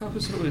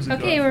episode is it?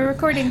 Okay, we're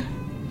recording.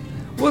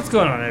 What's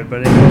going on,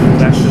 everybody? Welcome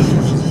back to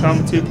the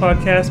Comic 2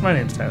 podcast. My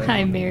name's Tyler.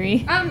 Hi,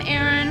 Mary. I'm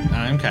Aaron.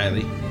 I'm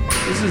Kylie.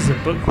 This is a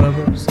book club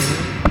episode.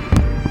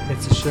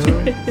 It's a show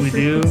we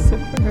do. We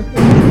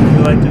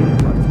like doing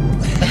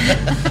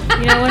podcasts.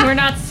 You know, when we're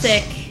not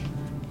sick.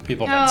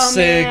 People have been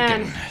sick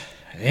and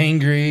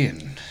angry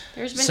and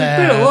There's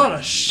sad. There's been a lot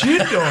of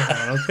shit going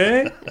on,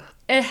 okay?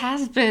 It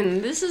has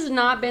been. This has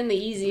not been the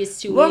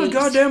easiest 2 weeks. A lot of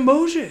goddamn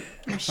bullshit.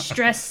 We're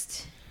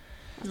stressed.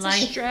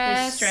 Life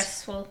is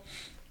stressful.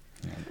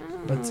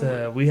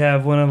 But we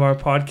have one of our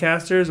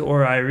podcasters,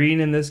 or Irene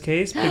in this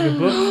case, pick a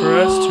book for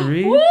us to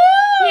read.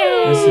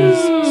 Yay! This is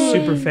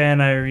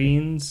Superfan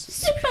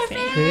Irene's pick.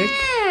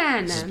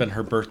 This has been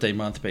her birthday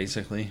month,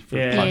 basically, for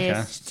Yeah.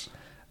 podcasts.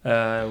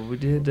 We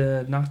did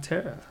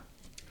Nocterra,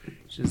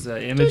 which is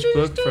an image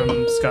book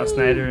from Scott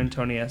Snyder and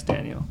Tony S.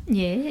 Daniel.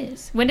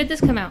 Yes. When did this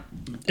come out?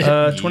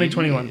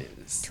 2021.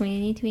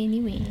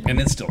 2021.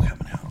 And it's still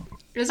coming out.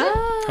 Is it?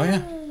 Oh,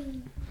 yeah.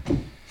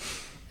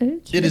 Okay.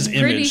 It is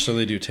Pretty image, so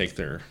they do take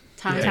their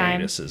Time.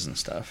 hiatuses and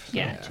stuff. So.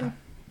 Yeah, true.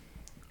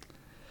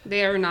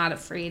 They are not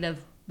afraid of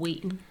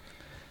waiting.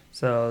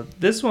 So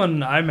this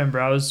one, I remember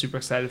I was super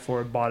excited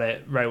for. Bought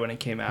it right when it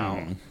came out,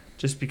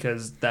 just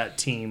because that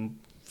team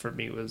for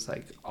me was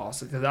like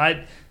awesome. Because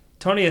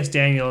Tony S.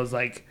 Daniel is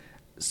like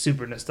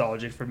super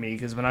nostalgic for me.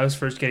 Because when I was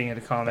first getting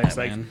into comics,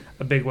 Batman. like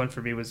a big one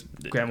for me was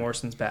Grant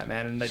Morrison's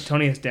Batman, and like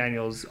Tony S.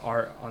 Daniel's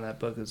art on that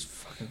book is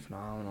fucking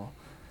phenomenal.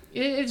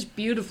 It's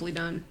beautifully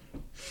done.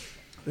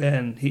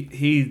 And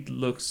he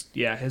looks,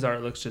 his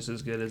art looks just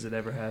as good as it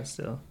ever has.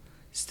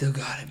 Still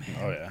got it, man.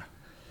 Oh, yeah.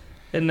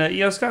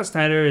 And Scott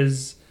Snyder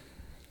is,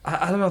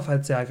 I don't know if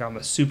I'd say like I'm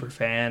a super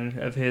fan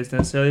of his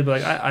necessarily,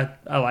 but like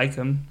I like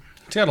him.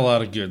 It's got a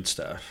lot of good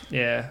stuff.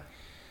 Yeah.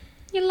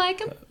 You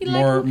like him?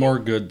 More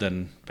good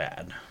than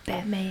bad.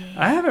 Batman.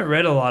 I haven't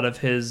read a lot of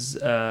his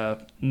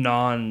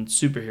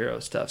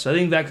non-superhero stuff, so I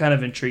think that kind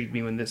of intrigued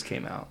me when this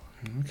came out.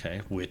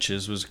 Okay.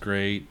 Witches was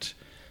great.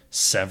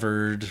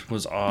 Severed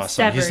was awesome.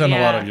 Severed, He's done a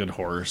lot yeah. of good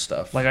horror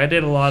stuff. Like I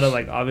did a lot of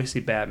like obviously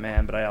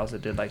Batman, but I also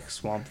did like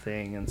Swamp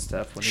Thing and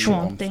stuff. When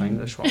Swamp Thing.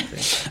 The Swamp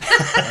Thing.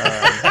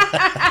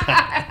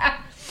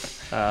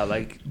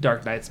 Like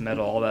Dark Knight's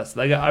Metal, all that stuff.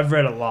 Like I've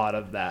read a lot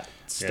of that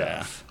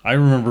stuff. I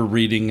remember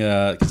reading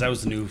because that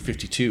was the new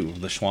 52,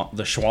 the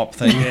Swamp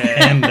Thing,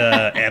 and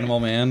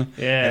Animal Man.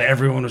 Yeah. And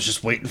everyone was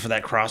just waiting for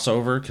that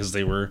crossover because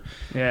they were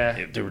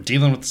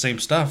dealing with the same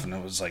stuff, and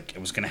it was like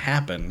it was going to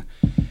happen.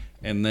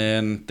 And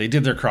then they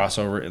did their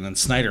crossover, and then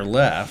Snyder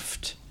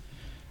left.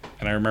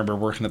 And I remember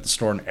working at the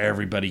store, and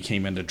everybody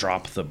came in to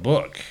drop the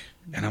book.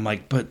 And I'm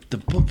like, but the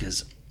book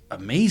is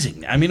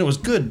amazing. I mean, it was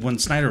good when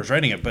Snyder was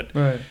writing it, but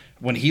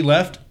when he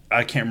left,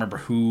 I can't remember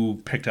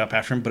who picked up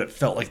after him, but it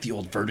felt like the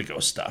old Vertigo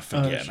stuff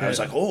again. I was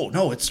like, oh,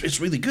 no, it's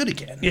really good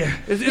again. Yeah.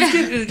 It's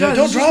good.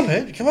 Don't drop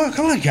it. Come on,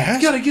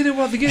 guys. You gotta get it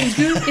while the getting's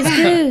good. It's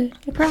good.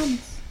 I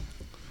promise.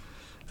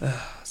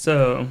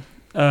 So,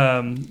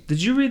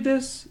 did you read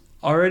this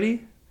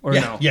already? Or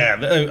no? Yeah.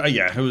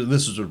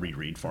 This was a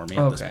reread for me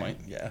at this point.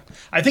 Yeah,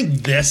 I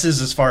think this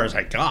is as far as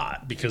I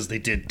got because they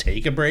did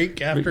take a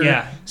break after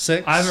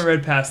 6. I haven't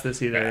read past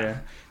this either. Yeah.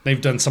 They've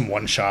done some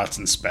one-shots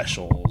and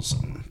specials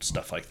and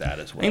stuff like that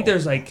as well. I think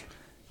there's like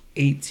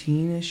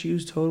 18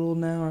 issues total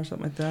now or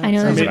something like that. I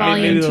know there's maybe,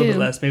 volume maybe a little 2. bit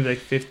less, maybe like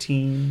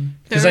 15.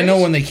 Because I know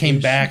when they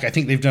came back, I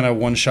think they've done a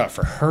one-shot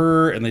for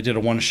her, and they did a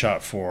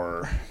one-shot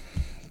for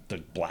the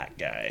black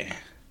guy.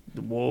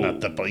 Whoa.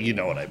 Not the, you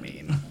know what I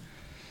mean.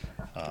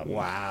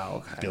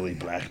 Wow. Billy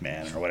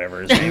Blackman or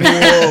whatever his name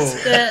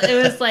is.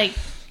 It was like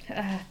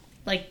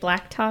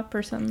Blacktop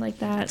or something like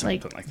that.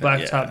 Something like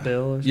that. Blacktop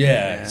Bill or something.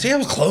 Yeah. See, I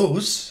was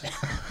close.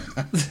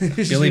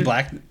 Billy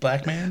Blackman?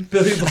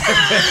 Billy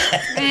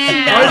Blackman.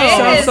 Man, Why does it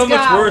sound this so much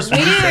got worse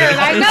when you Weird. say it?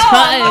 I know. It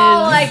I'm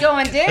all does. like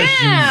going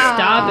down.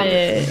 Stop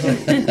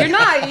it. You're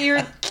not.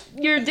 You're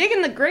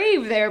digging the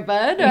grave there,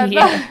 bud.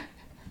 Yeah.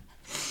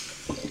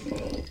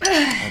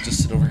 I'll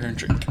just sit over here and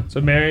drink. So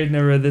Mary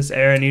never read this.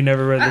 Aaron, you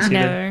never read this either.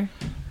 Never.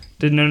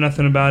 Didn't know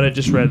nothing about it.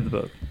 Just read the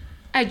book.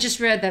 I just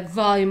read that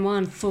Volume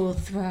 1, Full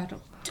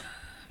Throttle.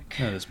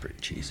 That is pretty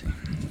cheesy.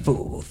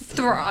 Full.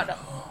 Throttle.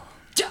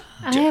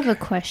 I have a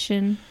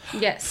question.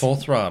 Yes. Full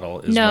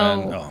Throttle is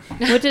No.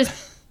 when...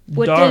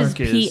 What Dark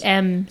does is-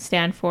 PM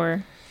stand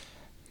for?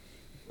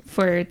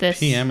 For this?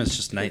 PM is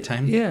just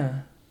nighttime?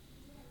 Yeah.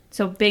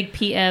 So big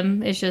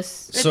PM is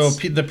just... So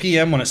the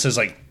PM, when it says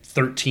like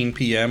 13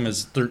 PM,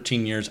 is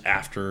 13 years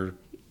after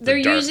They're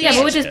the darkness using- Yeah,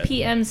 but what has does hit.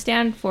 PM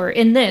stand for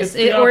in this?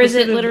 It's the Or is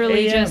it opposite of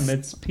literally AM. just...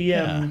 It's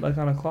PM, like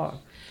on a clock.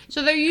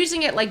 So they're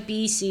using it like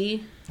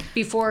BC,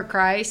 before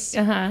Christ.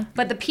 Uh-huh.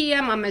 But the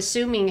PM, I'm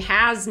assuming,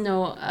 has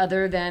no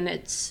other than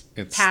it's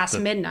past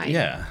midnight.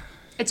 Yeah.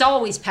 It's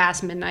always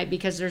past midnight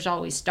because there's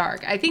always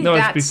dark. I think No,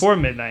 that's... it's before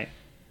midnight.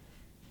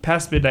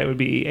 Past midnight would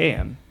be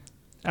AM.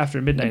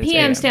 After midnight, it's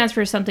PM AM. stands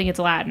for something. It's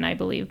Latin, I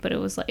believe, but it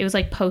was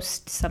like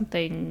post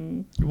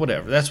something.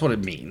 Whatever. That's what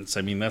it means.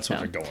 I mean, that's what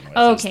they're going with.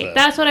 Okay,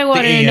 that's what I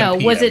wanted to know.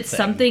 Was it thing.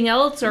 something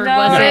else, or No,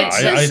 was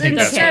it's it I just think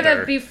that's instead what of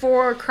they're-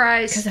 before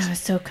Christ. Because I was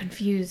so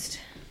confused.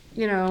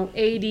 AD,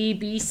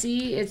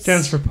 BC. It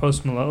stands for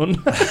Post Malone.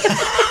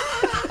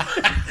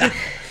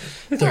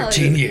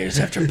 13 years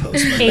after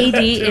Post Malone.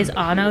 AD is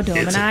Anno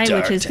Domini,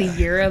 which is the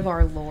year of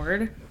our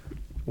Lord.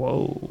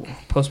 Whoa.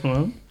 Post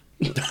Malone?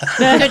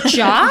 Good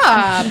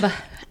job.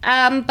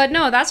 But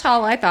no, that's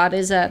all I thought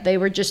is that they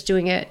were just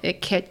doing it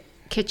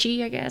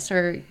kitschy, I guess,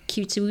 or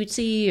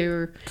cutesy-wootsy,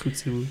 or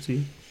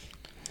Cootsy-wootsy.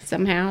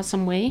 somehow,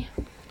 some way.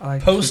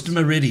 Post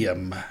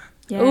Meridium.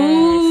 Yes.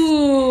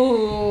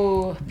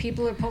 Ooh,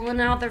 people are pulling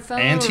out their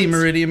phones.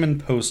 Anti-Meridium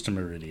and Post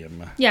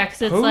Meridium. Yeah,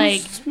 because it's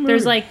like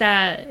there's like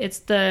that. It's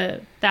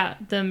the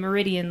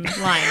meridian line,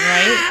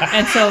 right?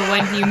 And so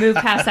when you move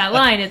past that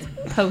line, it's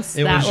post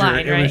that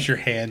line, right? It was your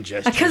hand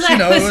gesture. Because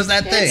it was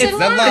that thing. It's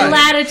that line.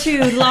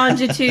 Latitude,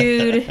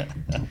 longitude.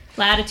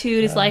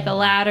 Latitude is like a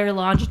ladder.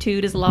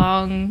 Longitude is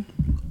long.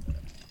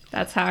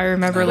 That's how I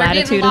remember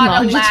latitude and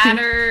longitude.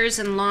 Ladders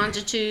and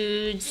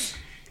longitudes.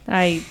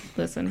 I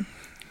listen.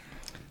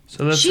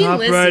 So let's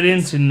hop right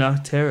into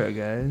Nocterra,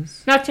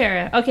 guys.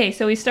 Nocterra. Okay,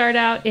 so we start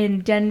out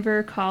in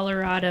Denver,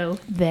 Colorado.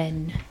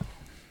 Then.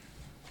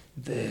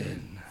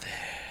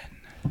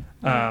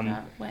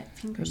 Wet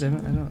fingers. There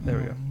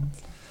we go.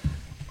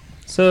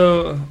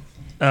 So,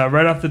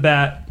 right off the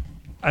bat,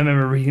 I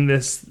remember reading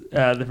this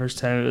the first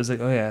time. It was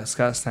like, oh yeah,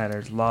 Scott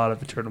Snyder's a lot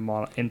of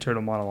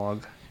internal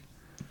monologue.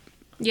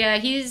 Yeah,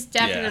 he's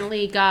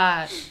definitely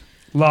got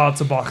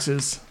lots of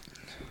boxes.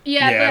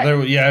 Yeah,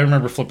 I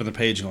remember flipping the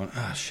page going,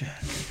 oh shit.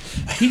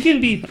 He can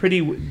be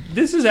pretty.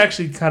 This is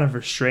actually kind of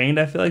restrained,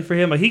 I feel like, for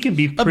him. Like, he can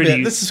be pretty. A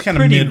bit. This is kind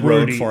of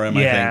mid-road for him,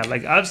 I think. Yeah,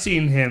 like, I've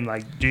seen him,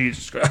 like,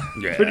 Jesus Christ.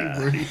 Yeah. Pretty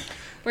wordy.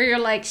 Where you're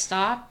like,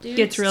 stop, dude.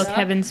 Gets real stop.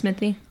 Kevin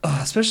Smithy. Oh,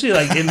 especially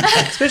in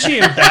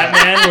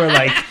Batman, where,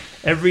 like,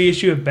 every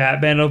issue of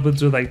Batman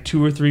opens with, like,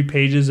 2 or 3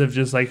 pages of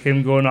just, like,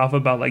 him going off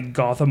about, like,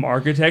 Gotham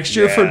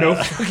architecture for no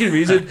fucking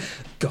reason.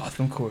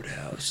 Gotham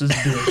Courthouse was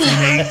built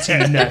in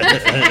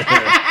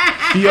 1894.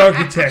 The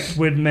architect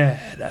went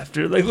mad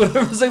after, like, whatever.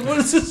 I was like, what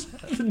does this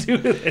have to do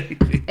with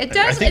anything? It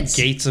does. I think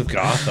Gates of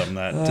Gotham,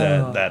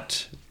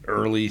 that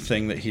early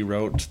thing that he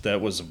wrote,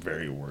 that was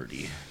very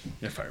wordy.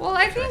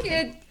 I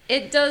think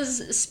it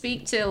does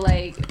speak to,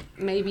 like,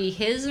 maybe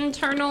his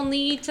internal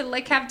need to,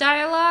 like, have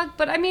dialogue.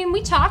 But, I mean,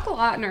 we talk a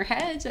lot in our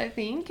heads, I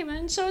think. I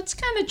mean, so it's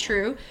kind of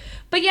true.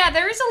 But, yeah,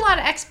 there is a lot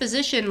of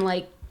exposition,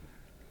 like,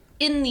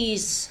 in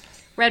these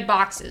red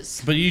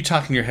boxes. But you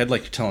talk in your head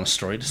like you're telling a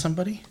story to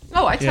somebody?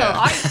 Oh, I tell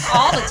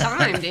all the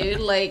time, dude.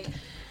 Like,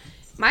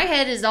 my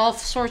head is all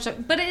sorts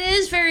of... But it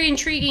is very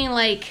intriguing,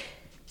 like,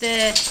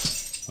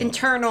 the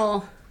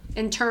internal,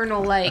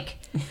 like...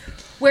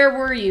 Where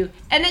were you?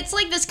 And it's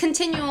like this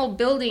continual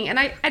building, and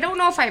I don't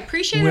know if I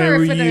appreciate it or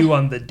if... Where were you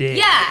on the day?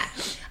 Yeah.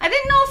 I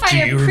didn't know if I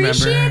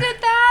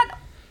appreciated that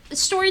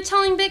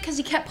storytelling bit, because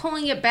he kept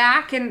pulling it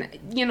back, and,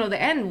 the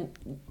end,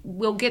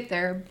 we'll get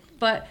there.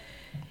 But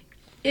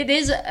it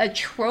is a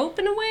trope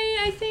in a way,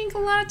 I think, a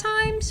lot of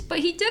times. But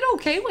he did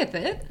okay with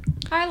it.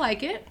 I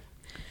like it.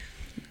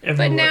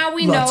 But now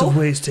we know... Lots of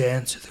ways to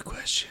answer the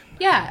question.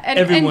 Yeah. And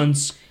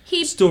everyone's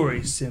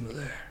story's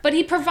similar. But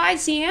he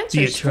provides the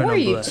answers for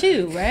you,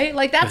 too, right?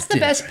 Like, that's the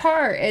best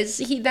part, is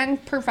he then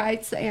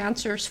provides the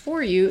answers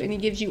for you, and he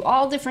gives you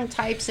all different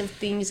types of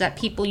things that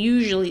people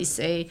usually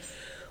say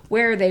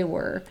where they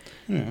were.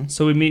 Yeah.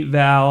 So we meet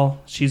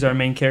Val. She's our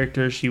main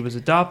character. She was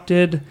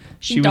adopted.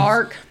 She's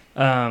dark.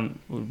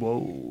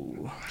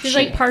 Whoa. She's,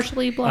 like,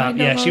 partially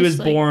blind almost, she was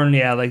born,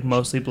 like,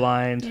 mostly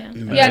blind.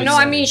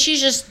 I mean,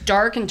 she's just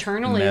dark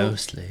internally.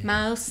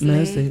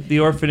 Mostly. The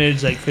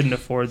orphanage, like, couldn't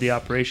afford the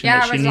operation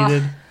that she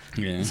needed.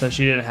 Yeah. So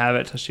she didn't have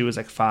it till she was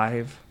like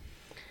 5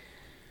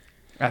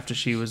 after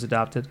she was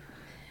adopted.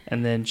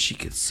 And then she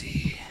could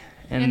see.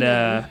 And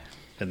then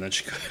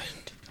she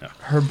couldn't. No.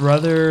 Her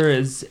brother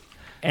is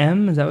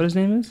M. Is that what his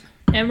name is?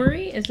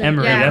 Emery? Is that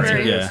Emery, that's Emery.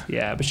 what it is.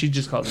 Yeah, but she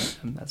just called him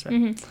M. That's right.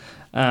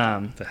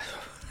 Mm-hmm.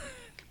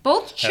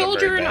 Both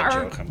children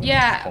are...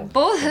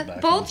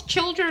 both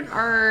children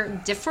are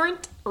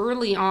different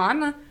early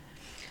on.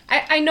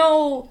 I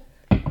know...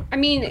 I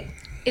mean,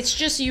 it's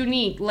just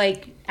unique.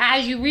 Like...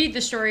 As you read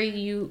the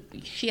story,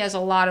 she has a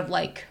lot of,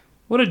 like...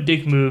 What a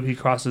dick move, he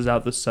crosses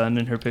out the sun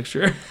in her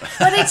picture.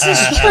 But it's his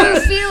true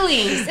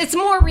feelings. It's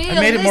more realistic.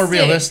 I made it more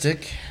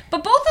realistic.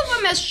 But both of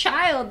them as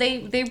child,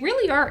 they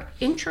really are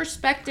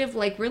introspective,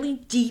 like, really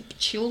deep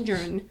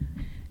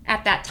children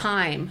at that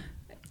time.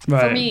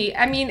 Right. For me,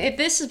 I mean, if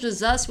this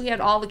was us, we had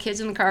all the kids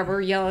in the car, we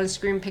were yelling,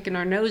 screaming, picking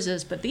our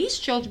noses. But these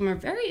children are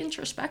very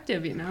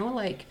introspective,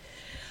 like,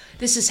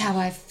 this is how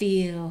I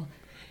feel.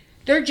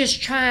 They're just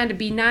trying to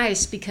be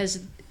nice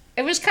because...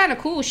 It was kind of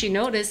cool. She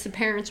noticed the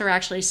parents are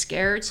actually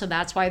scared, so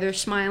that's why they're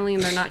smiling.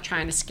 They're not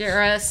trying to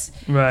scare us.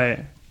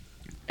 Right.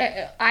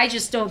 I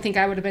just don't think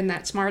I would have been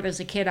that smart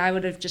as a kid. I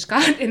would have just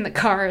gotten in the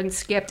car and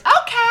skipped.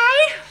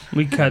 Okay.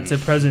 We cut to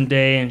present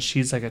day, and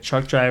she's like a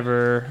truck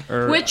driver,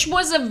 which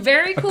was a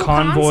very cool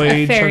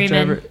convoy concept. Truck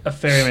driver, a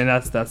ferryman.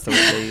 That's the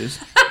word they use.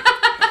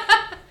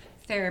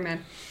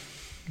 Ferryman.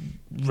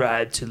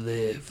 Ride to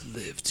live,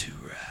 live to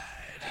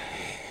ride.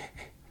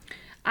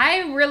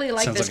 I really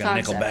like this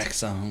concept. Sounds like a Nickelback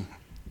song.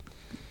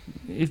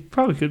 It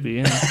probably could be,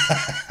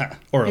 yeah.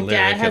 Or The a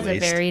dad lyric, has at a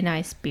least. very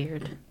nice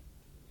beard.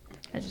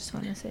 I just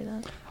want to say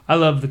that. I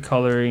love the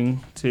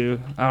coloring, too.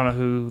 I don't know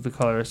who the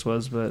colorist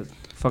was, but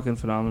fucking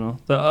phenomenal.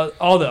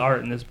 All the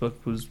art in this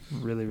book was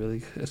really,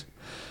 really good.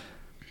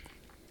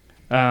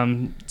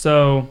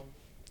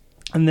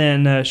 And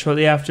then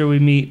shortly after we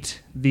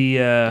meet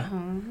the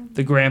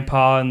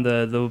grandpa and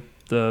the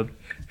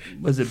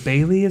was it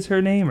Bailey is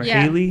her name or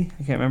Yeah. Haley?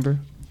 I can't remember.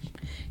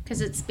 Because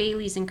it's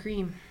Bailey's and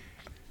cream.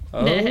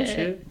 Oh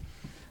shit.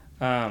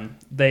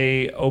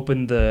 They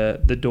opened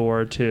the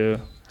door to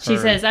She her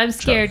says, "I'm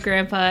scared, truck.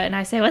 Grandpa," and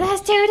I say, "Well,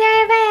 that's too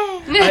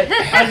nervous."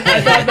 I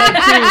thought that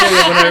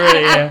too when I read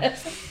it,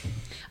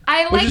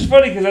 yeah. Which is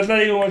funny because that's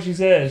not even what she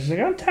says. She's like,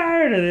 "I'm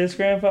tired of this,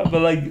 Grandpa,"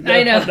 but like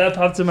I know. that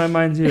popped in my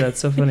mind too. That's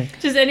so funny.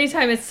 Just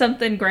anytime it's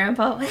something,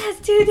 Grandpa, well, that's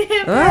too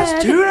nervous.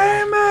 That's too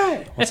damn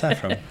much. What's that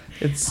from?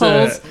 It's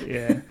Holes.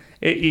 yeah.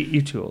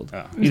 You're too old.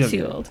 Oh. You're don't too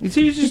get it. old.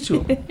 You're just too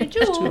old. You're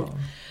too old.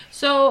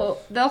 So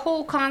the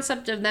whole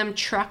concept of them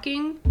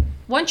trucking,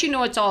 once you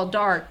know it's all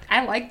dark,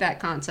 I like that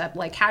concept.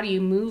 Like, how do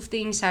you move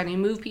things? How do you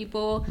move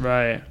people?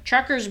 Right.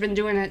 Truckers been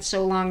doing it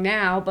so long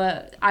now,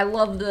 but I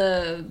love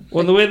the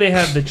way they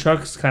have the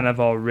trucks kind of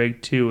all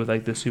rigged too with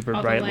like the super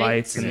All the bright lights,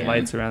 lights and yeah.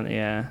 lights around.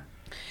 Yeah.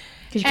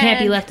 Because you can't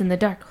be And- left in the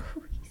dark.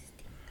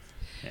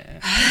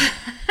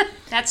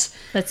 that's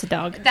That's a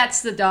dog.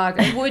 that's the dog.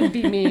 It would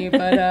be me,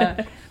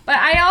 but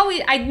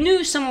I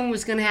knew someone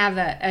was gonna have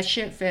a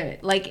shit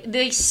fit. Like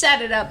they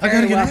set it up I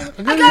very gotta get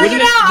well. out. I gotta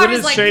get out. I Wouldn't was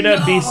it like, straight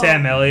up be no.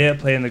 Sam Elliott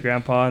playing the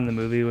grandpa in the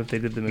movie if they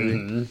did the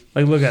movie?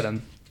 Like, look at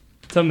him.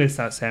 Tell me it's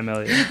not Sam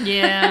Elliott.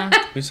 Yeah.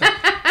 We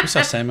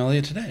saw Sam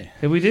Elliott today.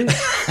 Yeah, we do.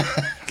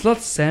 There's lots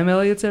of Sam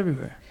Elliott's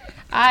everywhere.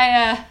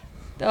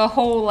 The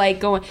whole like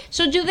going.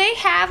 So do they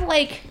have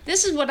like?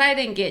 This is what I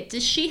didn't get.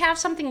 Does she have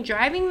something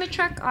driving the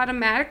truck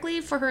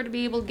automatically for her to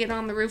be able to get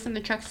on the roof and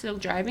the truck's still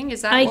driving?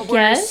 Is that I what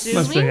guess. we're Must be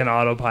like assuming? an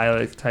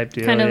autopilot type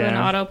deal. Kind of yeah. an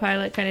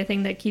autopilot kind of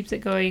thing that keeps it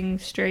going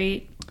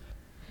straight.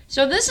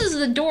 So this is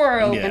the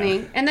door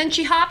opening, and then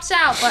she hops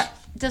out. But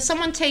does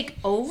someone take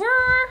over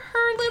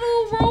her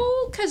little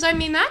role? Because I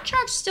mean that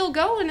truck's still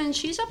going, and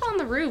she's up on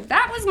the roof.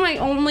 That was my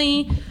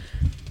only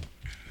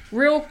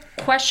real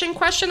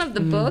question of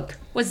the book.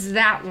 Was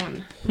that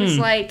one? It's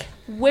like,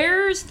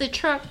 where's the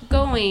truck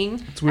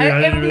going? It's weird.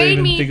 I didn't really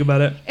even think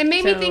about it. It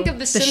made me So think of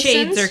the Simpsons.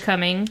 shades are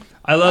coming.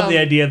 I love the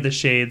Oh. idea of the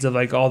shades of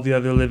like all the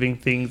other living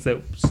things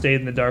that stayed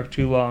in the dark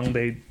too long.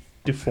 They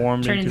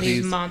deformed Turning into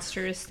these these.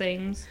 monstrous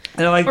things.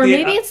 And I like Or the,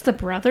 maybe it's the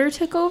brother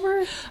took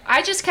over.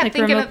 I just kept Like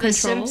thinking remote of the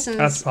control? That's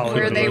Simpsons probably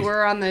where what it they was.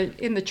 were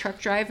in the truck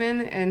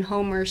driving and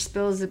Homer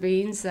spills the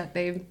beans that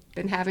they've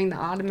been having the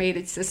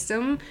automated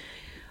system.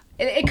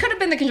 It could have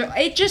been the control.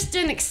 It just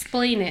didn't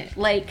explain it.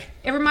 Like,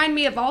 it reminded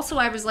me of also,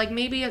 I was like,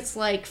 maybe it's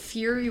like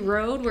Fury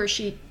Road where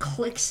she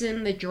clicks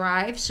in the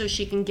drive so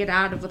she can get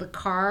out of the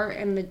car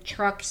and the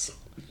truck's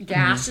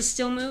gas is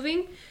still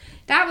moving.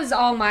 That was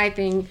all my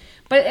thing.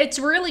 But it's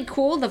really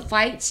cool, the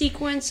fight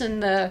sequence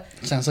and the...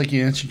 Sounds like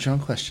you answered your own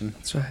question.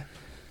 That's right.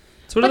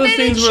 It's one of But those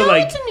they didn't things where show it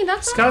like to me,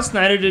 that's Scott all.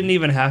 Snyder didn't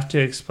even have to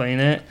explain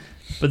it,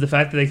 but the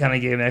fact that they kind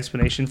of gave an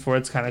explanation for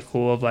it's kind of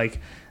cool. Of like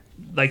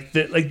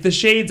the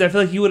shades. I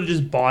feel like you would have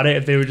just bought it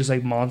if they were just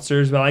like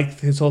monsters. But I like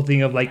his whole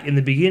thing of like in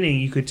the beginning,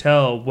 you could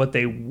tell what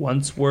they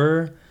once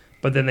were,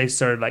 but then they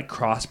started like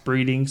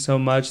crossbreeding so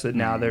much that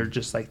now they're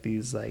just like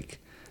these like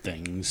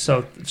Things.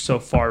 so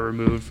far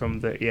removed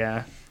from the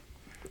yeah.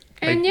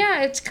 And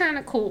yeah, it's kind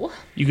of cool.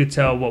 You could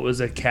tell what was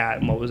a cat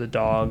and what was a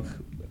dog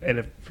in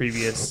a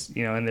previous,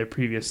 in their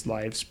previous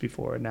lives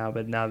before now,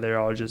 but now they're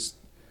all just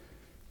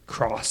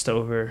crossed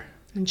over.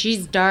 And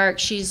she's dark.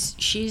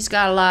 She's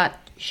got a lot.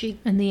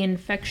 And the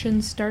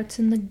infection starts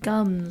in the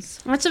gums.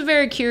 That's a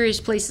very curious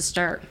place to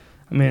start.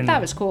 I mean, That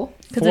was cool.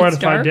 'Cause 4 out it's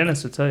of 5 dark?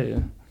 dentists will tell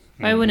you.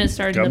 Why wouldn't it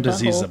start in Gum the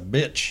disease is a butthole?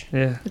 bitch.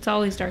 Yeah. It's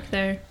always dark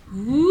there.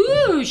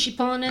 Ooh, she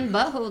pulling in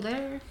butthole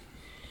there.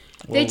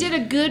 They did a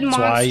good That's monsters.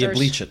 why you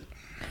bleach it.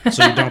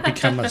 So you don't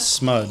become a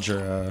smudge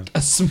or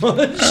A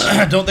smudge?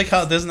 don't they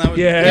call it? Isn't that what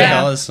Yeah. they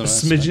call it? A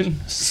smidgen.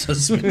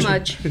 Smidgen.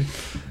 Much.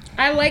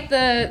 I like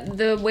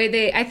the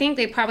way I think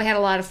they probably had a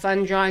lot of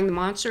fun drawing the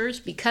monsters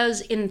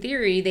because in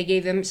theory they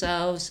gave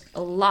themselves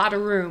a lot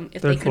of room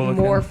if They're they could cool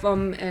looking. morph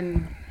them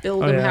and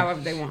build Oh, them yeah. however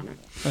they wanted.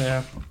 Oh,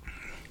 yeah.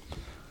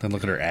 Then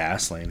look at her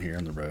ass laying here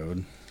on the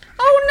road.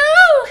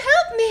 Oh no!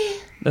 Help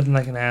me! Nothing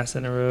like an ass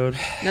in a road.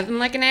 Nothing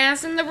like an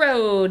ass in the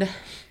road.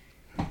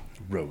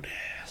 Road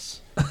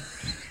ass.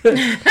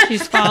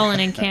 She's fallen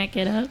and can't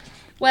get up.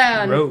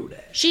 Well, Road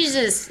ass. she's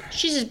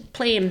just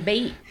playing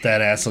bait. That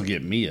ass will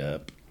get me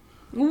up.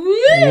 Woo!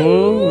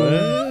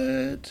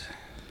 Whoa.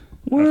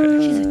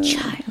 What? She's a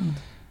child.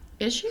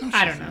 Is she?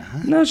 I don't know.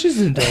 No, she's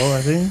an adult,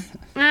 I think.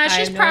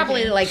 She's have no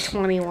probably idea. like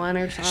 21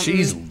 or something.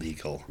 She's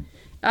legal.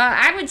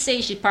 I would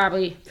say she's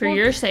probably For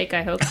your sake,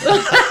 I hope so.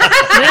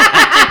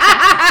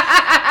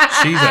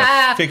 She's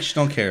a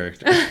fictional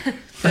character.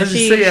 I was just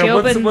She saying,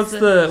 opens what's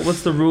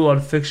the rule on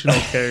fictional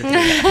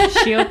characters?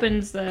 She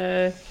opens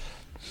the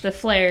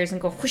flares and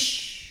go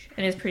whoosh.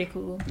 and it's pretty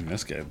cool.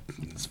 This guy,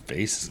 his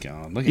face is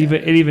gone. Look at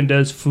it even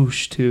does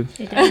foosh too.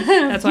 It does.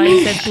 That's why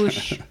he said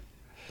whoosh.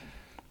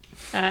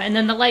 And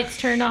then the lights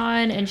turn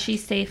on, and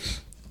she's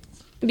safe.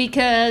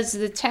 Because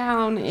the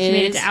town is... She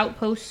made it to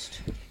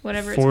Outpost,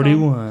 whatever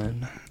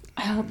 41.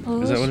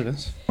 Outpost? Is that what it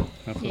is?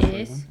 Outpost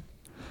Yes. 41?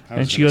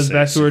 And she goes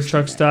back to her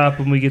truck stop,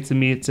 and we get to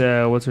meet,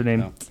 what's her name?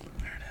 No.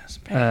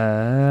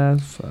 There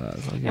it is.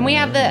 And we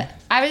have the...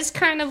 I was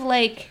kind of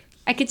like...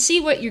 I could see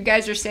what you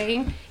guys are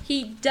saying.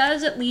 He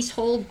does at least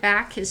hold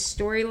back his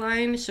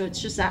storyline, so it's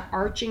just that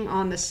arching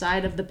on the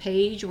side of the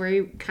page where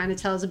he kind of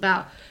tells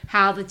about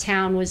how the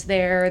town was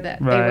there, that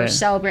they were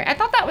celebrating. I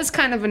thought that was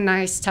kind of a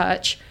nice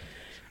touch.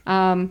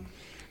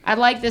 I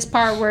like this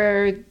part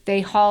where they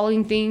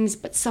hauling things,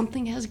 but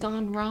something has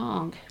gone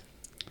wrong.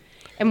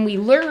 And we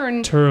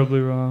learn...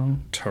 Terribly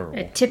wrong. Terrible.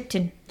 At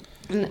Tipton.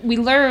 We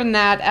learn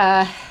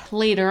that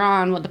later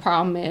on what the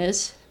problem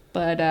is,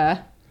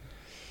 but...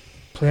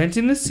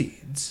 Planting the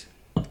seeds.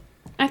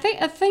 I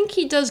think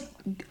he does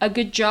a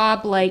good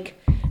job,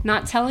 like,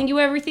 not telling you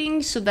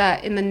everything, so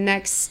that in the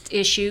next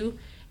issue,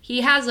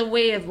 he has a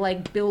way of,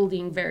 like,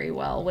 building very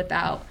well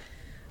without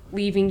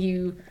leaving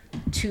you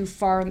too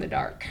far in the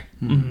dark.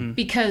 Mm-hmm.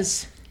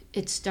 Because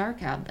it's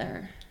dark out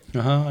there.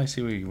 I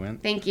see where you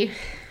went. Thank you.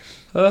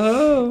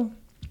 Oh.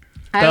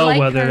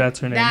 Bellwether, that's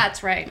her name.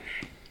 That's right.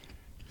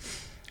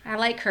 I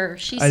like her.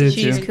 She's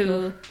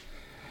cool.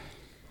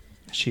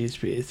 She's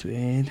pretty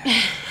sweet.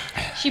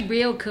 She's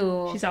real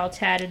cool. She's all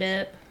tatted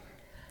up.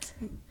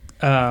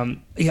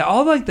 Yeah,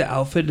 all like the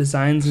outfit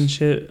designs and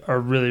shit are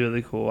really,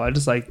 really cool. I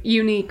just like...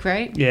 Unique,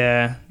 right?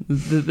 Yeah.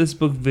 This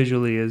book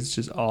visually is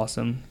just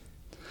awesome.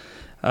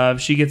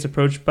 She gets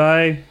approached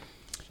by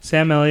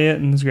Sam Elliott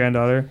and his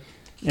granddaughter,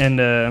 and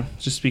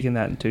just speaking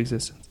that into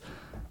existence.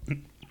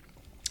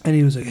 And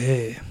he was like,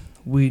 hey,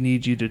 we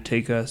need you to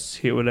take us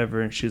here,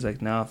 whatever. And she's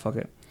like, nah, fuck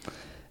it.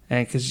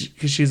 And because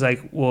she's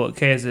like, well,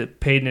 okay, is it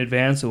paid in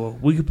advance? Well,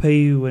 we could pay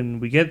you when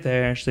we get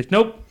there. And she's like,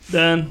 nope,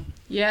 done.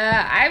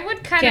 Yeah, I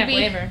would kind Can't of be...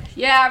 blame her.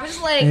 Yeah, I was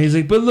like... And he's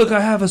like, but look,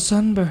 I have a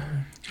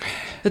sunburn.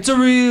 It's a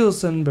real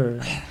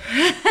sunburn.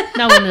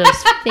 Not one of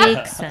those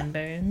fake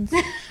sunburns.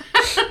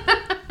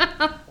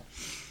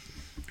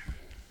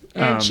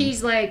 And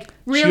she's like,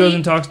 really? She goes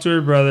and talks to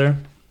her brother.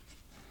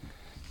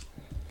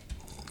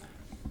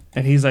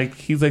 And he's like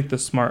the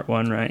smart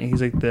one, right? He's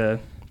like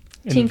the...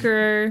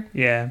 Tinkerer.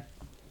 Yeah.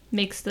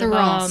 Makes the They're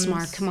bombs. all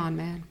smart. Come on,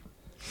 man.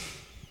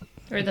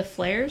 Or the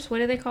flares. What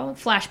do they call them?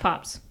 Flash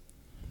pops.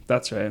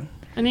 That's right.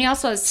 And he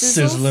also has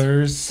sizzles.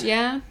 Sizzlers.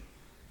 Yeah.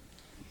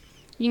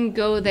 You can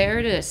go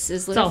there to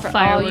Sizzler It's all for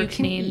all you firework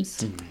can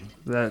names. eat.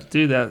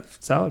 That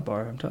salad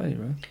bar, I'm telling you,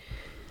 bro.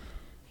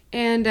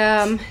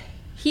 And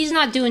he's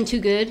not doing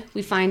too good,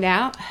 we find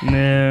out.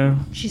 No.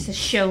 She says,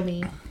 show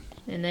me.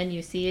 And then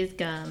you see his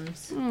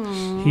gums.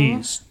 Aww.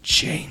 He's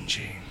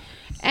changing.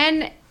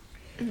 And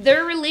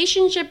their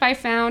relationship, I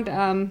found,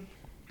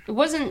 it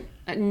wasn't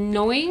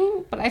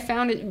annoying, but I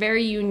found it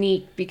very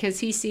unique because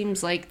he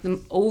seems like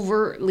the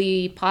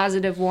overtly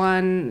positive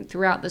one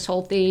throughout this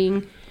whole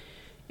thing.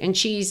 And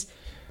she's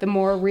the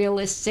more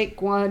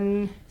realistic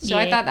one. So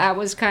I thought that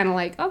was kind of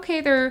like,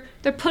 okay, they're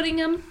putting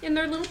them in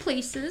their little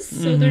places.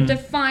 So they're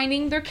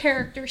defining their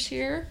characters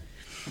here.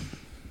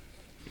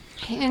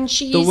 And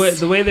she's...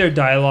 The way their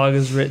dialogue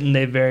is written,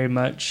 they very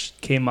much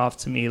came off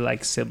to me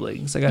like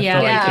siblings. Like I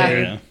felt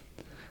like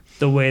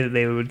the way that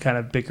they would kind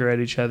of bicker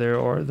at each other,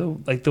 or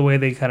the way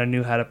they kind of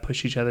knew how to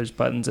push each other's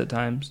buttons at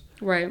times.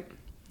 Right.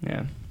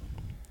 Yeah.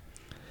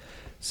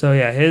 So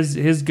yeah,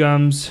 his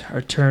gums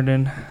are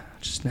turning,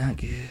 just not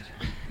good.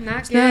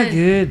 Not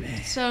good,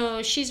 man.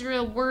 So she's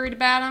real worried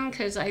about him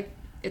because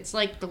it's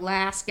like the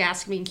last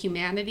gasp of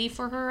humanity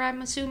for her,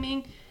 I'm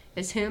assuming,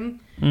 is him.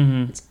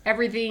 Mm-hmm. It's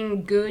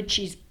everything good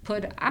she's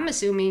I'm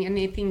assuming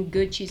anything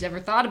good she's ever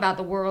thought about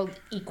the world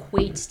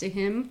equates to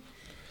him.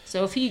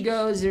 So if he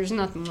goes, there's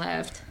nothing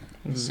left.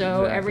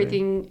 So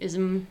everything is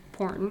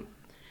important.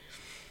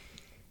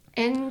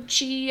 And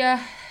she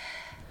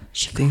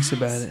thinks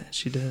about it.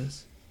 She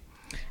does.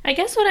 I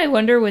guess what I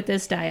wonder with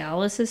this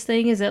dialysis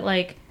thing is that,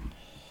 like,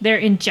 they're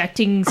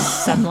injecting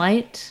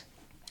sunlight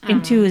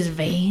into his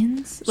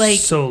veins. Like,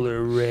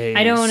 solar rays.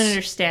 I don't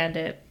understand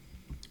it.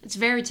 It's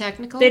very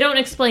technical. They don't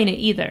explain it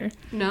either.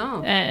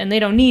 No. And they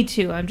don't need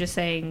to. I'm just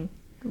saying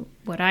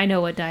what I know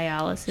what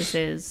dialysis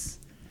is.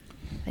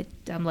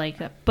 I'm like,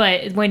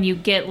 but when you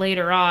get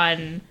later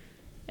on,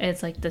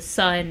 it's like the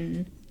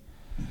sun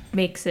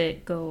makes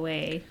it go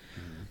away.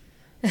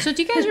 So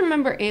do you guys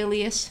remember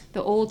Alias,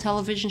 the old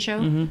television show?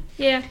 Mm-hmm.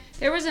 Yeah.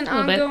 There was an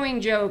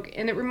ongoing joke,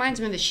 and it reminds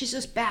me that she's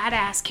this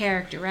badass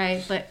character,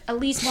 right? But at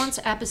least once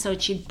an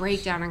episode, she'd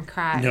break down and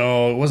cry.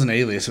 No, it wasn't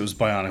Alias. It was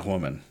Bionic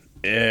Woman.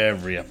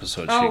 Every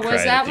episode she cried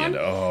was that at the one? end.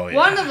 Oh, yeah.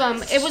 One of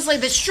them, it was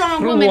like the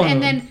strong woman,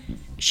 and then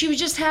she would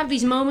just have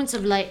these moments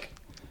of, like,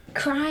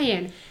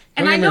 crying.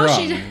 And Don't I get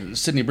know me wrong.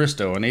 Sydney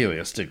Bristow and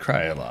Alias did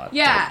cry a lot.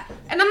 Yeah,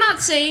 and I'm not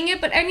saying it,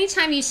 but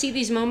anytime you see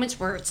these moments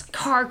where it's like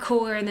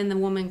hardcore and then the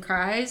woman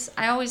cries,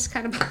 I always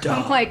kind of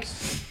I'm like,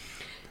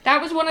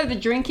 That was one of the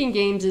drinking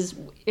games. Is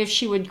if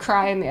she would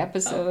cry in the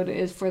episode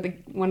is for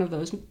one of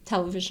those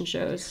television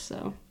shows.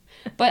 So,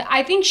 but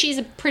I think she's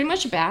pretty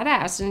much a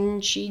badass,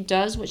 and she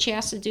does what she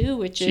has to do,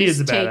 which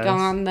is take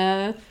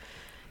on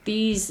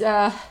these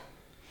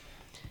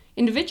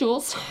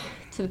individuals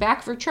to the back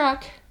of her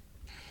truck.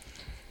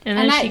 And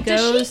then she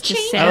goes to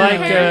Sarah.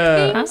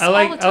 I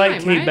like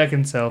Kate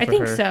Beckinsale for her. I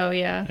think so,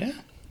 yeah. Yeah,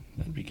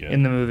 that'd be good.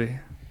 In the movie.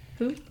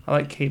 Who? I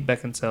like Kate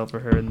Beckinsale for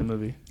her in the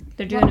movie.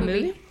 They're doing a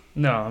movie?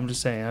 No, I'm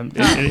just saying.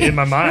 In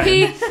my mind.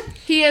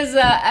 He has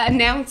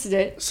announced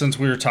it. Since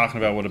we were talking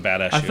about what a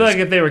badass I feel like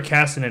if they were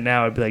casting it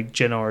now, it'd be like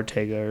Jenna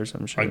Ortega or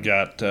some shit. I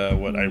got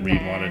what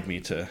Irene wanted me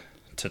to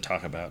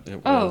talk about.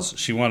 It was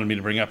she wanted me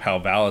to bring up how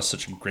Val is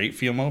such a great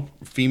female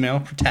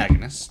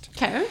protagonist.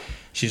 Okay.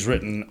 She's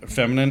written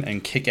feminine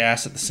and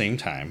kick-ass at the same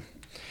time.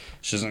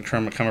 She doesn't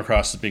come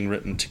across as being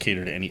written to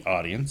cater to any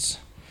audience.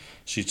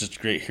 She's just a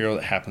great hero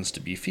that happens to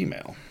be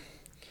female.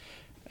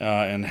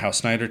 And how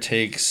Snyder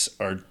takes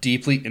our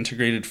deeply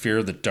integrated fear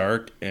of the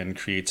dark and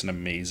creates an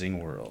amazing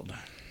world.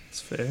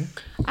 That's fair.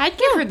 I'd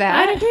give her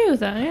that. I'd agree with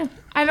that, yeah.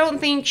 I don't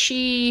think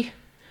she...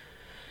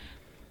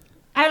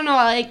 I don't know,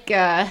 I like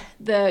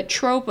the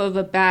trope of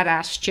a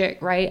badass chick,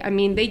 right? I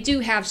mean, they do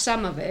have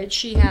some of it.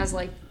 She has,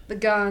 like, the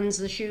guns,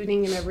 the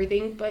shooting, and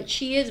everything, but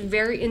she is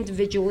very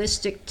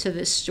individualistic to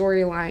this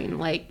storyline.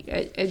 Like,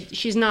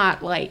 she's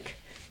not, like,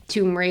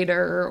 Tomb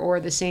Raider or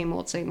the same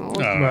old. Oh,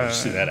 did you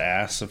see that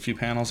ass a few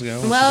panels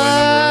ago?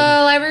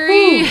 Well,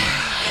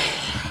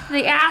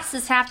 the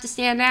asses have to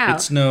stand out.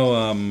 It's no,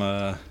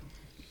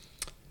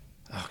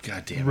 oh,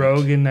 God damn it.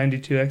 Rogue in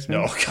 92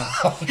 X-Men? No,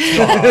 God.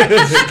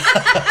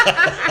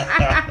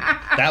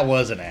 That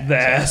was an ass. The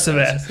ass of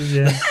asses,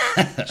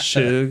 yeah.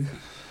 Shug.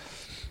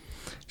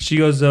 She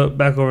goes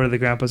back over to the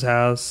grandpa's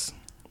house.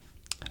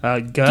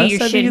 Gus, Do your I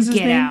shit think is his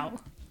get name? out.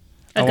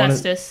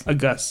 Augustus.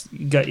 Gus,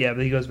 yeah,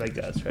 but he goes by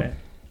Gus, right?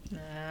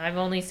 I've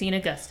only seen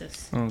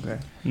Augustus. Okay,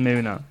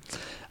 maybe not.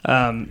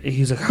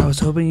 He's like, I was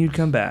hoping you'd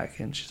come back,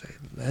 and she's like,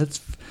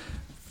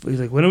 He's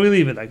like, when are we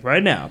leaving? Like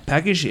right now.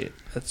 Pack your shit.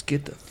 Let's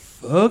get the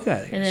fuck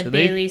out of here. And then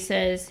Bailey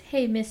says,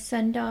 "Hey, Miss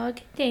Sundog,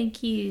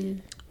 thank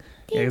you."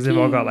 Yeah, because they've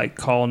all got like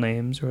call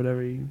names or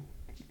whatever.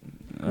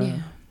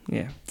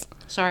 Yeah.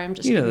 Sorry, I'm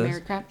just getting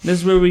married crap. This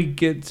is where we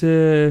get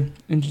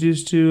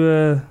introduced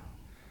to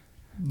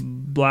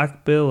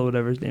Black Bill or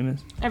whatever his name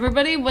is.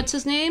 Everybody, what's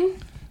his name?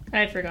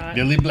 I forgot.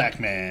 Billy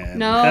Blackman.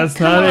 No, that's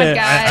come not on, it.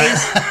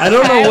 guys. I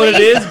don't know what it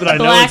is, but I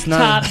know it's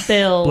not. Blacktop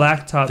Bill.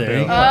 Blacktop There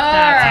Bill. you go. All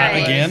right.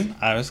 Again,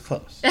 I was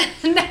close.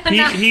 He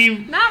Not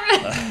really.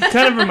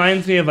 kind of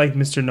reminds me of like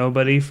Mr.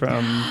 Nobody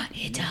from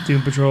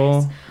Doom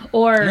Patrol.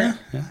 Or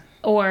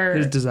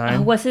His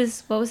design. what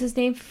was his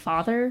name?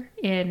 Father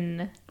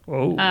in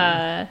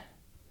Codename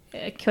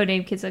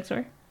Kids Next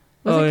Door.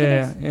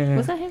 Yeah.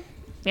 Was that him?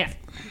 Yeah.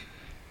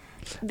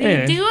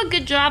 They do a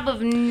good job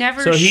of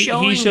never so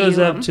showing he shows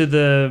you up him. to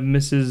the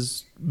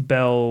Mrs.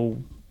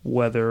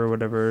 Bellwether or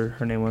whatever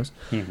her name was,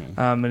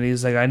 and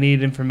he's like, I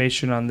need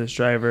information on this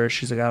driver.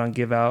 She's like, I don't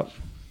give out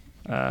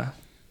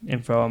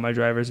info on my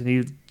drivers, and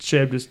he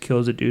straight up just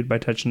kills a dude by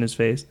touching his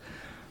face.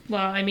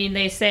 Well, I mean,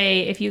 they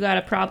say if you got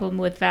a problem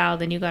with Val,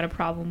 then you got a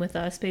problem with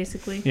us,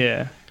 basically.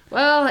 Yeah.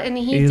 Well, and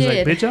He's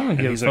did. like, bitch, I don't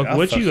give a fuck like,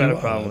 what you got a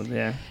up. problem with.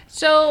 Yeah.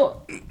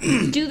 So,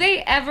 do they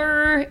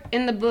ever,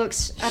 in the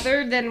books,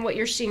 other than what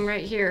you're seeing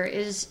right here,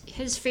 is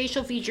his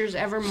facial features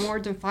ever more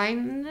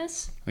defined than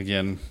this?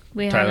 Again,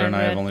 We Tyler haven't and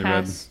I have only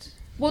read.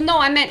 Well, no,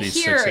 I meant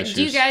These here. 6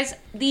 Do you issues. guys,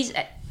 these You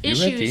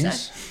read issues,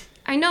 these?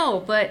 I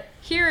know, but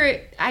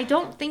here, I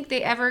don't think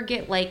they ever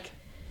get, like,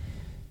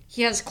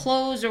 he has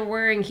clothes or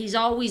wearing, he's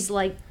always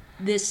like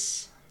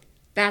this,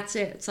 that's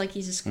it. It's like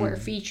he's a square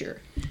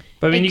feature.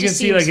 But I mean, It you can just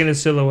see seems- like in his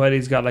silhouette,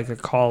 he's got like a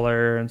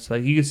collar, and it's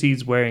like you can see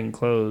he's wearing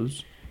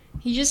clothes.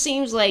 He just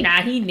seems like...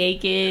 Nah, he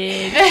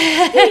naked.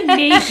 He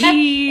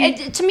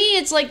naked. To me,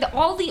 it's like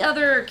all the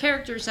other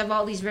characters have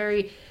all these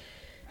very,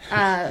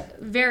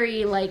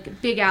 very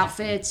like big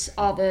outfits,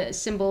 all the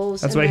symbols.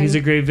 That's why he's a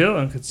great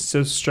villain, because he's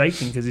so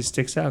striking, because he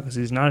sticks out, because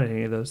he's not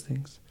any of those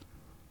things.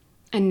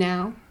 And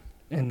now?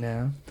 And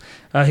now,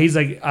 he's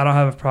like, I don't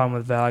have a problem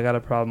with Val. I got a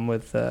problem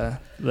with the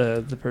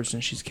person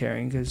she's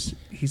carrying, because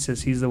he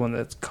says he's the one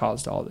that's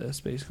caused all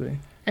this, basically.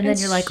 And then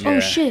you're like, oh Yeah,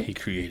 shit. He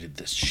created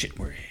this shit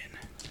we're in.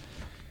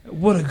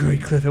 What a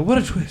great cliffhanger! What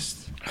a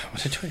twist!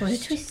 What a twist. What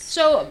a twist.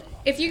 So,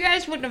 if you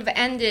guys would have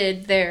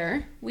ended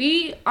there,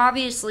 we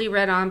obviously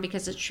read on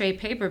because it's trade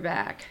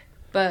paperback.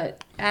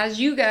 But as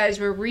you guys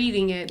were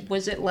reading it,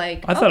 was it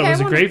like... I thought it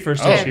was a great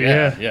first issue.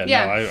 Yeah.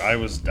 Yeah. No, I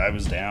was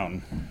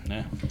down.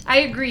 Yeah. I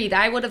agreed.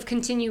 I would have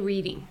continued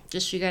reading,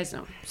 just so you guys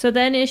know. So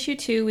then issue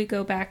 2, we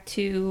go back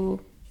to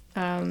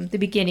the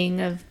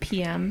beginning of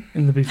PM.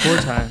 In the before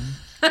time.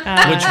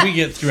 Which we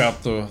get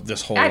throughout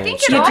this whole. I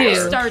think it You always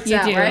do. starts You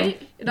out, do.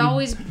 right? It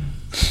always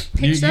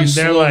picks you up. They're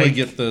slowly like-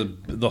 get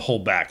the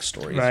whole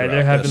backstory. Right,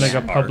 they're having like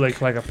a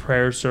public, like a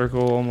prayer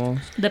circle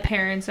almost. The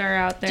parents are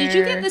out there. Did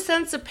you get the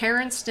sense the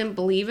parents didn't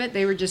believe it?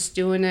 They were just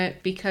doing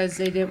it because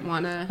they didn't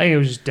want I to. think it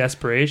was just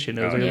desperation.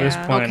 It was like, at this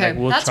Yeah. point, Okay, like,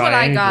 we'll that's try what I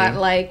anything. got.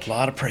 Like, A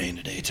lot of praying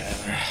today,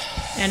 Tyler.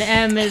 And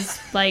M is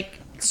like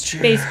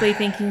basically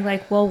thinking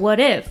like, well, what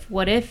if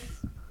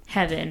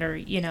heaven, or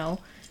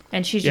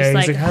and she's Yeah, just he's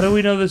like, like, how do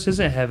we know this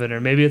isn't heaven? Or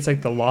maybe it's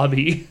like the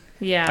lobby.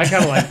 yeah. I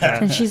kind of like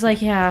that. And she's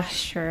like, yeah,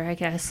 sure, I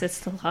guess it's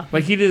the love.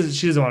 Like she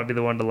doesn't want to be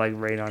the one to like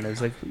rain on it.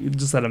 It's like,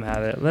 just let him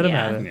have it. Let him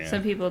have it. Yeah.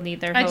 Some people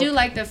need their I hope. do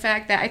like the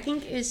fact that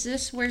is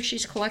this where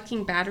she's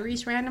collecting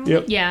batteries randomly?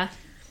 Yep. Yeah. What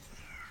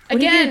are you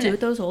Again, gonna do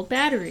with those old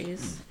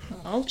batteries?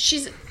 Well,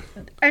 she's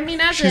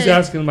She's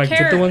asking like,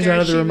 get the ones out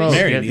of the remote.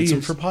 Mary Get needs them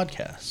these. for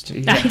podcast.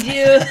 I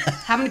do.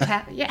 How many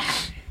Yeah.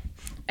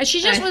 And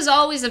she just was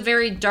always a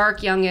very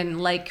dark youngin'.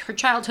 Like, her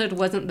childhood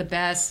wasn't the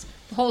best.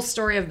 The whole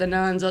story of the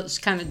nuns was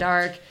kind of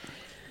dark.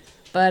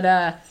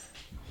 But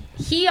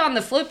he, on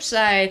the flip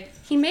side,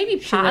 he may be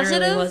She literally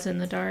positive. was in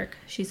the dark.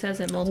 She says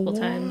it multiple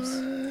times.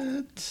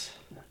 You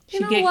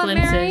She'd know get what,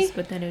 glimpses, Mary?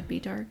 but then it'd be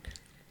dark.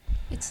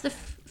 It's the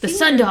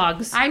Sun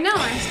dogs. I know.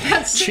 I was about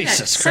to say that.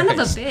 Jesus Son of a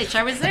Christ. bitch.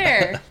 I was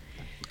there.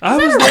 I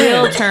Is was that a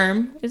there. real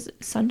term? Is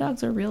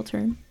sundogs a real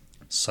term?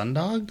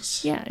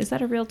 Sundogs? Yeah, is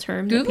that a real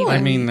term? that Google people- it.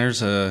 I mean,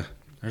 there's a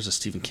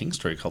Stephen King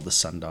story called The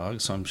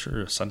Sundog, so I'm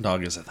sure a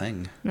sundog is a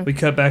thing. We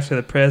cut back to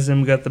the present.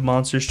 We got the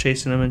monsters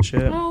chasing them and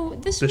shit. Oh,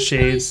 this The was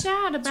really shades.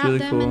 sad It's about really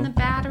them cool. and the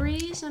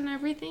batteries and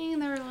everything.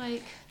 They were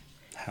like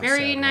How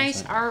very sad nice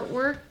was it?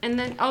 artwork. And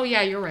then, oh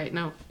yeah, you're right.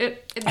 No,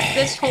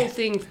 this whole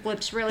thing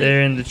flips really.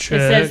 They're in the It truck.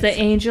 says the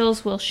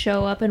angels will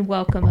show up and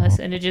welcome us,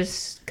 and it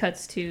just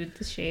cuts to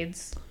the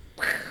shades.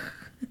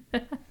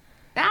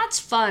 That's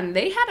fun.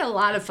 They had a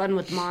lot of fun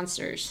with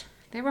monsters.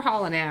 They were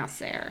hauling ass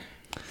there.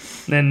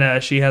 Then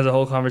she has a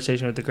whole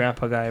conversation with the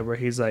grandpa guy where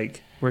she's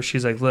like,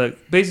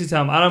 look, basically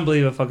tell him, I don't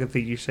believe a fucking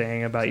thing you're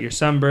saying about your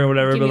sunburn or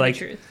whatever, Give but me like, the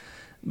truth.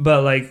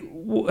 but like,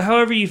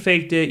 however you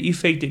faked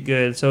it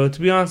good. So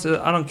to be honest,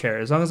 I don't care.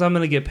 As long as I'm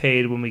gonna get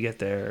paid when we get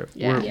there,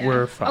 Yeah.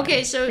 we're fine.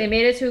 Okay, so They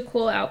made it to a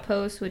cool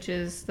outpost, which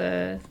is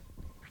the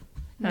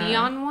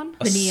neon one.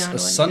 The neon A one,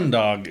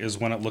 sundog is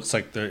when it looks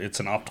like it's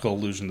an optical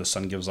illusion the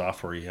sun gives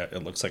off, where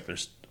it looks like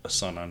there's a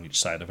sun on each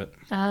side of it.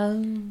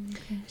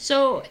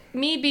 So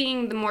me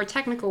being the more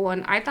technical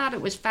one, I thought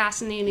it was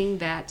fascinating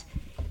that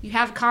you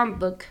have a comic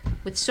book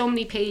with so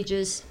many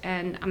pages,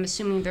 and I'm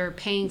assuming they're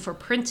paying for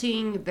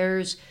printing.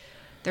 They're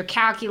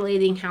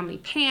calculating how many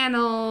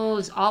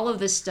panels, all of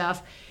this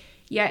stuff.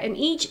 Yeah, in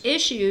each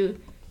issue,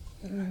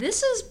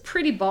 this is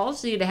pretty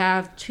ballsy to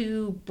have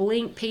 2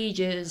 blank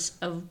pages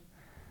of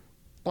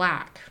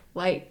black.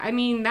 Like, I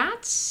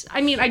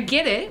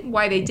get it,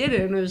 why they did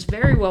it, and it was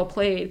very well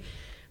played.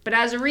 But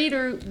as a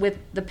reader with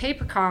the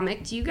paper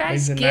comic, do you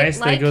guys It's get nice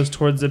that it goes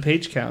towards the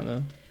page count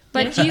though.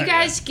 But do you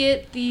guys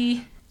get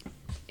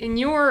in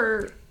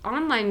your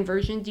online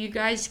version, do you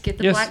guys get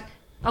the Yes. black?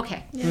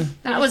 Okay. Yeah.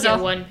 That was a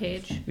one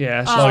page.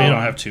 Yeah. Oh, you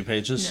don't have 2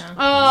 pages? No.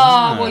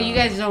 Oh, well, you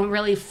guys don't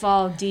really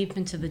fall deep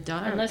into the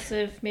dark. Unless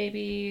if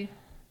maybe...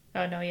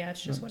 Oh, no, yeah,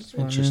 it's just one page.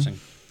 Interesting.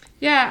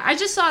 Yeah, I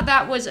just thought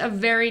that was a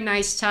very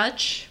nice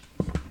touch.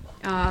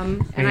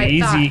 And I Hey,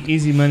 thought,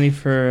 easy money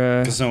for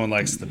Because no one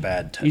likes the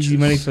bad touches. easy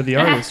money for the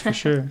artist for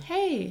sure.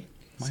 hey,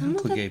 My some of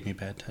uncle the... gave me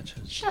bad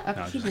touches. Shut up.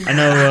 No, he just- didn't. I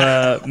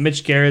know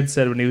Mitch Garrett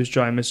said when he was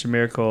drawing Mr.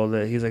 Miracle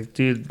that he's like,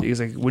 dude,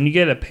 when you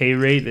get a pay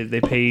rate,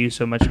 they pay you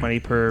so much money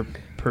per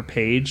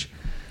page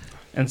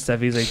and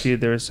stuff. He's like,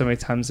 dude, there were so many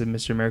times that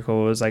Mr.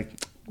 Miracle was like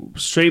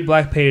straight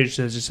black page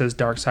that just says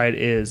Dark Side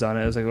Is on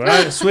it. I was like, all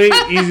right, sweet,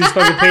 easiest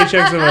fucking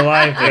paychecks of my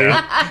life,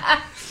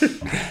 dude.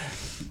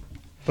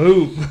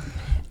 Boom.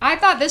 I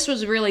thought this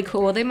was really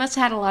cool. They must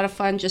have had a lot of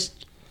fun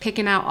just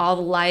picking out all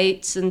the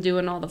lights and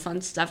doing all the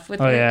fun stuff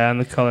with Oh it. yeah, and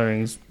the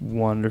coloring's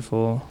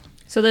wonderful.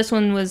 So this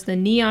one was the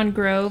Neon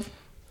Grove,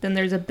 then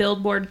there's a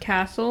billboard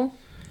castle,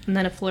 and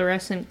then a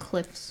fluorescent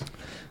cliffs.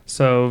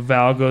 So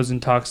Val goes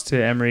and talks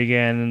to Emery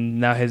again, and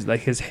now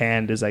his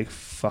hand is like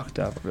fucked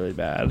up really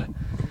bad,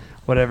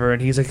 whatever.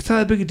 And he's like, it's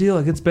not a big a deal.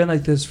 Like it's been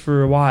like this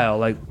for a while.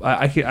 Like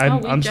I'm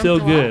still jumped a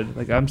lot. good.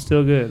 Like I'm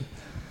still good.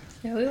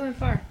 Yeah, we went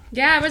far.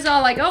 Yeah, it was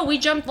all like, oh, we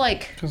jumped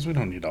like... Because we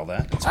don't need all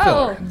that. It's Oh.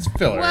 filler. It's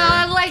filler. Well,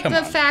 I like Come the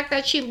on. fact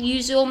that she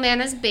used the old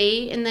man as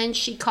bait, and then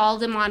she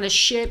called him on a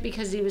shit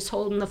because he was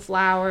holding the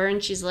flower,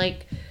 and she's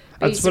like,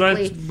 That's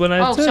basically... when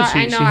I Oh, said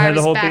sorry, I she know, I had the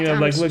was whole back thing of on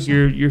like, the- look,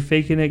 you're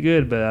faking it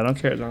good, but I don't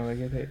care as long as I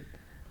get paid.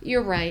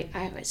 You're right.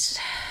 I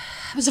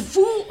was a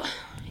fool.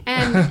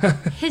 And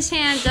his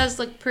hand does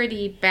look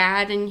pretty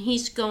bad, and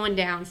he's going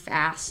down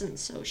fast, and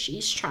so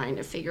she's trying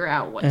to figure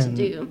out what to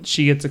do.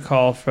 She gets a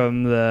call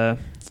from the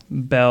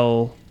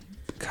Bell.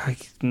 God,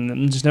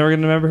 I'm just never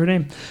gonna remember her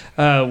name.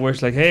 Where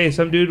it's like, hey,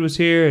 some dude was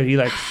here and he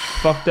like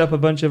fucked up a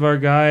bunch of our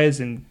guys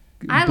and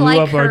I blew like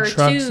up our her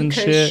trucks too and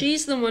because shit.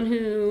 she's the one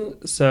who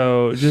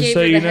So just gave so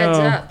her you the heads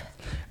know, up.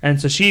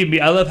 and so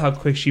I love how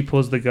quick she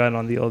pulls the gun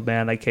on the old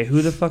man. Like, hey,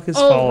 who the fuck is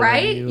Oh, following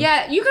right? you?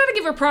 Yeah, you gotta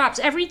give her props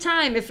every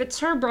time. If it's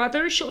her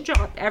brother, she'll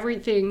drop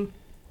everything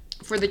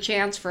for the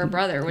chance for a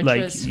brother, which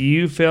like, was...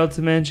 you failed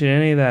to mention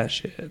any of that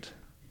shit.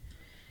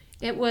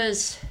 It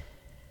was...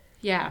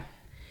 Yeah.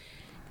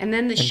 And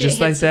then the And shit just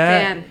hits like the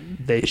that, fan.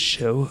 they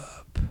show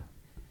up.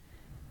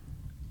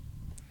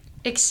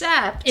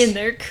 Except... In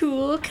their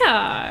cool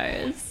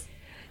cars.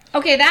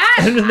 Okay, that...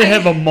 And then they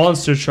have a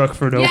monster truck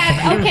for no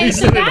Yeah, okay,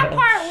 so reason that at all.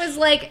 part was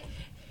like...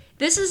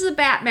 This is the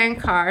Batman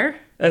car.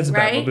 That's a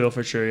right? Batmobile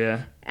for sure,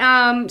 yeah.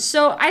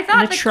 So I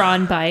thought... And a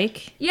Tron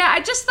bike. Yeah,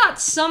 I just thought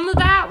some of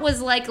that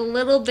was like a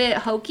little bit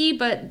hokey,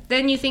 but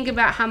then you think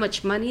about how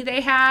much money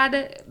they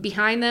had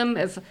behind them,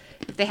 if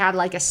they had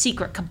like a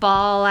secret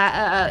cabal.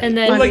 And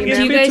then, Well, like, do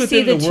it you fits guys see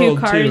within the the two world,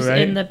 too, cars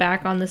right? in the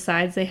back on the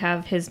sides? They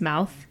have his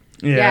mouth.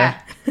 Yeah.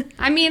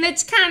 I mean,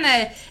 it's kind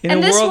of... In And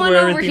a this world one where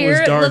over everything here, was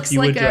it dark, looks you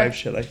like would a... drive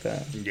shit like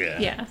that. Yeah.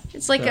 Yeah.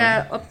 It's like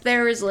up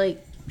there is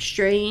like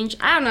strange.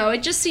 I don't know.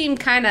 It just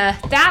seemed kind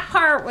of... That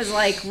part was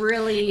like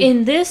really...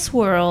 In this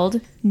world,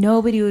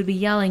 nobody would be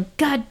yelling,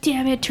 "God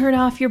damn it, turn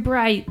off your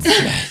brights."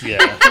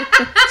 Yeah.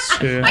 It's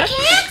true. I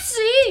can't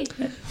see!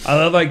 I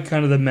love, like,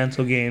 kind of the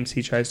mental games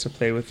he tries to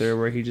play with her,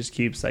 where he just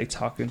keeps, like,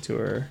 talking to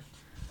her.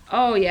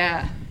 Oh,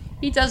 yeah.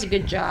 He does a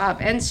good job.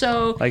 And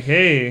so... Like,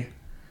 hey,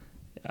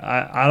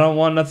 I don't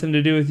want nothing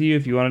to do with you.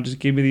 If you want to just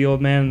give me the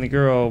old man and the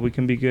girl, we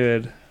can be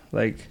good.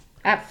 Like,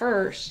 At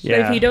first.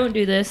 yeah. But if you don't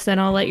do this, then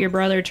I'll let your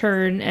brother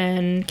turn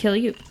and kill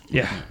you.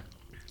 Yeah.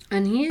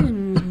 And he...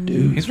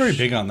 He's very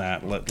big on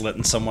that,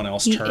 letting someone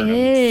else He turn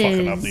is. and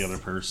fucking up the other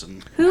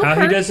person. Who How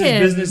he hurt does his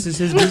him? business is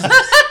his business.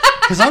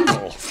 His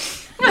uncle.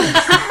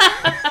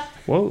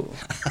 Whoa.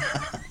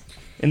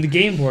 In the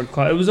game board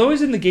closet. It was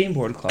always in the game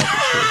board closet,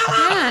 too.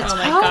 Yeah, it's Oh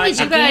my god, always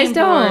a you guys game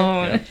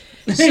board.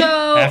 don't.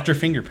 So... After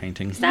finger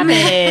painting. Stop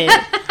it.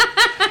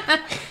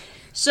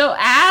 So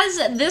as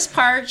this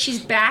part, she's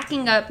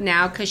backing up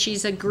now because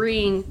she's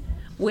agreeing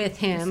with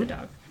The him.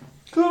 dog.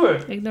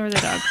 Good. Ignore the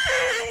dog.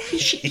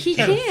 He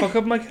Gotta can't. fuck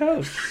up my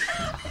couch.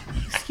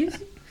 Excuse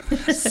me.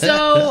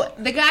 So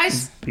the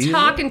guy's Beat it.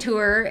 talking to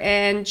her,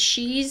 and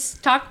she's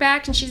talked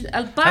back, and she's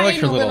I like buying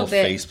her a little little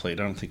bit. faceplate.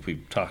 I don't think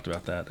we've talked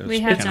about that. It was We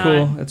have It's not.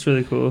 cool. It's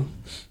really cool.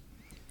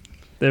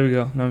 There we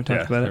go. Now we Yeah,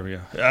 talked about there it.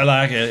 we go. I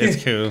like it.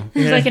 It's cool.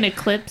 It's Yeah. like an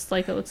eclipse.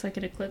 Like it looks like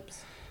an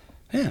eclipse.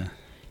 Yeah.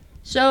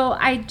 So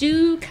I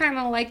do kind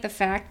of like the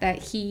fact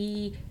that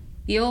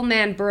the old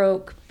man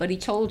broke, but he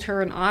told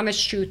her an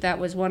honest truth that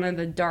was one of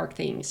the dark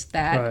things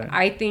that Right.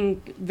 I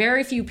think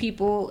very few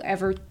people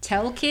ever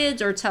tell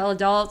kids or tell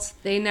adults.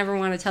 They never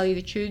want to tell you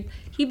the truth.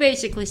 He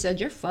basically said,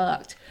 "You're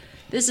fucked.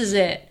 This is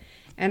it."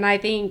 And I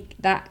think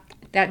that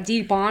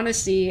deep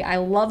honesty, I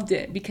loved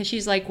it because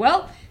she's like,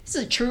 "Well, this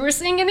is the truest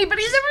thing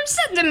anybody's ever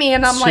said to me."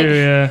 And I'm It's like, true,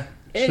 yeah.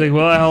 She's it- like,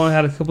 well, I only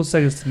had a couple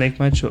seconds to make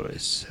my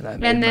choice. And I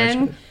made and my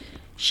then choice.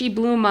 she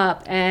blew him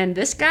up, and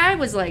this guy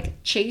was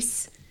like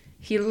Chase.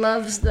 He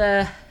loves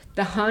the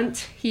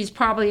hunt. He's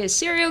probably a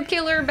serial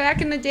killer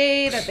back in the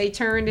day that they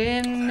turned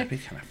in. That'd be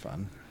kind of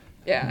fun.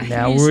 Yeah.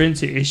 Now he's- we're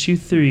into issue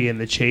 3 and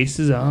the chase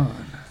is on.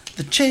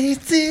 The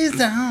chase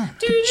is on.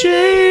 The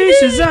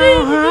chase is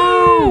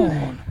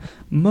on.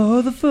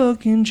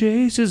 Motherfucking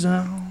chase is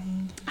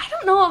on. I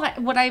don't know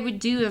what I would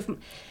do if,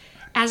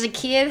 as a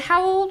kid,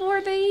 how old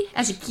were they?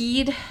 As a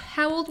kid,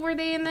 how old were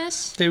they in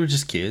this? They were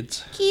just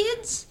kids.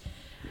 Kids?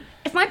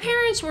 If my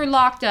parents were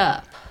locked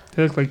up,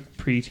 They look like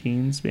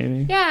preteens,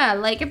 maybe. yeah,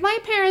 like if my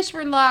parents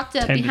were locked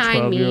up 10 to behind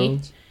 12 year me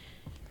olds.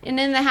 and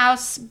in the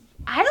house,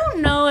 I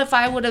don't know if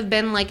I would have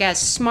been like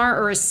as smart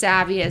or as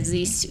savvy as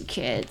these two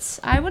kids.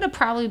 I would have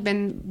probably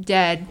been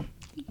dead.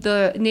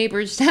 The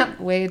neighbors that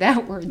way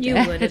that were dead. You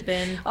would have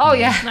been. Oh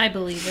yeah. I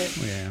believe it.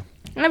 Yeah.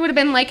 I would have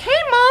been like, "Hey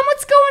mom,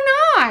 what's going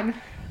on?"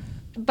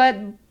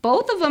 But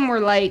both of them were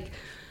like,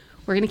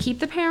 "We're going to keep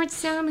the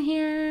parents down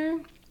here."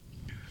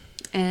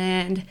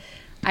 And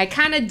I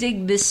kind of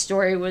dig this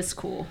story. Was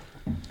cool.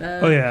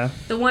 Oh, yeah.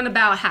 The one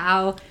about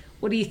how,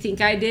 what do you think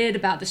I did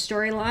about the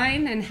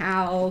storyline and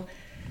how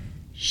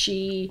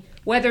she,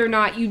 whether or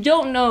not you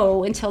don't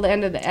know until the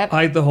end of the episode.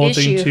 I like the whole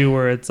thing, too,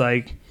 where it's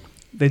like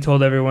they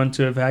told everyone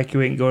to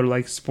evacuate and go to,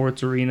 like,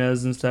 sports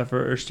arenas and stuff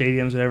or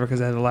stadiums, whatever, because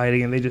they had the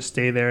lighting, and they just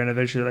stay there, and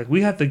eventually, like,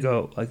 we have to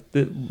go. Like,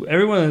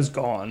 everyone is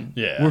gone.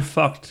 Yeah. We're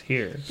fucked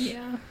here.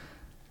 Yeah.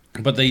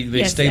 But they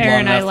Yes, stayed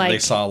Aaron, long I enough that they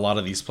like- saw a lot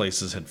of these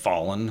places had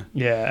fallen,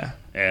 Yeah.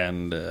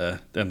 and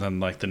then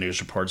like the news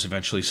reports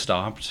eventually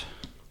stopped.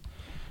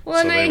 Well,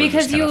 So and they I, were Because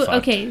just kinda you fucked.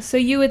 okay, so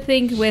you would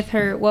think with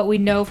her what we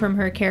know from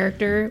her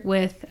character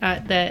with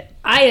that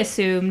I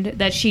assumed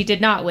that she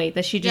did not wait,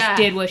 that she just Yeah.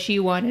 did what she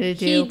wanted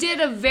to do. he did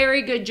a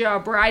very good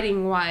job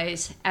writing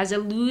wise as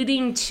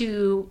alluding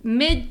to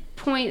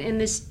midpoint in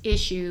this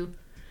issue,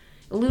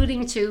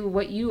 alluding to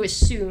what you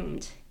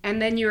assumed.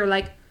 And then you were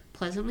like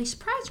pleasantly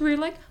surprised. We were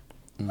like,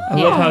 I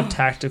love how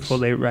tactical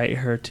they write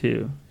her,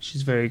 too.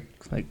 She's very,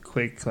 like,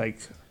 quick, like,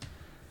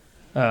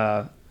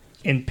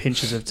 in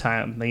pinches of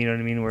time. You know what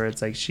I mean? Where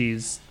it's like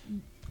she's,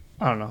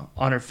 I don't know,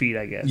 on her feet,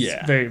 I guess.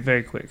 Yeah. Very,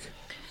 very quick.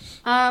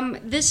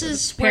 This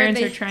is where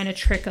parents are trying to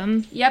trick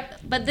them.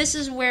 Yep, but this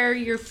is where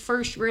you're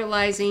first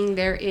realizing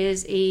there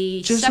is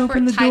a just separate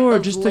open the type door,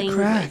 of just language a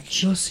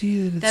crack. You'll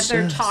see that it's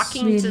they're us.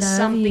 talking We to love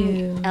something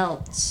you.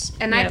 else,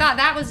 and I Yep. thought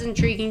that was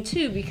intriguing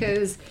too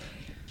because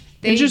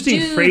they Interesting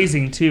do,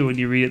 phrasing too when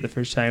you read it the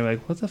first time. You're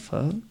like, what the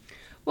fuck?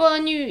 Well,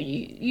 and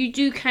you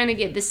do kind of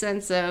get the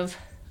sense of,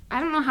 I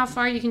don't know how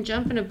far you can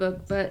jump in a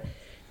book, but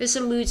this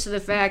alludes to the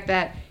fact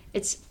that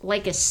it's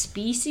like a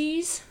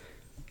species,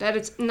 that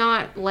it's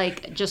not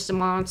like just a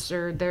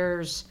monster.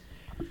 There's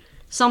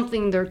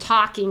something they're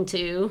talking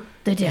to,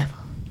 The devil.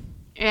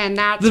 and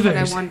that's The what I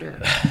bears. wonder.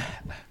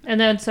 And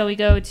then so we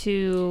go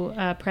to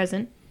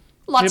present.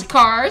 Lots of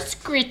cars,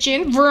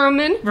 screeching,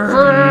 vermin.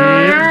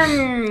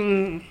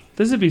 Vroom.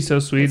 This would be so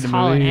sweet It's in the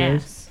hauling movie.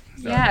 Guys. ass.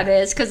 Yeah, it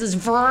is, because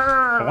it's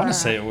I want to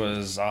say it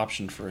was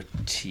optioned for a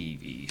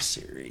TV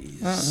series.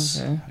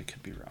 Oh, okay. I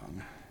could be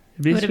wrong.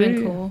 It'd be Would have been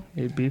sweet. cool.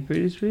 It'd be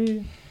pretty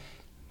sweet.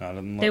 Not,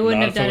 They wouldn't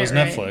not have if it done was it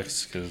right.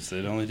 Netflix, because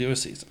they'd only do a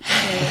season.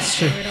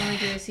 They would only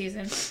do a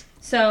season.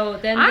 So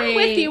then I'm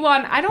with you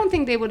on, I don't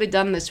think they would have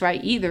done this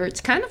right either. It's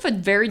kind of a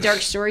very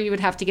dark story. You would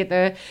have to get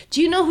the...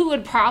 Do you know who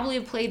would probably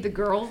have played the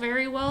girl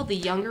very well, the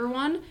younger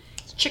one?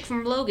 It's a chick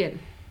from Logan.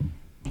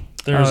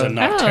 There's a Oh,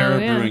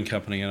 Nocterra yeah. Brewing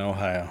Company in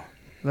Ohio.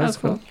 That's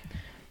cool. cool.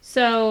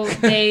 So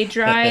they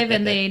drive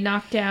and they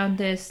knock down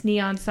this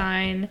neon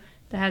sign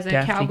that has a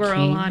Daffy cowgirl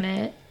King. on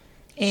it.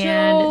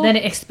 And So- then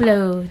it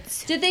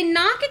explodes. Did they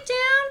knock it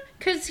down?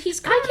 Because he's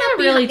I coming can't up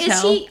really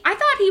behind- tell. I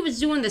thought he was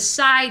doing the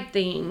side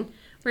thing,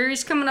 where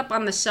he's coming up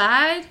on the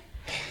side.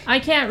 I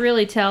can't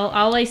really tell.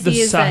 All I The see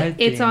is that side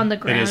it's thing. on the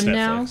It is ground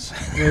now.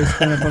 Netflix. Yeah, it's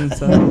kind of on the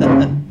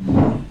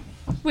side.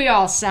 We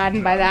all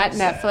saddened by that,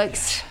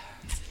 Netflix.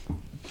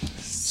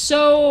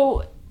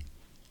 So,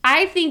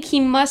 I think he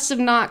must have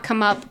not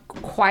come up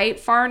quite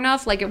far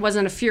enough. Like, it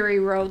wasn't a Fury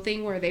Road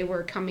thing where they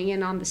were coming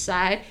in on the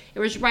side. It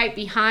was right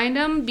behind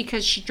him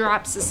because she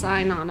drops the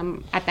sign on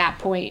him at that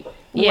point.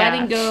 Yeah.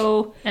 Letting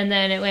go And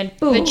then it went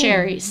boom. the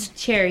cherries.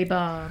 Cherry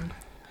bomb.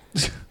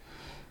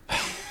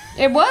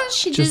 It was.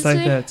 She Just did like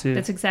say. that too.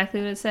 That's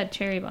exactly what it said.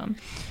 Cherry bomb.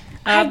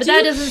 I But do-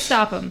 that doesn't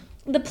stop him.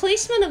 The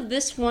placement of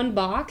this one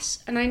box,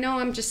 and I know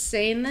I'm just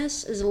saying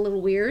this, is a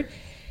little weird.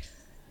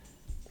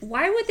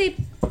 Why would they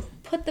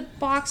put the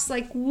box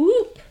like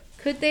whoop?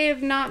 Could they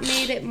have not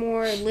made it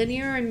more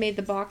linear and made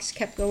the box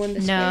kept going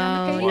this way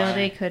on the No, page? no,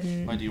 they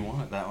couldn't. Why do you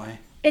want it that way?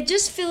 It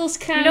just feels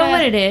kind You of... know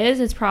what it is?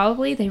 It's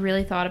probably they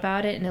really thought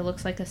about it and it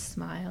looks like a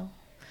smile.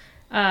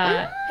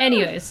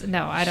 Anyways,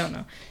 no, I don't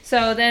know.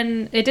 So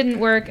then it didn't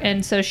work,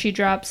 and so she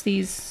drops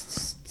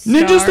these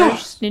Ninja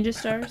stars. Ninja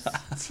stars?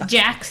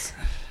 Jacks.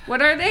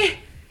 What are they?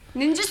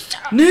 Ninja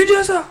Star.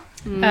 Ninja Star.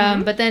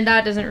 But then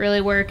that doesn't really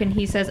work, and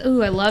he says,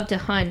 "Ooh, I love to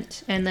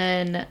hunt." And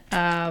then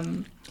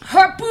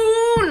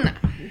Harpoon!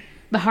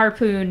 the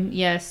harpoon,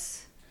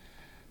 yes.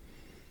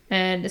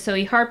 And so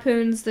he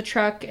harpoons the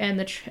truck, and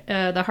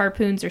the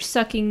harpoons are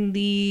sucking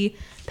the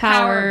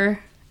power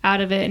out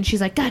of it. And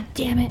she's like, "God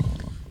damn it!"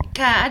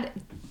 God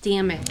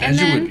damn it. And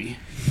As you then would be.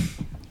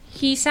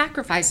 he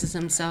sacrifices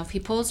himself. He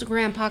pulls the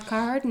grandpa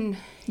card and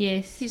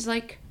Yes. he's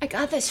like, I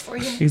got this for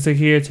you. He's like,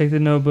 here, take the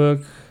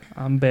notebook.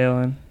 I'm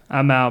bailing.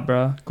 I'm out,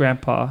 bro.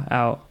 Grandpa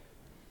out.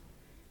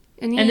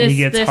 And, And And this- he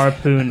gets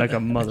harpooned like a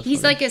motherfucker.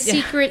 he's like a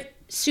secret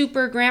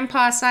super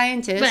grandpa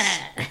scientist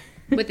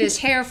with his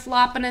hair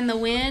flopping in the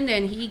wind,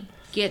 and he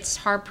gets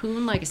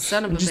harpooned like a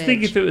son of a Just bitch.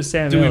 think if it was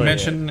Sam Did we Elliott,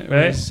 mention it,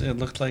 right? it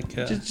looked like...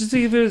 Just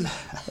think if it was,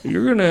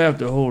 you're going to have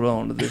to hold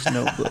on to this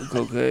notebook,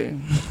 okay?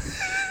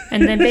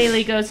 And then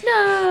Bailey goes,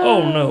 "No."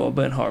 Oh, no, I've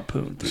been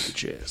harpooned through the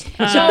chest.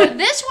 So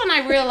this one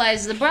I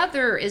realized the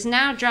brother is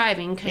now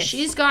driving because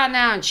she's gone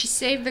out and she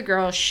saved the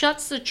girl,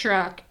 shuts the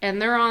truck,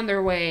 and they're on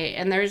their way,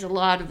 and there's a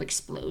lot of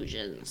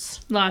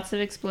explosions. Lots of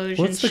explosions.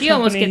 What's the She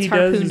almost company gets he does?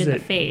 harpooned Is in the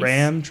it face.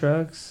 Ram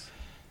trucks?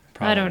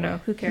 I don't know.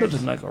 Who cares?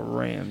 Looking like a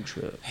Ram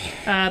truck.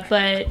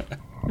 But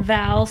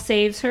Val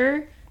saves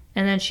her,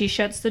 and then she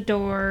shuts the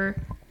door.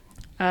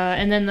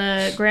 And then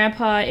the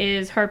grandpa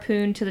is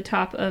harpooned to the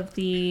top of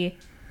the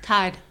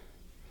Tide.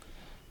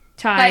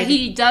 tide. But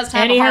he does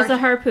have And a he has the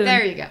harpoon.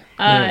 There you go.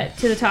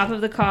 To the top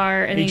of the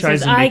car, and He he tries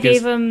says, to "I make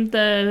his-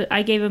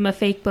 gave him a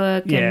fake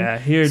book. Yeah,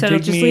 and here, so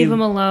take just me- leave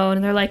him alone."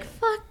 And they're like,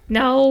 "Fuck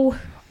no."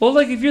 Well,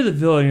 like, if you're the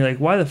villain, you're like,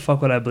 why the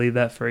fuck would I believe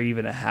that for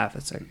even a half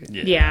a second?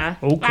 Yeah.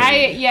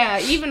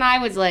 Okay. Even I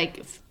was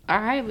like,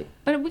 all right,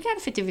 but we got a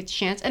 50-50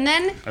 chance. And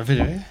then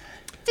 50-50,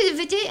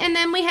 and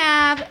then we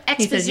have exposition.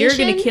 He says, "You're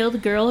gonna kill the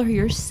girl or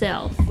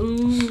yourself."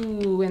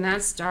 Ooh, and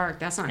that's dark.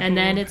 That's not And cool.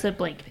 then it's a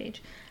blank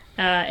page.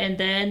 And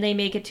then they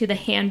make it to the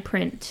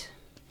handprint.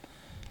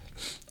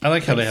 I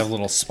like how they have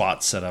little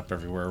spots set up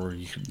everywhere where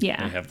you can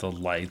Yeah. they have the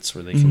lights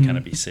where they can kind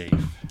of be safe.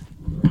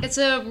 It's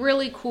a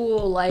really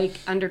cool, like,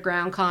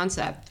 underground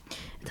concept.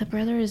 The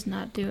brother is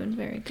not doing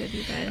very good,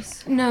 you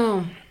guys.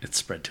 No. It's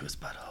spread to his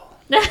butthole.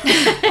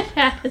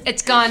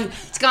 It's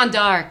gone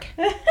dark.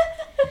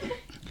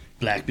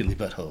 Black Billy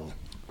Butthole.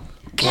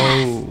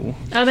 Whoa.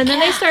 And then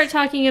they start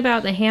talking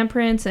about the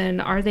handprints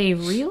and are they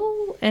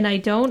real? And I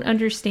don't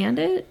understand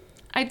it.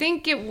 I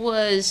think it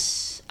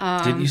was...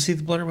 Didn't you see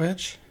the Blair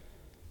Witch?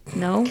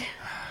 No?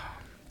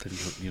 Then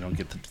you don't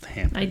get the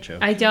handprint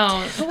joke. I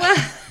don't.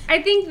 Well,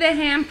 I think the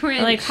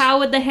handprint. Like, how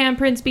would the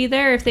handprints be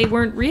there if they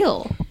weren't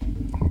real?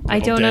 I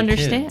don't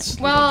understand. Kids.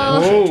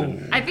 Well,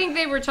 I think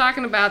they were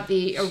talking about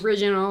the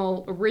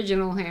original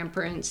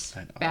handprints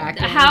back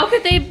then. How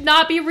could they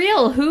not be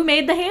real? Who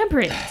made the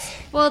handprints?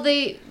 Well,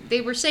 they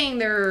were saying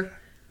they're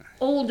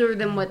older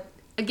than what.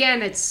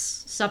 Again, it's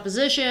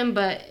supposition,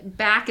 but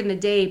back in the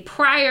day,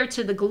 prior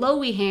to the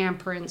glowy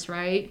handprints,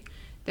 right?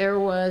 There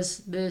was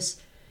this.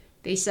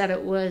 They said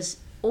it was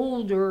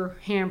older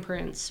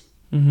handprints.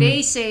 Mm-hmm.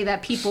 They say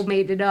that people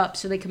made it up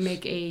so they could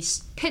make a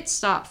pit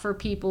stop for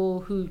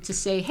people to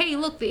say, hey,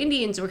 look, the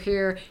Indians were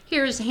here.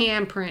 Here's a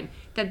handprint.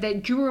 That they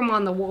drew them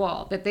on the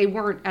wall. That they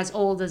weren't as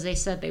old as they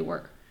said they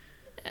were.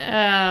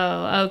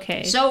 Oh,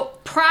 okay. So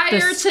prior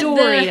the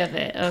story of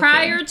it. Okay.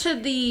 Prior to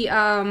the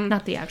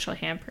not the actual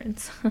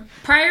handprints.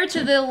 Prior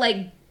to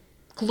the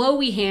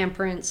glowy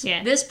handprints,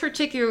 this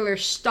particular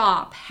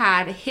stop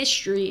had a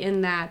history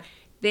in that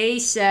they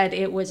said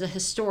it was a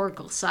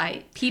historical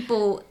site.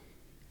 People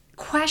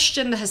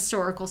questioned the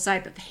historical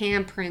site that the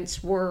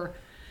handprints were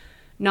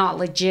not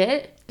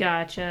legit.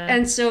 Gotcha.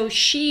 And so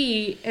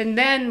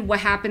then what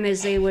happened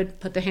is they would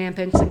put the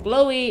handprints in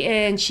glowy,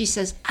 and she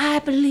says, I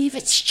believe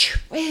it's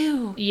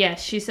true.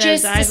 Yes, she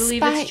says, I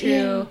believe it's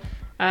true.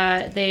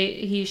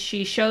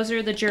 She shows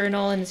her the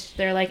journal, and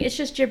they're like, it's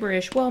just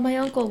gibberish. Well, my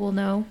uncle will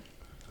know.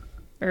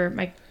 Or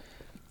my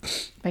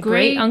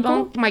great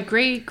uncle? My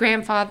great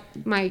grandfather,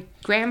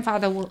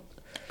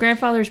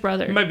 grandfather's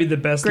brother. It might be the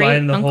best line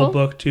in the whole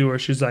book, too, where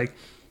she's like,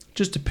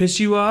 just to piss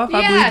you off,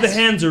 I believe the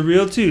hands are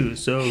real, too,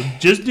 so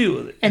just deal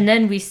with it. And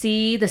then we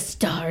see the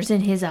stars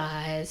in his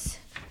eyes.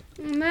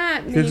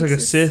 That he looks like a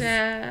Sith.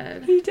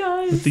 Sad. He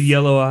does. With the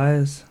yellow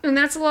eyes. And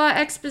that's a lot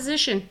of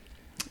exposition.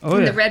 Oh,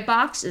 in the red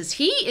boxes.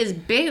 He is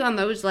big on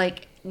those,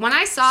 when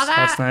I saw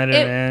that,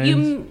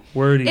 Snyder,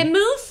 wordy. It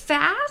moved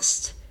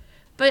fast,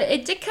 but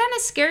it did kind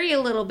of scare you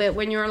a little bit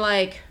when you were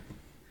like,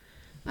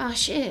 oh,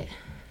 shit.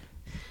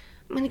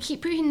 I'm going to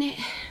keep reading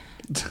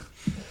it.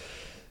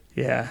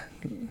 Yeah.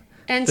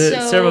 And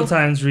several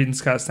times reading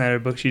Scott Snyder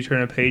books, you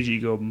turn a page, you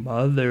go,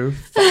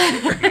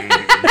 motherfucker.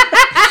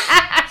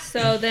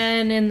 So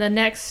then in the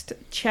next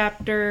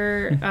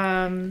chapter,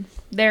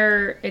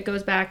 it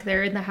goes back,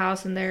 they're in the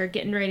house and they're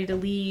getting ready to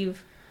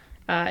leave,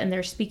 and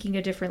they're speaking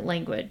a different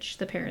language,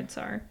 the parents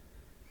are.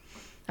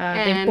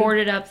 They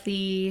boarded up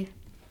I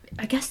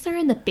guess they're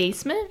in the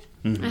basement?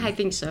 Mm-hmm. I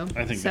think so.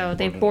 So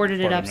they boarded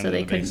it up so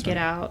they couldn't get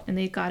out, and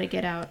they've got to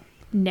get out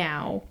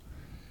now.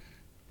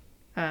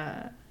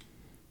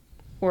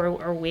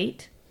 Or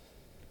wait.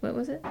 What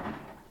was it?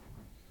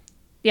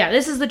 Yeah,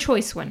 this is the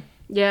choice one.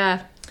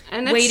 Yeah.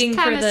 And it's waiting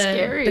for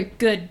scary. The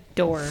good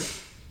door.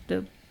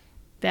 The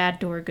bad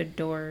door, good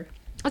door.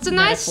 It's a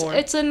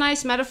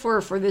nice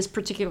metaphor for this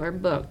particular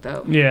book,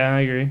 though. Yeah, I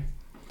agree.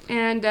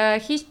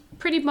 And he's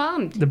pretty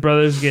bummed. The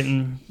brother's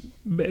getting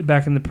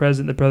back in the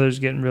present. The brother's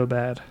getting real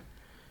bad.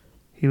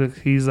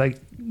 He's like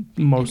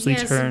mostly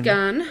turned. He has a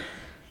gun,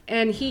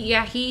 and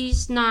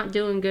he's not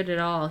doing good at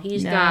all.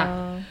 He's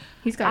got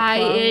eye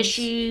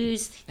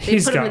issues.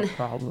 He's got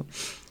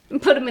problems.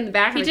 Put him in the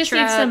back of the truck. He just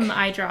needs some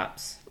eye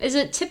drops. Is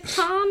it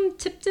Tipton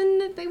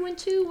that they went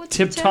to? What's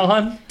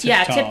Tipton?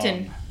 Yeah,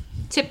 Tipton.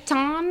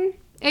 Tipton?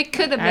 It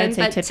could have been,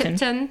 but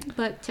Tipton.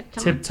 But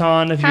Tipton.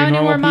 Tipton, if you're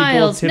normal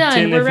people.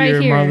 Tipton, if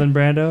you're Marlon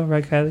Brando.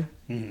 Right, Kylie?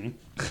 Mm-hmm.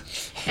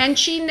 And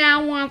she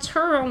now wants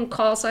her own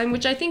call sign,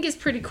 which I think is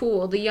pretty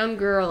cool. The young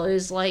girl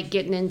is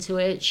getting into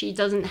it. She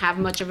doesn't have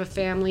much of a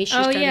family. She's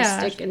kind of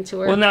sticking to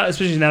her. Well, now,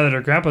 especially now that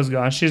her grandpa's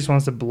gone, she just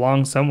wants to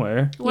belong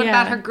somewhere. What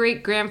about her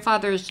great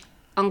grandfather's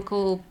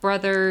uncle,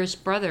 brother's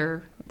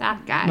brother?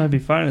 That guy. Might be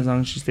fine as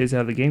long as she stays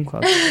out of the game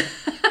club.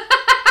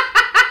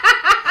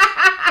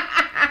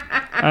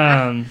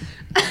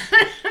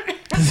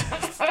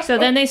 So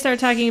then they start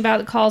talking about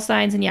the call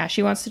signs, and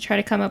she wants to try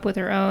to come up with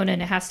her own,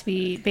 and it has to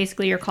be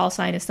basically your call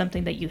sign is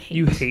something that you hate.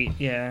 You hate,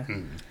 yeah.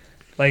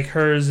 Like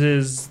hers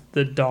is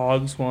the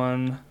dog's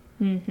one,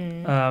 and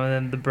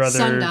then the brother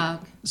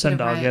Sundog,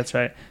 right. That's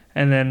right.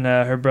 And then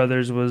her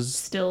brother's was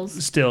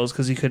Stills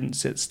because he couldn't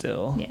sit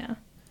still. Yeah.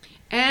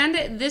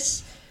 And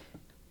this,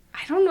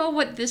 I don't know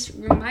what this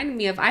reminded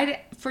me of.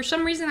 For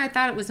some reason, I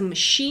thought it was a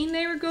machine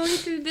they were going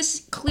through.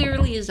 This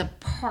clearly is a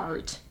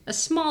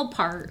small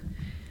part.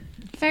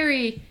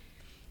 Very,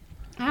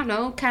 I don't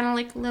know, kind of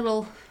like a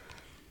little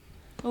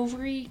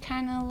ovary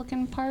kind of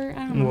looking part.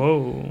 I don't know.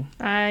 Whoa.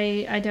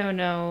 I don't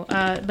know.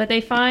 But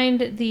they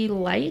find the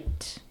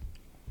light.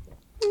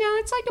 No,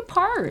 it's like a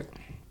part.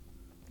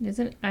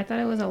 Isn't? I thought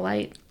it was a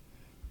light.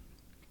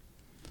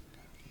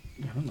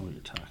 I don't know what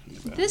you're talking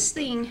about. This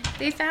thing,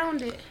 they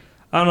found it.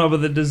 I don't know,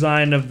 but the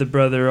design of the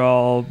brother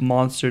all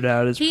monstered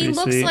out is pretty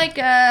sweet. He looks like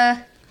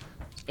a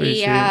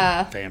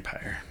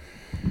vampire.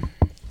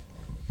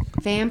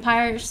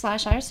 Vampire /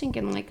 I was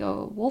thinking like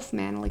a wolf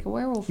man, like a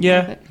werewolf.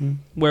 Yeah,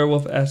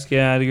 werewolf-esque.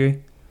 Yeah, I'd agree.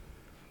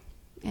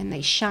 And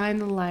they shine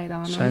the light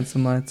on him. Shine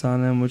some lights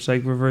on him, which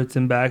reverts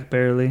him back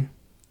barely.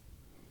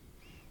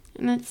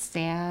 And it's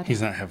sad.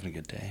 He's not having a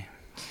good day.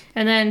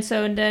 And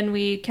then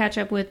we catch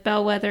up with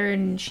Bellwether,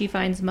 and she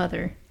finds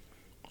Mother.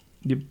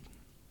 Yep.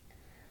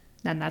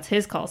 And that's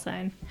his call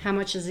sign. How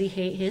much does he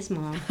hate his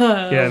mom?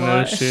 Yeah,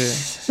 no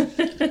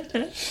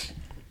shit.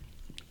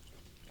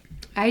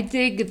 I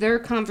dig their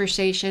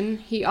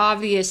conversation.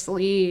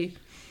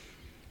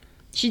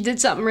 She did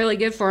something really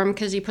good for him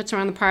because he puts her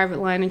on the private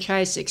line and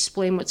tries to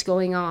explain what's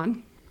going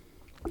on.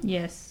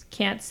 Yes.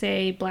 Can't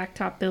say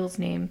Blacktop Bill's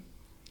name.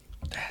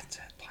 That's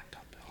it,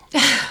 Blacktop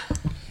Bill.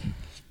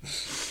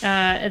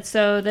 And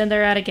so then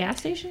they're at a gas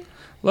station?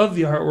 Love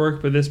the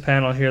artwork, but this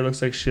panel here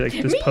looks like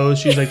this pose.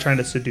 She's like trying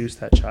to seduce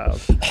that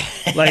child.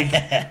 Like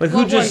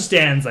who just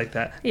stands like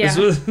that? Yeah.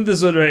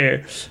 This one right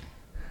here.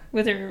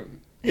 With her.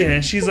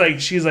 Yeah, she's like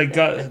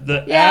got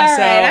the ass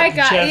out,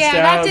 chest out.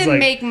 That didn't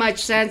make much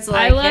sense.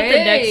 I love the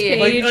next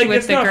page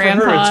with the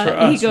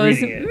grandpa. He goes,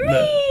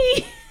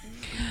 me.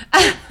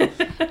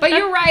 But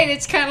you're right.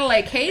 It's kind of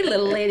like, hey,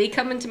 little lady,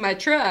 come into my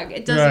truck.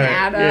 It doesn't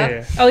add up.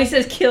 Yeah. Oh, he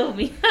says, kill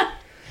me.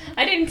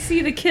 I didn't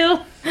see the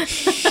kill.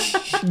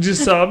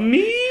 Just saw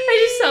me.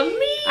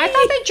 I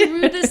thought they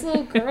drew this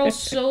little girl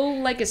so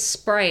like a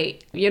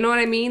sprite. You know what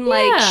I mean?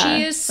 Like,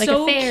 she is like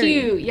so a fairy.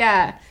 cute.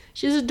 Yeah.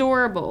 She's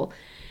adorable.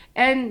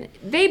 And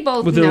they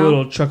both with know. her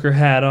little trucker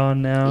hat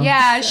on now.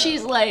 Yeah,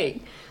 she's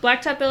like...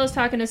 Blacktop Bill is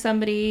talking to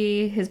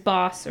somebody, his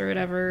boss or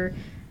whatever,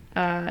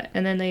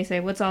 and then they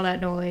say, what's all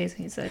that noise?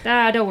 And he's like,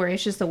 don't worry,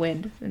 it's just the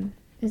wind. And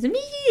it's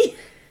me!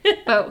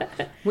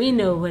 But we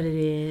know what it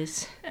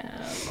is.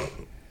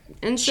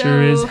 And so...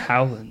 Sure is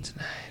howling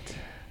tonight.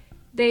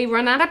 They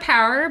run out of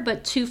power,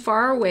 but too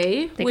far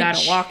away. They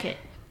gotta walk it.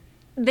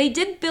 They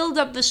did build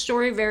up the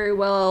story very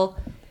well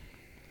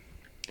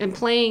in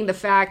playing the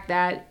fact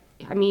that,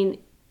 I mean...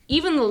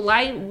 Even the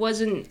light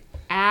wasn't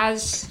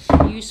as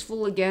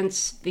useful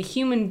against the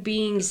human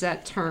beings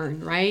that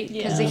turn, right?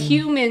 Because the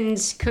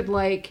humans could,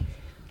 like,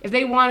 if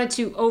they wanted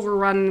to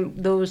overrun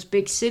those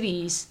big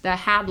cities that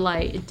had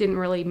light, it didn't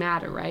really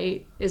matter,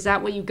 right? Is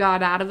that what you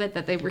got out of it?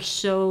 That they were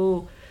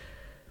so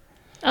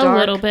dark? A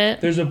little bit.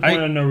 There's a point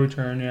of no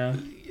return, yeah.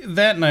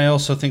 That, and I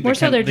also think More they,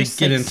 so they're they just,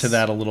 get like, into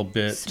that a little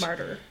bit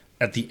smarter.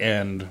 At the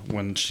end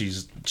when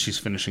she's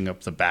finishing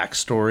up the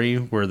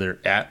backstory where they're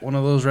at one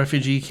of those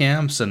refugee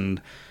camps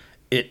and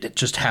it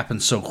just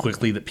happens so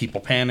quickly that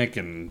people panic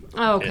and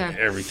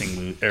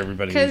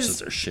everybody loses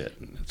their shit.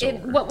 And it's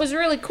over. What was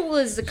really cool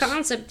is the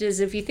concept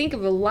is if you think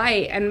of a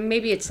light, and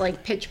maybe it's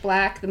like Pitch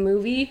Black, the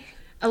movie,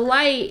 a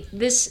light,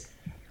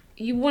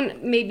 you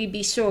wouldn't maybe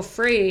be so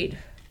afraid,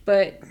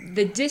 but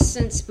the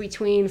distance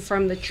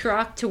from the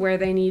truck to where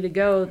they need to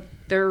go,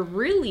 they're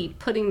really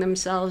putting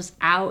themselves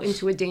out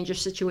into a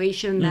dangerous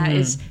situation that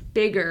is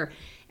bigger.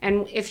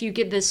 And if you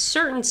get this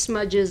certain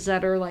smudges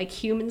that are like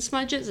human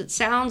smudges, it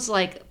sounds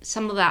like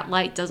some of that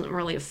light doesn't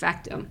really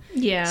affect them.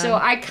 Yeah. So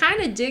I kind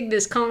of dig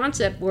this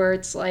concept where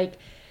it's like,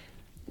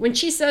 when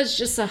she says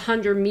just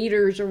 100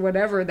 meters or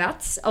whatever,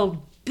 that's a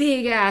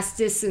big ass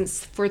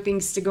distance for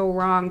things to go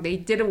wrong. They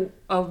did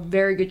a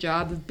very good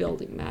job of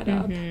building that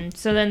up.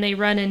 So then they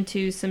run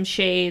into some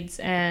shades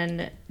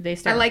and they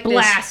start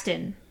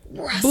blasting.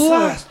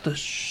 Blast the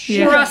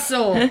shit.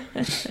 Russell.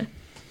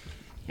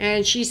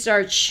 And she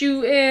starts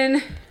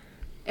shooting.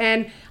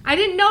 And I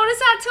didn't notice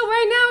that till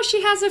right now.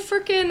 She has a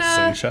freaking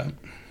slingshot.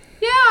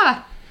 Yeah.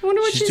 I wonder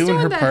what she's doing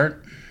her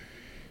part.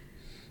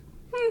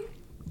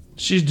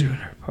 She's doing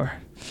her part.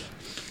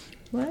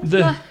 What?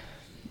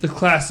 The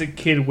classic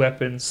kid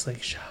weapon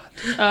slingshot.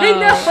 I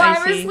know.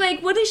 I was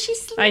like, what is she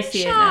slingshotting? I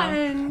see it now.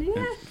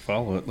 Yeah.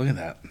 Follow it. Look at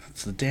that.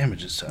 That's the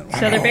damage it's done. Wow.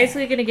 So they're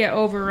basically going to get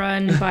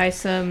overrun by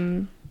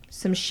some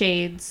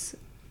shades.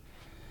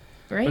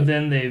 Right? But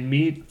then they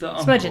meet the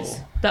uncle. Smudges.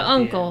 The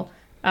uncle.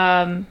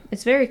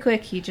 It's very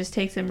quick. He just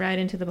takes them right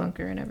into the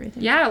bunker and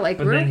everything. Yeah, like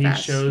but real then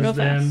fast. he shows Real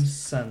them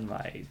fast.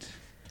 sunlight.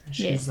 And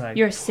she's like,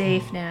 you're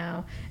safe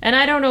now. And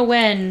I don't know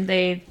when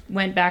they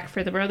went back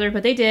for the brother,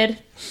 but they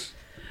did.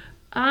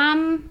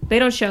 They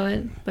don't show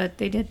it, but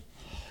they did.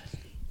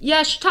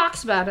 Yeah, she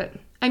talks about it.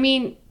 I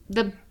mean,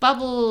 the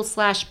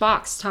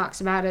bubble/box talks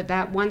about it,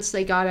 that once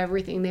they got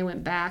everything, they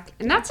went back.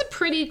 And that's a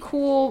pretty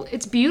cool,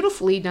 it's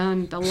beautifully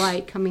done, the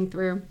light coming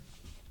through.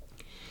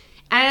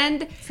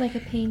 And it's like a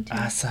painting.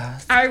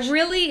 I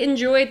really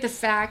enjoyed the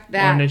fact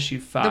that issue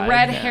 5 the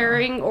red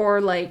herring,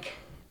 or like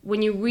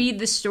when you read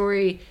the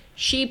story,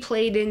 she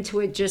played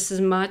into it just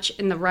as much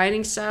in the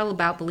writing style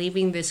about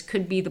believing this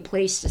could be the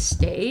place to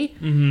stay.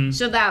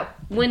 So that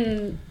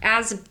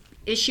as the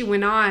issue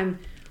went on,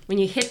 when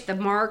you hit the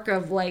mark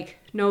of like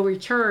no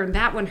return,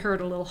 that one hurt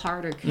a little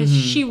harder because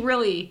she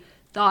really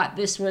thought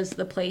this was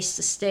the place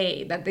to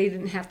stay, that they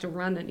didn't have to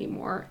run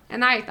anymore.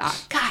 And I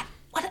thought, God,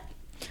 what a...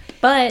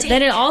 But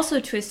then it also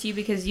twists you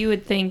because you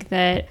would think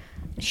that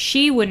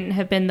she wouldn't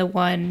have been the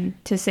one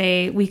to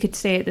say, we could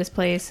stay at this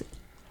place.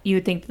 You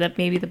would think that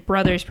maybe the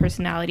brother's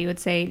personality would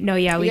say, no,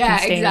 we can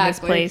stay in this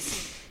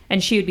place.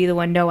 And she would be the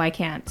one, no, I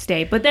can't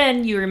stay. But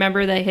then you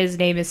remember that his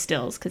name is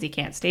Stills because he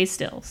can't stay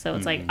still. So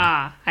it's like,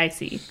 I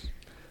see.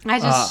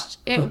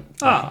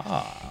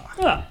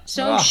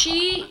 So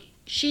she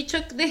she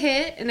took the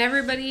hit, and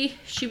everybody,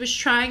 she was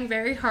trying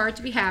very hard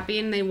to be happy,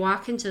 and they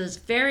walk into this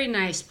very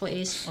nice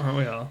place. Aren't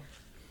we all?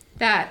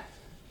 That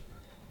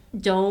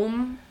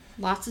dome,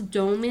 lots of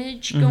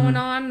domage going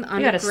on underground.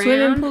 You got a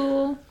swimming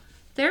pool.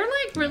 They're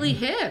like really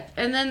hip,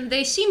 and then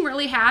they seem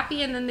really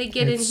happy, and then they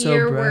get It's in so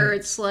here bright. where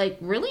it's like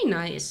really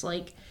nice,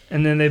 like.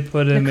 And then they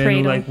put him in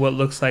cradle. like what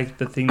looks like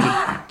the thing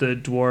that the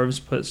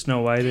dwarves put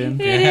Snow White in.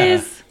 It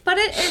is. But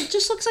it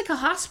just looks like a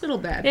hospital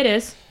bed. It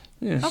is.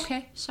 Yeah.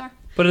 Okay, sorry.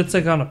 But it's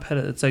like on a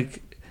pedestal. It's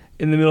like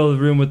in the middle of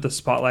the room with the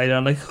spotlight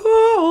on, like,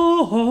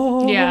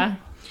 oh. Yeah.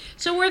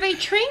 So were they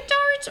train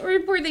darts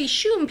or were they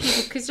shooting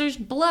people? Because there's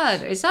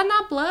blood. Is that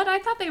not blood? I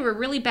thought they were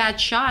really bad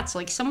shots.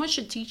 Like someone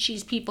should teach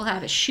these people how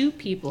to shoot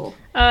people.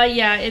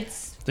 Yeah,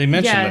 it's... They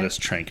mentioned yeah. that it's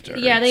trank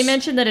darts. Yeah, they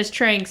mentioned that it's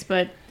tranks,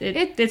 but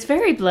it's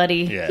very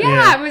bloody. Yeah.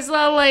 Yeah, I was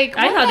all like...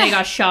 I thought they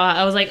got shot.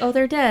 I was like, oh,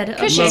 they're dead.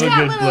 Because Love she's a got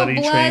good little bloody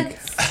blood trank.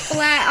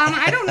 splat on.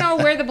 I don't know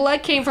where the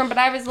blood came from, but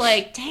I was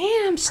like,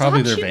 damn, stop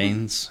Probably their shooting.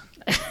 veins.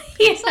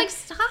 It's like,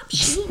 stop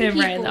shooting Him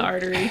people. right in the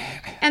artery.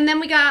 And then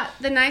we got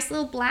the nice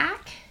little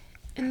black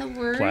in the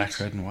word. Black,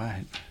 red, and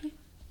white.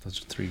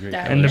 Those are three great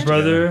That colors. And the Yeah.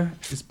 brother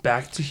is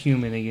back to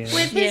human again.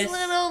 With his Yes.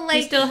 little, like,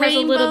 He still has a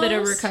little bit of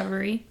rainbows.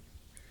 recovery.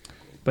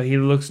 But he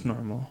looks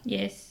normal.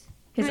 Yes.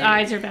 His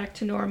Right. eyes are back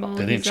to normal.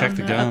 They didn't He's check on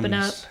the up and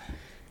up. gums.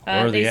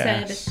 Or They the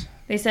said ass.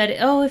 They said,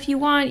 oh, if you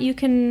want, you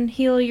can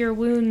heal your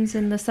wounds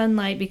in the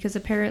sunlight because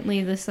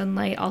apparently the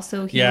sunlight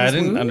also heals Yeah, I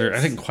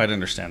wounds. didn't quite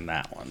understand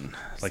that one.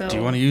 Like, do So-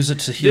 you want to use it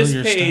to heal This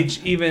your page,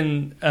 stuff?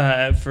 even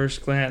at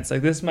first glance,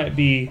 like this might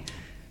be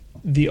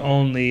the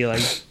only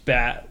like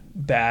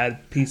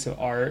bad piece of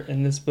art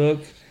in this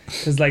book.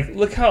 Because like,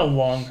 look how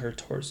long her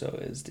torso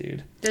is,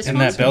 dude. This And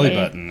one's that belly big.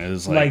 button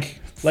is like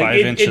 5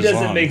 it inches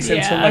doesn't long. make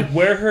sense from Yeah. like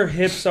where her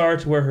hips are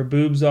to where her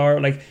boobs are,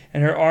 like,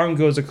 and her arm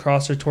goes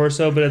across her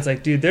torso. But it's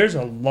like, dude, there's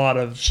a lot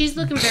of She's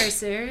looking very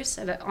serious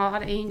at an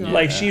odd angle.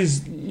 like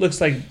she's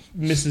looks like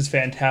Mrs.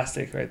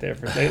 Fantastic right there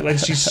for like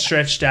she's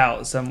stretched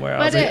out somewhere.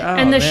 I was But like, it- oh,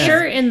 And the man.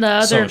 shirt in the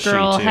other So is she,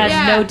 girl too. has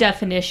Yeah. no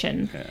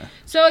definition.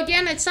 So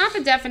again, it's not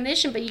the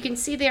definition, but you can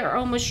see they're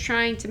almost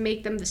trying to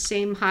make them the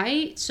same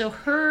height. So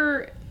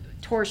her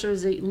torso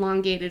is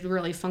elongated,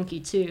 really funky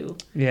too.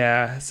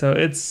 Yeah, so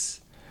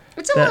it's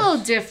It's a little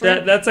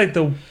different. that's like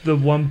the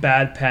one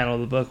bad panel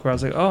of the book where I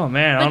was like, oh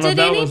man, I But don't did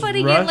know if that was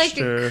anybody rushed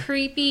get like or a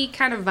creepy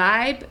kind of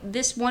vibe?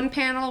 This one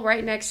panel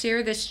right next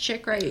here, this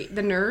chick right,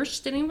 the nurse.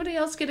 Did anybody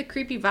else get a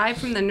creepy vibe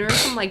from the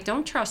nurse? I'm like,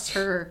 don't trust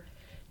her.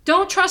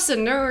 Don't trust the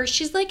nurse.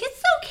 She's like,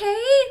 it's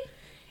okay.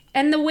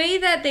 And the way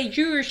that they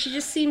drew her, she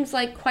just seems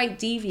like quite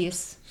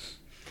devious.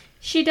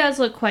 She does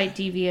look quite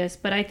devious,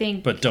 but I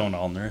think... But don't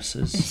all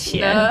nurses.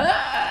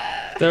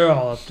 yeah. they're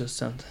all up to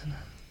something.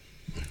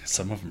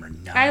 Some of them are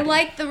not. I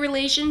like the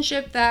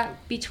relationship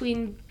that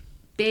between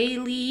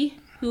Bailey,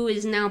 who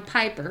is now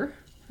Piper,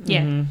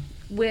 Yeah.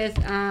 Mm-hmm. with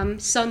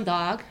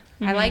Sundog.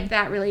 I like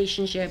that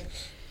relationship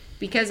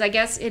because I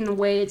guess in a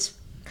way it's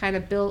kind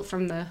of built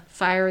from the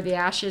fire or the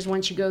ashes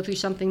once you go through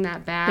something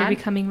that They're bad.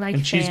 becoming like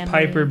And she's family,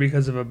 Piper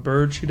because of a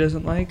bird she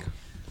doesn't like.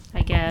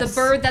 I guess. The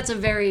bird that's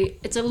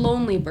it's a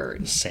lonely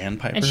bird.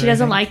 Sandpiper. And she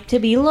doesn't like to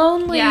be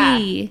lonely. Yeah.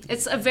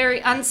 It's a very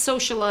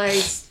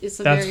unsocialized.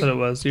 That's what it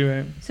was. You're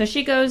right. So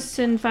she goes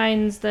and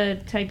finds the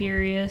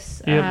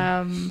Tiberius.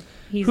 Yep.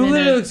 He's Who in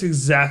literally a... looks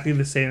exactly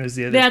the same as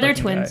the other. Yeah, they're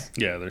fucking twins.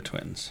 guy. Yeah, they're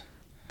twins.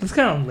 That's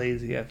kind of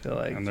lazy. I feel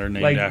like. And they're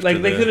named like after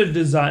like they the- could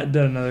have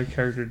done another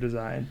character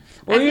design,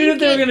 or I even think if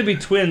they were it- going to be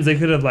twins, they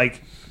could have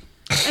like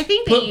I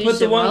think they put used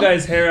the it one well.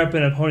 guy's hair up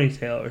in a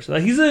ponytail or something.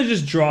 Like, he's literally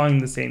just drawing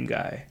the same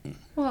guy.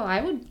 Well,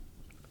 I would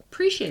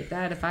appreciate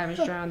that if I was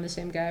drawing the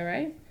same guy,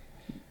 right?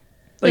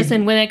 Like-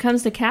 Listen, when it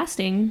comes to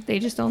casting, they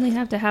just only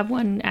have to have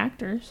one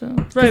actor. So 'cause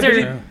Right, but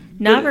they're it-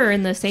 never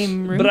in the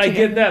same room. But I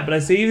together. get that. But I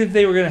say even if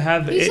they were gonna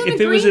have, He's in if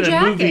a it was in green a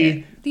jacket.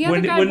 movie, The other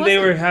when guy they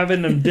were wasn't.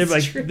 having them dip,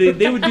 like true.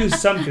 they would do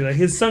something. Like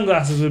his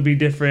sunglasses would be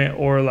different,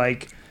 or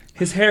like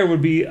his hair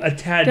would be a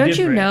tad Don't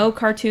different. you know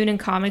Cartoon and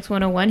Comics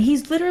 101?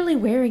 He's literally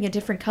wearing a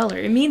different color.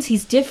 It means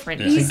he's different.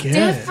 Yeah. He's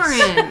guess.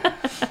 different.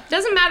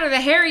 Doesn't matter the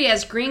hair. He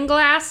has green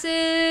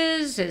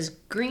glasses, his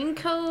green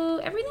coat.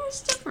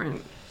 Everything's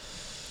different.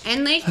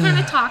 And they kind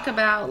of talk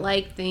about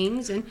like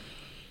things, and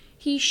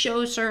he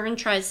shows her and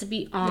tries to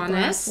be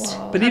honest.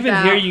 wall. But even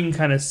about- here, you can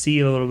kind of see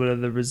a little bit of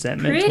the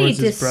resentment Pretty towards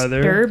his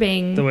brother.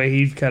 disturbing. The way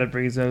he kind of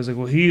brings it, I was like,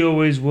 well, he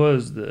always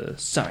was the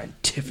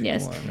scientific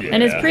Yes. one.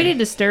 And it's Yeah. pretty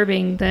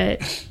disturbing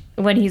that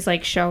when he's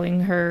like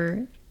showing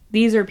her,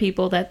 these are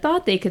people that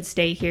thought they could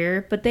stay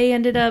here, but they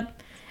ended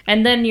up.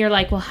 And then you're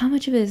like, well, how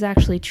much of it is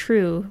actually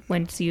true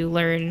once you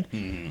learn?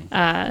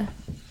 And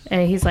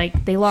he's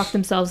like, they locked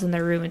themselves in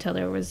their room until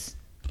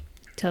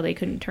they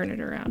couldn't turn it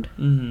around.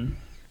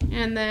 Mm-hmm.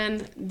 And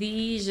then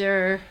these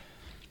are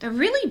they're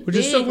really Which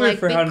big, is so weird like,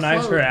 for how big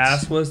nice her clothes.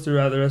 ass was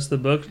throughout the rest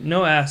of the book.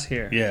 No ass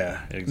here.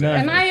 Yeah, No. exactly.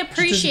 And I Just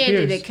appreciated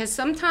it disappears. because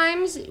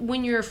sometimes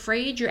when you're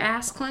afraid, your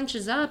ass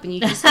clenches up and you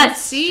just don't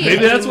see it.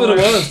 Maybe that's what it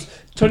anymore. was.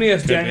 Tony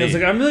S. Daniels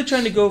like, I'm really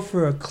trying to go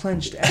for a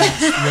clenched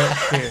ass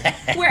look here.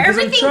 Where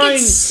everything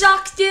gets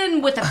sucked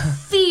in with a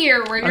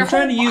fear. Where I'm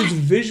trying to use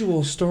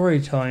visual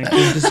storytelling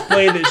to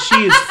display that she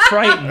is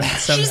frightened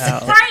somehow.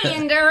 She's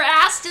frightened. Her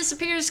ass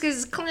disappears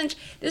because it's clenched.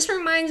 This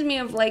reminds me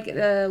of like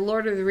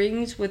Lord of the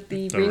Rings with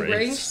the ring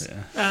rings.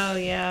 Yeah. Oh,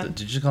 yeah.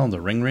 Did you call them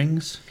the ring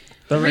rings?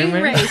 The ring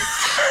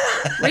race.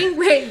 Ring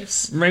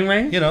race. Ring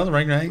ring? You know, the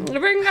ring ring. The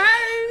ring race.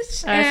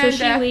 So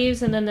she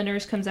leaves, and then the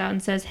nurse comes out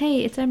and says,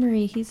 "Hey, it's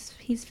Emery.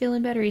 He's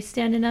feeling better. He's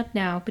standing up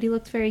now, but he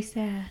looks very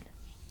sad."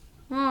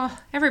 Oh,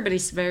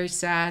 everybody's very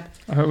sad.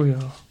 Are we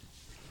all?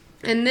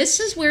 And this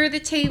is where the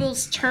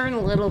tables turn a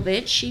little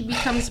bit. She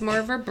becomes more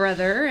of her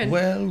brother. And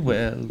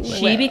Well.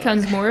 She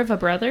becomes more of a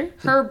brother?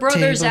 Her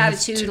brother's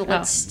attitude,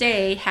 let's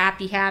stay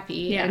happy.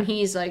 Yeah. And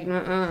he's like,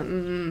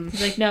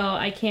 He's like, no,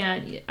 I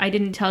can't. I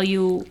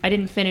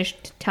didn't finish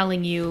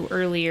telling you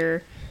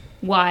earlier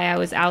why I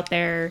was out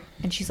there.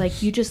 And she's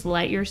like, you just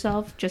let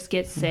yourself just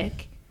get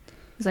sick?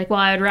 He's like, well,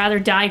 I'd rather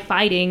die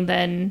fighting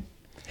than...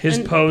 His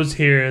pose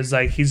here is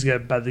like he's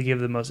about to give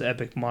the most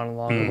epic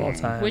monologue of all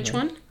time. Which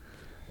one?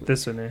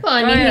 This one. Well,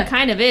 I mean, he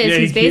kind of is. Yeah,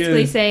 he's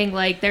basically saying,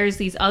 like, there's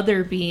these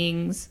other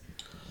beings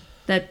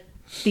that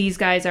these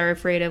guys are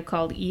afraid of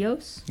called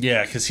Eos.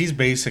 Yeah, because he's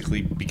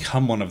basically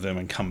become one of them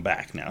and come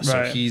back now.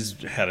 So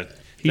he's had a...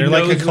 They're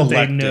like a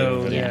collective. They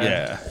know,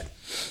 yeah.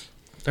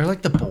 They're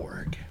like the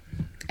Borg.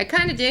 I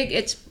kind of dig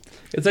It's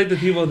like the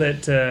people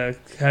that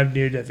have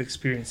near-death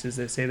experiences.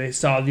 They say they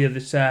saw the other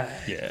side.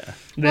 Yeah.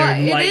 They're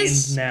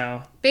enlightened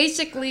now.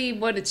 Basically,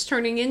 what it's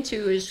turning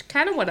into is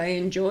kind of what I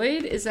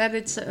enjoyed, is that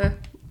it's a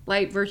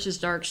light versus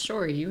dark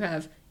story. You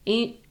have,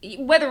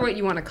 whether what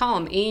you want to call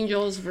them,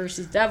 angels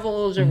versus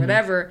devils or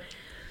whatever.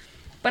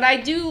 But I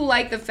do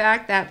like the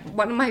fact that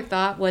one of my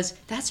thought was,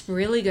 that's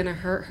really going to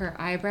hurt her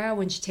eyebrow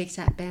when she takes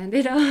that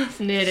Band-Aid off.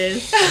 And it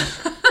is.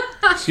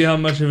 See how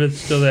much of it's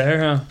still there,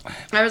 huh?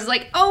 I was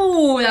like,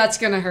 oh, that's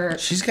going to hurt.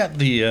 She's got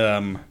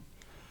the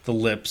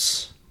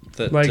lips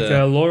that... Like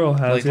Laurel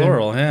has. Like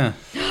Laurel, yeah.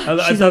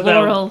 I thought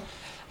Laurel.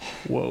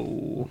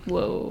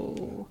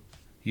 Whoa.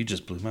 You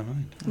just blew my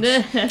mind.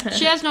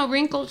 She has no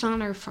wrinkles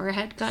on her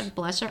forehead. God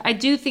bless her. I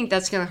do think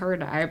that's going to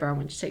hurt her eyebrow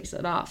when she takes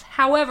it off.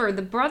 However,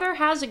 the brother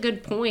has a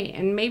good point,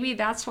 and maybe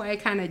that's why I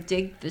kind of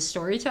dig the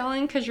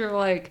storytelling, because you're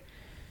like,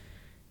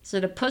 is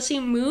it a pussy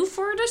move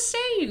for her to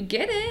say? You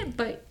get it,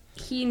 but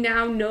he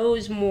now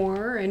knows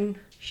more, and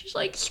she's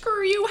like,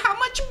 screw you. How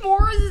much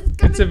more is it going to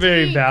take? It's a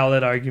very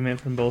valid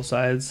argument from both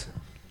sides.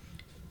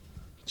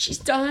 She's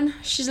done.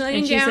 She's laying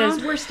and she down.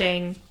 says, we're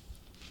staying.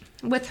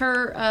 With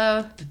her,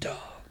 the dogs.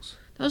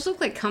 Those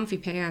look like comfy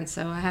pants,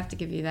 so I have to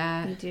give you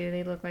that. They do.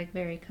 They look like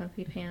very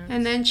comfy pants.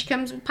 And then she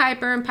comes with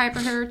Piper, and Piper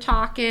and her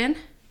talking,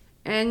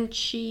 and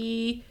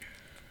she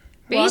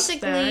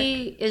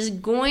basically is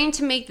going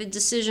to make the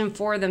decision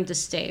for them to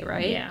stay,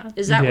 right? Yeah.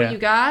 Is that what you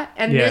got?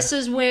 And this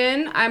is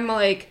when I'm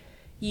like,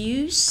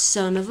 you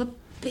son of a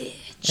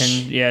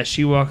bitch. And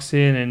she walks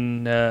in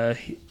and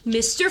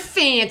Mr.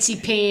 Fancy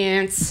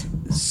Pants.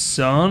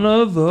 Son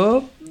of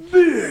a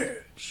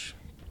bitch.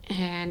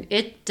 And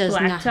it does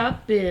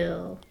Blacktop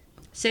Bill.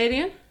 Say it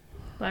again?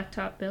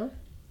 Blacktop Bill?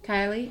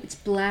 Kylie, it's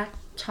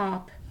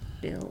Blacktop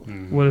Bill.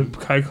 Mm-hmm. What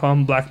did I call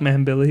him? Black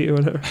Man Billy or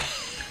whatever?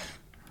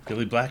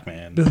 Billy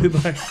Blackman. Billy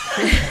Black.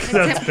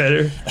 That's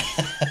better.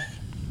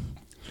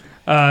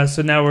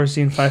 So now we're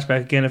seeing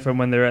flashback again from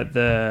when they're at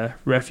the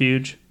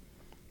refuge.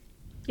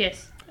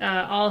 Yes.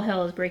 All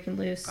hell is breaking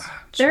loose.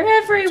 They're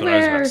everywhere. That's what I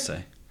was about to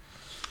say.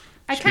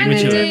 I kind of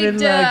did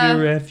like a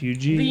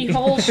refugee. The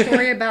whole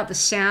story about the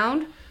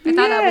sound. I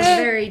thought that was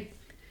very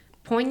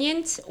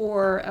poignant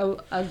or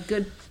a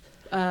good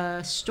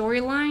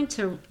storyline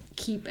to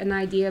keep an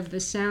idea of the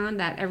sound,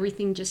 that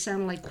everything just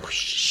sounded like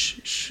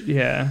whoosh.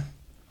 Yeah.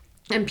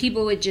 And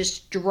people would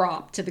just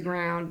drop to the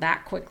ground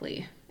that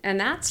quickly. And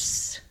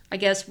that's, I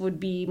guess, would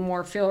be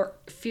more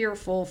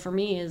fearful for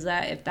me, is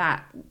that if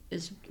that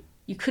is,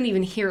 you couldn't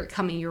even hear it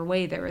coming your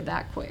way, they were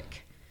that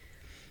quick.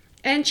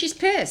 And she's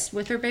pissed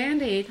with her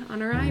Band-Aid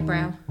on her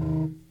eyebrow.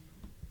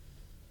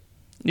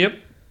 Yep.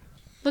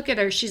 Look at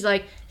her. She's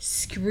like,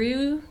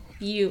 screw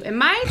you. And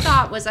my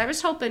thought was, I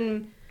was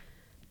hoping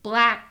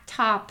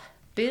Blacktop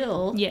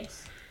Bill.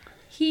 Yes.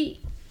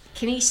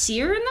 Can he see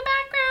her in the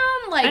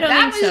background? Like, I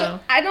don't think so.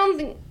 I don't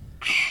think.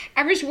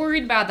 I was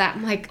worried about that.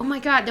 I'm like, oh my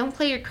God, don't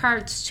play your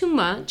cards too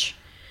much.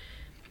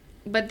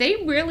 But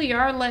they really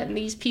are letting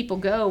these people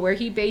go, where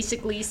he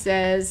basically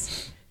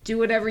says, do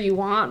whatever you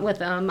want with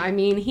them. I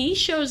mean, he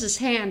shows his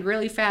hand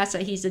really fast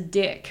that he's a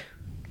dick.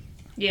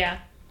 Yeah.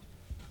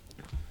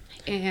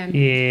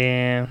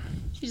 And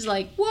she's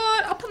like,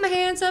 what? I'll put my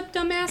hands up,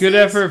 dumbass. Good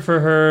effort for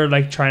her,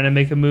 like, trying to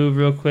make a move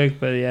real quick,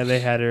 but yeah, they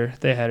had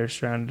her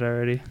surrounded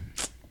already.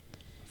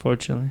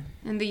 Fortunately.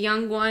 And the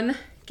young one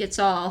gets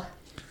all,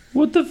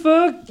 what the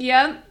fuck?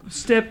 yep.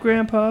 Step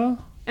grandpa?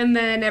 And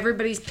then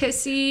everybody's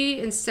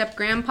pissy, and Step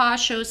Grandpa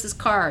shows his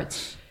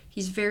cards.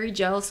 He's very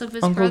jealous of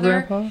his Uncle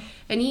brother. Grandpa?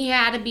 And he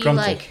had to be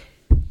Gruntle. like,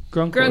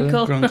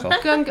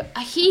 Grunkle.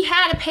 He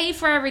had to pay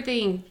for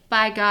everything,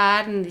 by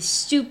God, and these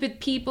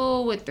stupid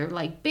people with their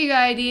like big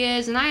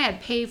ideas, and I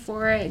had to pay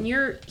for it. And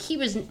he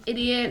was an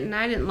idiot, and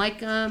I didn't like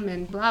him,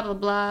 and blah blah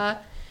blah.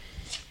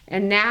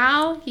 And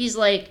now he's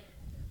like,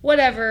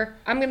 whatever.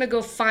 I'm gonna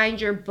go find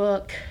your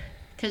book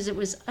because it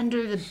was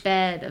under the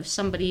bed of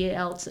somebody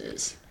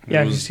else's.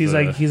 Yeah, because he's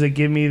like,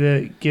 give me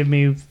the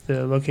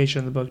location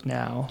of the book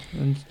now,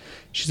 and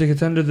she's like,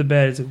 it's under the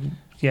bed. It's like,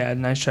 yeah,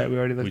 nice try. We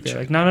already looked there.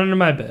 Like, not under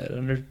my bed,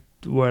 under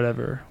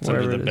whatever. It's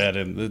under the bed,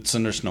 and it's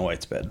under Snow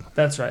White's bed.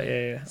 That's right.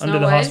 Yeah. Snow Under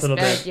the White's hospital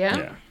bed.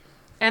 Yeah.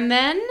 And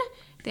then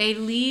they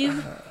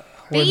leave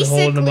Where the hole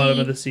in the bottom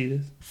of the seat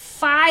is.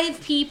 5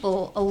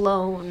 people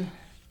alone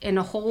in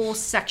a whole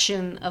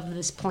section of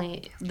this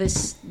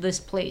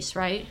place,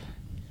 right?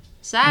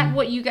 Is that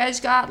what you guys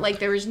got? Like,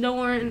 there was no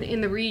one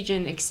in the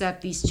region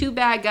except these 2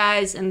 bad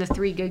guys and the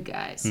 3 good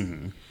guys.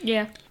 Mm-hmm.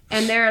 Yeah.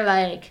 And they're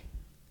like,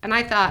 and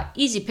I thought,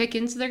 easy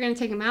pickings, they're going to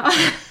take him out.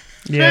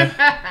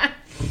 Yeah.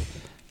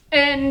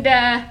 And,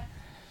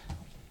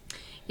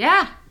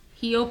 yeah,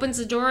 he opens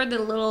the door,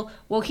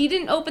 he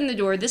didn't open the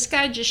door. This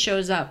guy just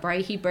shows up,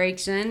 right? He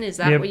breaks in. Is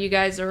that what you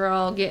guys are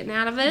all getting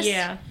out of this?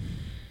 Yeah.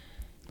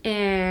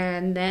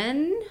 And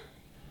then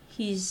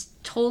he's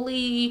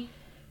totally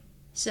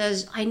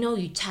says, I know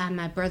you tied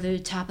my brother to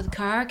the top of the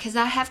car because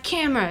I have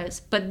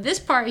cameras. But this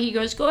part, he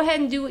goes, go ahead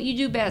and do what you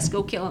do best.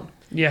 Go kill him.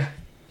 Yeah.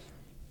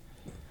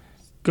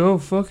 Go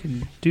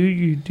fucking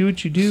do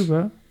what you do,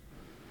 bro.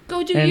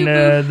 Go do you, boo.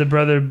 And the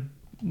brother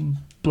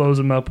blows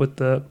him up with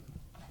the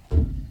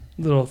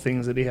little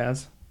things that he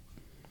has.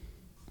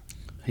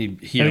 He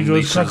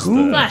unleashes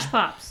flash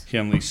pops. He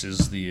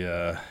unleashes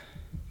the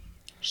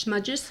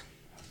smudges.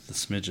 The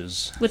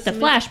smidges with the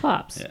flash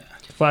pops. Yeah,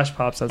 flash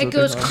pops. That's it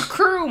goes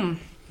croom.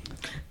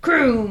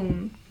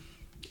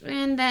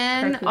 And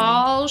then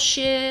all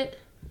shit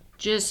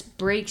just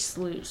breaks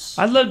loose.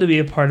 I'd love to be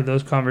a part of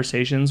those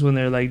conversations when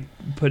they're like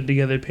putting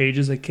together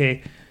pages. Like,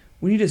 okay,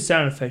 we need a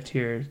sound effect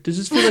here. Does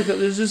this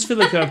feel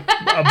like a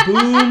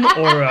boom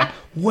or a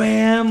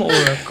wham or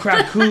a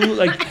crackoo?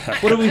 Like,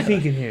 what are we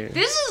thinking here?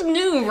 This is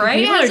new, right?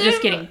 People are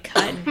just getting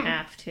cut in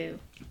half too.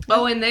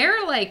 Oh, and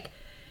they're like,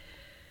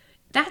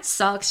 that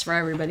sucks for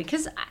everybody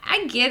because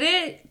I get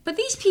it, but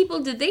these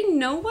people, did they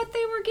know what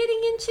they were getting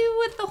into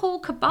with the whole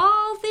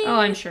cabal thing? Oh,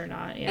 I'm sure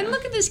not. Yeah. And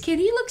look at this kid;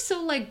 he looks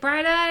so like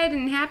bright-eyed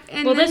and happy.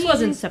 And well, this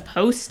wasn't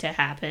supposed to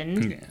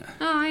happen. Yeah.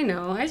 Oh, I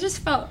know. I just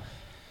felt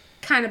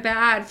kind of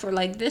bad for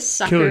like this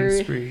sucker.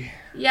 Killing spree.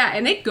 Yeah,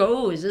 and it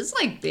goes. It's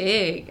like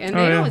big, and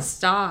they don't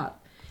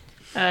stop.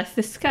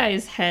 This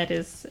guy's head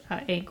is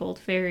angled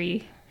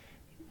very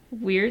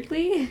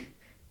weirdly.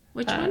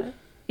 Which one?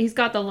 He's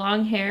got the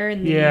long hair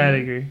and I'd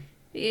agree.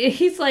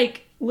 He's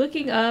like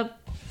looking up,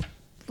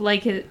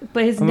 but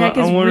his neck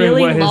is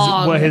really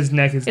long. What his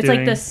neck is doing. It's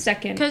like the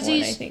second one,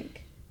 I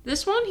think.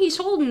 This one, he's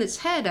holding his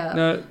head up.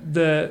 No,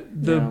 the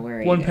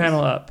one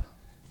panel up.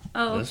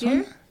 Oh, this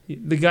here?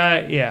 The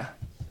guy, yeah.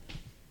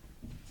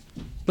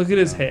 Look at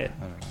his head.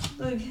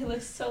 Look, it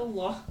looks so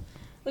long.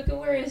 Look at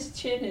where his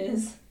chin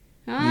is.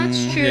 Oh,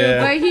 that's true,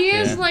 but he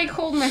is like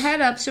holding the head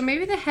up, so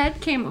maybe the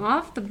head came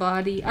off the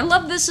body. I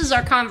love this is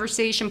our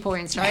conversation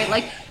points, right?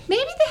 Like,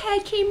 maybe the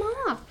head came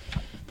off.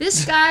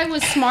 This guy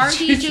was smart.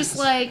 He just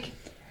like...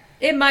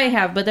 It might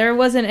have, but there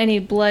wasn't any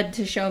blood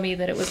to show me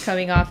that it was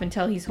coming off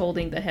until he's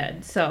holding the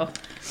head, so...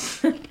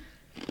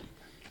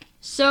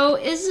 So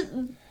is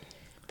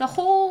the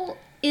hole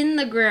in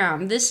the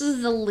ground, this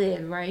is the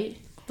lid, right?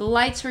 The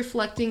light's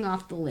reflecting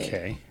off the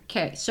lid.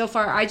 Okay, so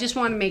far I just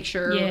want to make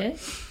sure... Yeah.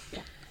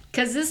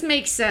 Because this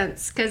makes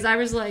sense. Because I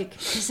was like,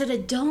 is it a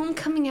dome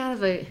coming out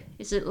of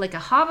is it like a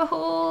hobbit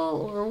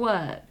hole or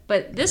what?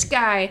 But this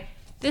guy,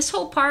 this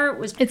whole part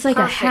was It's like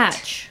perfect. A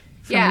hatch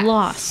from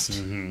Lost.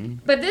 Mm-hmm.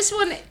 But this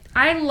one,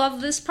 I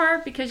love this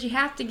part because you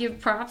have to give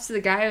props to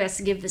the guy who has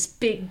to give this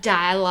big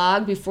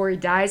dialogue before he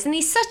dies. And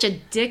he's such a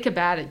dick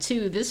about it,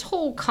 too. This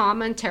whole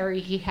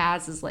commentary he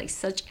has is like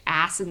such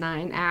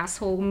asinine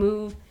asshole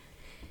move.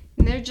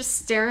 And they're just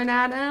staring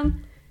at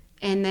him.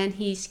 And then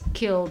he's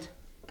killed.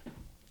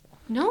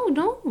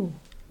 No.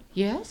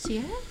 Yes.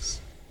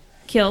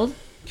 Killed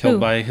Who?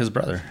 By his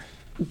brother.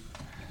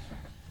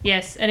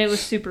 Yes, and it was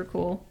super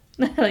cool.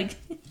 Like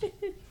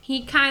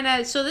he kind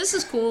of. So this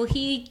is cool.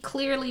 He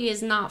clearly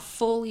is not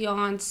fully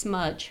on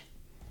smudge.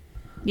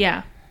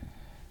 Yeah.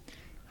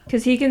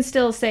 Because he can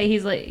still say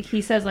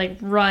he says like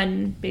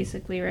run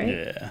basically, right?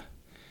 Yeah.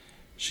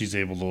 She's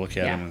able to look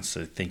at him and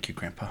say, "Thank you,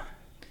 Grandpa."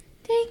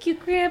 Thank you,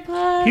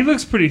 Grandpa. He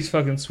looks pretty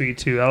fucking sweet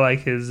too. I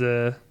like his.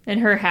 And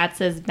her hat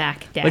says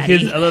Mac Daddy.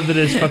 Like I love that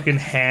his fucking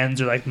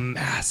hands are like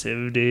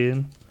massive,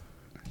 dude.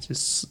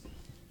 It's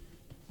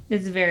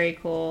very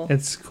cool.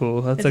 It's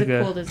cool. That's it's like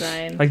a cool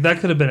design. Like that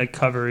could have been a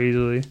cover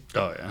easily.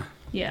 Oh yeah.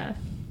 Yeah.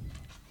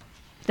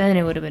 Then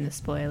it would have been a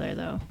spoiler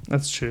though.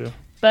 That's true.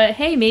 But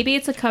hey, maybe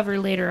it's a cover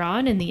later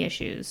on in the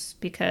issues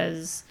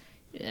because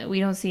we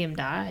don't see him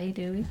die,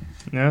 do we?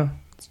 No,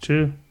 it's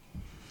true.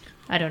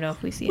 I don't know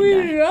if we see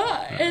him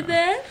die. And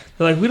then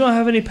they're like, we don't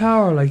have any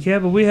power. Like, yeah,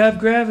 but we have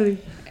gravity.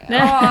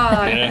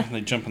 Yeah,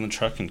 they jump in the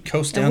truck and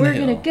coast down the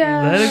hill. We're gonna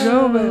go. Let it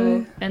go,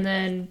 baby. And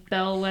then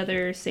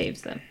Bellwether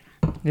saves them.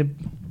 Yep.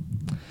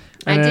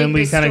 And then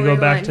we kind of go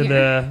back to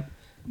the,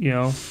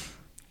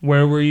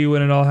 where were you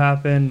when it all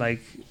happened?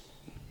 Like,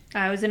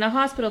 I was in a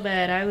hospital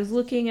bed. I was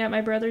looking at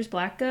my brother's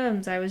black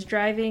gums. I was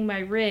driving my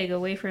rig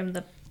away from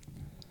the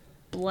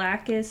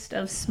blackest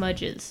of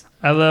smudges.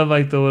 I love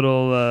like the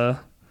little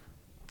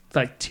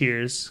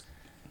tears.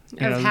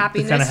 Of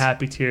happiness. The kind of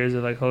happy tears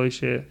of like, holy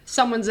shit.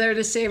 Someone's there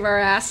to save our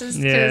asses.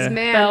 Because,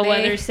 man,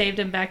 Bellwether saved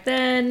him back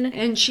then.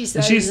 And she's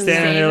standing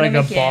there like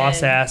a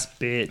boss-ass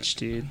bitch,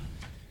 dude.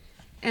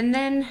 And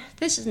then,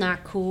 this is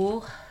not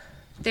cool.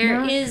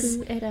 Not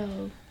cool at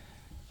all.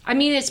 I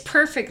mean, it's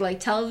perfect, like,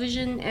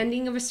 television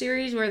ending of a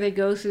series where they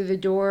go through the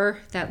door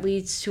that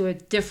leads to a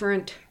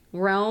different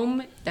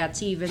realm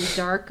that's even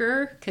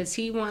darker because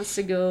he wants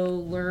to go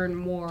learn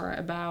more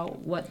about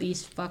what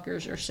these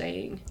fuckers are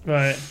saying.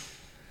 Right.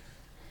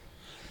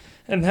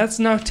 And that's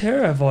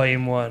Nocterra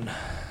Volume 1.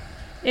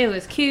 It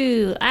was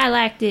cute. I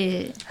liked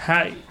it.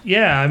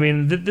 Yeah, I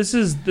mean, this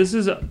is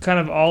kind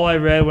of all I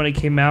read when it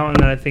came out, and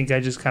then I think I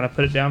just kind of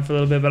put it down for a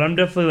little bit. But I'm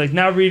definitely like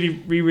now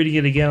rereading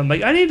it again. I'm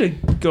like, I need to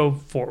go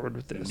forward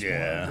with this.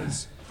 Yeah.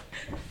 It's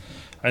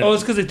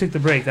because they took the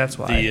break. That's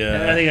why.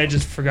 I think I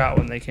just forgot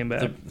when they came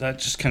back. That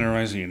just kind of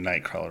reminds me of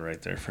Nightcrawler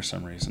right there for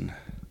some reason.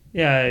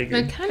 Yeah, I agree.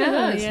 It kind of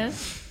does. Yeah.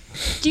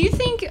 Do you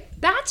think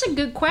that's a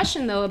good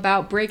question though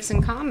about breaks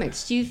in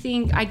comics? Do you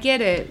think I get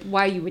it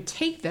why you would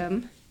take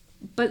them?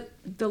 But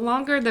the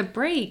longer the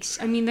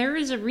breaks, I mean, there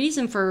is a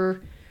reason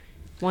for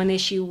one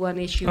issue. I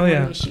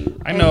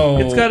know.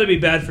 It's got to be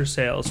bad for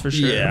sales, for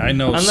sure. Yeah, I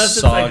know. Unless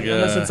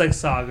it's like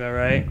Saga,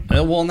 right?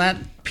 Well, and that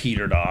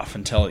petered off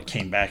until it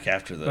came back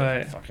after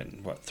the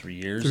fucking, 3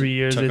 years? 3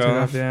 years took they took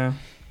off, yeah.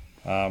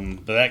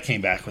 But that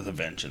came back with a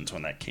vengeance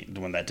when that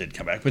did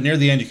come back. But near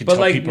the end, you could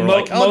tell people were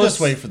like, I'll just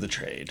wait for the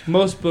trade.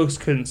 Most books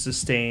couldn't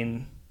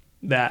sustain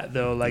that,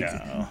 though.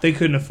 They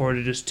couldn't afford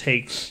to just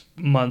take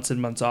months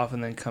and months off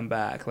and then come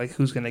back. Like,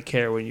 who's going to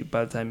care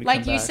by the time you come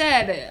back? Like you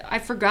said, I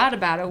forgot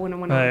about it when I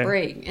went on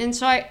break. And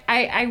so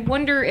I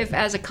wonder if,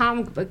 as a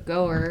comic book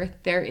goer,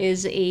 there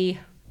is we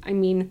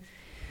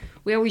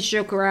always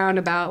joke around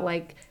about,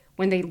 like,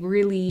 when they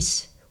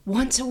release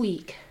once a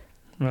week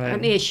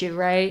an issue,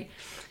 right?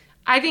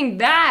 I think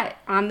that,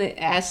 on the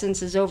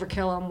essence, is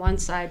overkill on one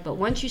side. But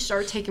once you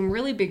start taking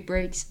really big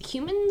breaks,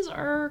 humans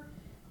are...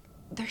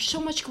 There's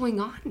so much going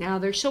on now.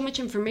 There's so much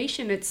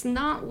information. It's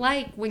not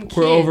like when kids...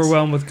 We're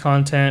overwhelmed with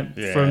content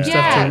from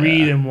stuff to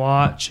read and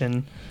watch.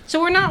 And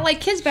so we're not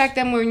like kids back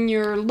then when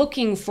you're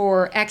looking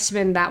for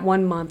X-Men that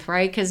 1 month,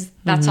 right? Because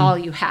that's all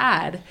you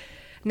had.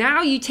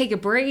 Now you take a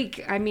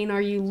break. I mean,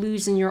 are you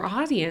losing your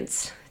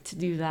audience to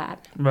do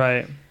that?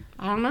 Right.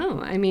 I don't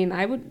know. I mean,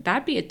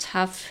 that'd be a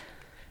tough...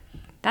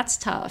 That's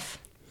tough.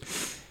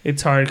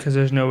 It's hard because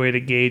there's no way to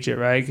gauge it,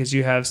 right? Because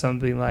you have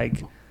something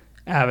like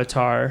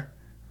Avatar...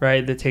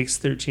 right, that takes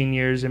 13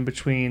 years in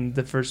between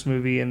the first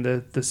movie and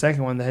the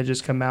second one that had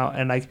just come out.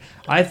 And, like,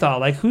 I thought,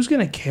 like, who's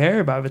going to care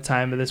about the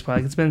time at this point?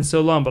 Like, it's been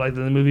so long, but, like,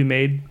 the movie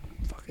made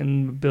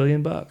fucking $1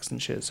 billion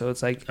and shit. So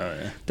it's like,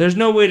 there's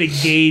no way to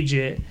gauge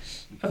it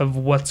of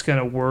what's going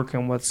to work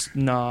and what's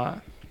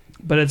not.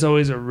 But it's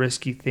always a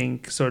risky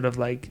thing, sort of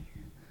like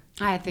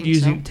I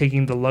think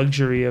taking the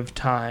luxury of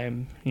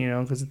time,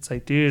 because it's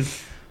like, dude,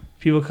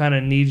 people kind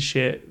of need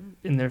shit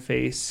in their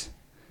face.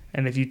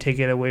 And if you take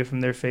it away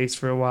from their face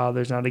for a while,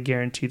 there's not a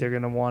guarantee they're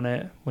going to want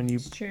it when you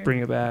bring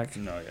it back.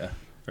 No, yeah.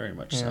 Very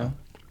much so.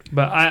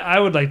 But I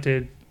would like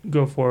to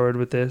go forward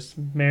with this.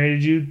 Mary,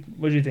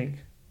 what did you think?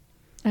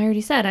 I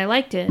already said I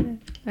liked it.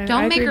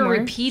 Don't make her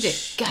repeat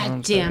it.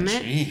 God damn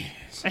it. Jeez.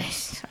 I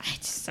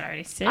just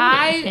already said it.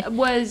 I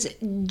was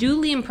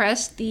duly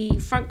impressed. The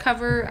front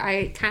cover,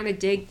 I kind of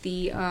dig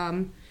the...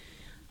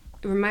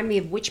 it reminded me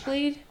of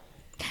Witchblade.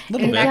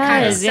 Little that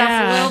kind of stuff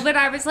a little bit.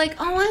 I was like,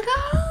 oh my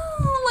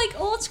god, like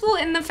old school.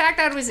 And the fact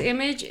that it was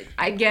Image,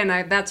 again,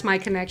 that's my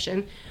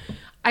connection.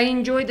 I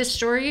enjoyed the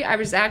story. I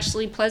was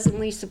actually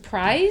pleasantly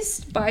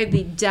surprised by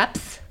the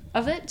depth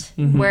of it,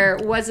 where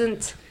it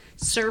wasn't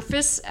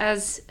surface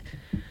as...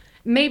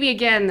 Maybe,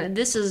 again,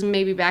 this is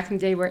maybe back in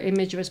the day where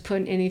Image was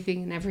putting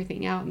anything and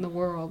everything out in the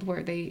world,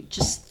 where they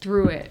just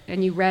threw it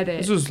and you read it.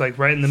 This was like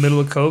right in the middle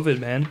of COVID,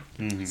 man.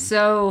 Mm-hmm.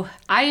 So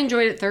I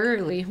enjoyed it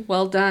thoroughly.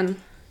 Well done.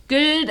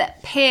 Good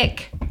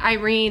pick,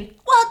 Irene.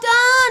 Well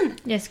done.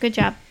 Yes, good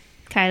job.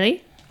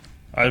 Kylie?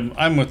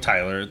 I'm with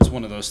Tyler. It's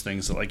one of those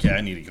things that, like,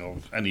 I need to go.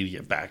 I need to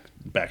get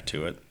back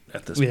to it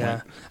at this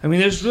point. I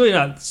mean, there's really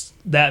not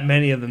that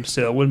many of them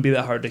still. It wouldn't be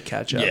that hard to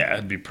catch up. Yeah,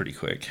 it'd be pretty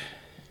quick.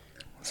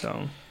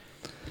 So,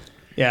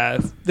 yeah,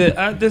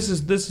 this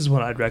is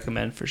one I'd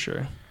recommend for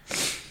sure.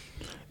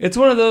 It's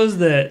one of those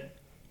that,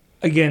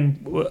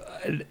 again,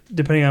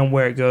 depending on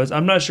where it goes,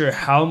 I'm not sure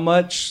how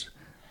much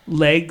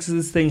legs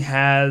this thing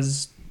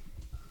has.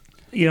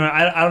 I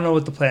don't know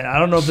what the plan. I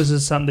don't know if this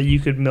is something that you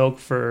could milk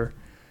for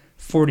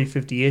 40,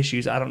 50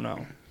 issues. I don't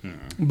know.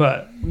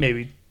 But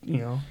maybe,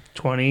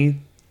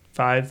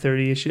 25,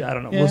 30 issues. I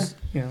don't know.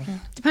 Yeah.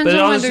 Depends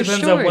on their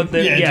story. On what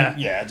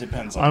it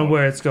depends on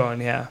where it's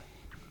going, yeah.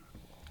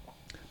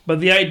 But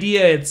the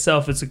idea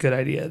itself is a good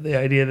idea. The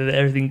idea that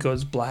everything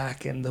goes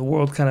black and the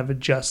world kind of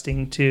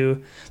adjusting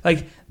to,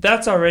 like,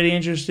 that's already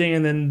interesting.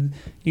 And then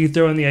you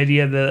throw in the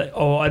idea that,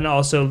 and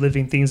also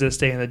living things that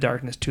stay in the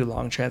darkness too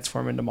long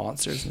transform into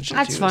monsters and shit.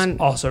 That's fun.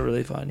 It's also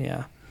really fun,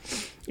 yeah.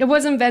 It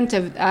was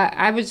inventive.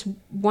 I was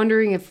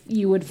wondering if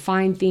you would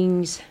find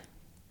things.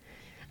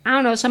 I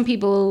don't know. Some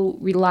people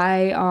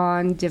rely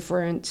on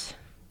different.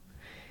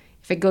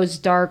 If it goes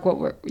dark,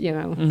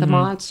 the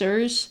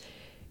monsters.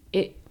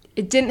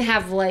 It didn't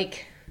have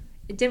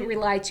it didn't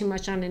rely too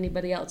much on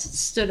anybody else. It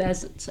stood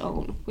as its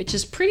own, which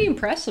is pretty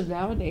impressive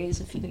nowadays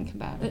if you think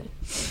about it.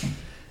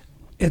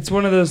 It's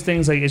one of those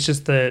things, like, it's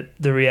just the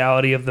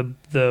reality of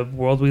the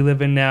world we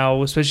live in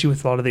now, especially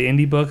with a lot of the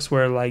indie books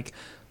where, like,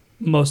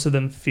 most of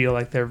them feel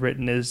like they're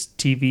written as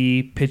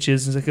TV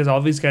pitches, because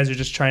all these guys are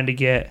just trying to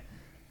get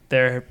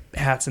their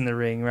hats in the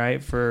ring,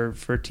 right, for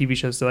TV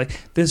shows. So,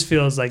 like, this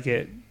feels like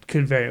it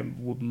could very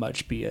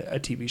much be a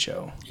TV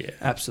show. Yeah,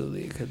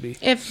 absolutely, it could be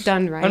if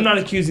done right. I'm not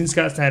accusing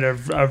Scott Snyder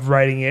of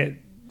writing it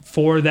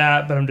for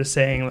that, but I'm just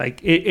saying, like,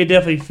 it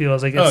definitely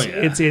feels like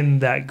it's in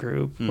that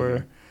group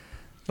where,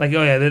 like,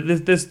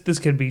 this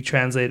could be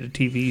translated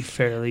to TV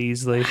fairly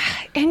easily.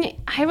 And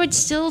I would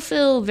still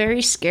feel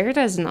very scared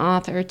as an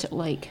author to,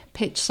 like,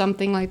 pitch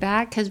something like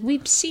that, because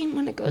we've seen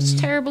when it goes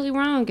terribly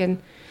wrong.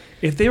 And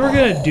if they were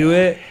going to do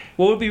it,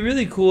 what would be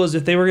really cool is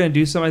if they were going to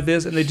do something like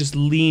this and they just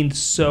leaned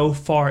so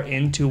far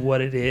into what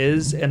it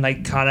is and,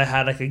 like, kind of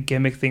had, like, a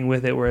gimmick thing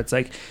with it where it's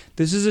like,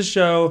 this is a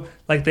show,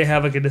 like, they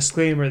have, like, a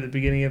disclaimer at the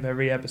beginning of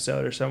every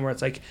episode or somewhere.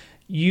 It's like,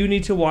 you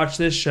need to watch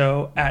this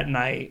show at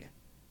night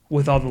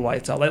with all the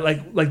lights out.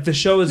 Like the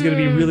show is going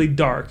to be really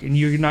dark and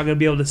you're not going to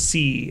be able to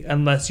see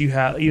unless you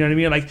have, you know what I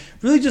mean? Like,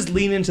 really just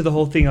lean into the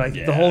whole thing. Like,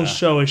 the whole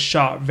show is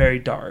shot very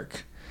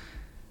dark.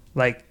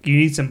 Like, you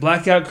need some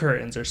blackout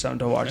curtains or something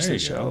to watch the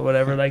show or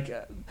whatever. Like,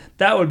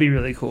 that would be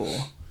really cool.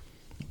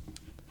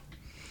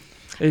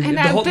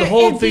 The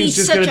whole thing's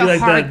just going to be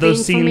like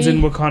those scenes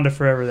in Wakanda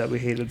Forever that we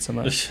hated so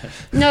much.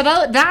 No,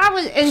 that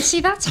was, and see,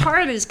 that's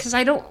hard, is because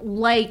I don't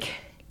like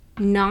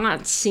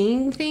not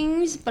seeing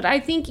things, but I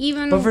think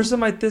But for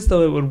something like this,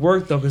 though, it would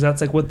work, though, because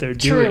that's, like, what they're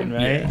doing,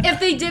 right? Yeah. If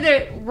they did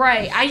it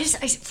right. I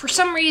for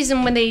some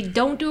reason, when they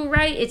don't do it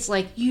right, it's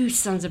like, you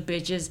sons of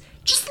bitches,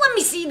 just let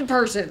me see the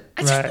person.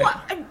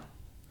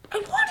 I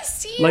want to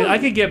see Like, him. I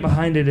could get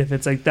behind it if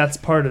it's, like, that's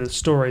part of the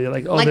story.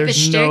 Like, like there's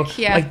the shtick,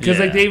 like, because,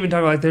 like, they even talk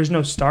about, like, there's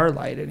no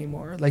starlight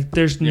anymore. Like,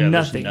 there's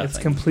nothing. It's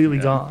completely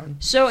gone.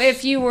 So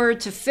if you were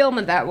to film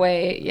it that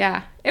way,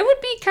 it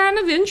would be kind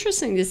of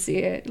interesting to see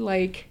it.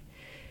 Like,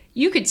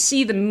 you could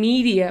see the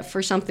media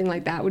for something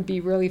like that would be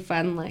really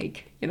fun.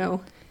 Like,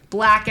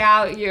 black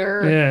out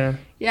your...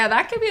 Yeah,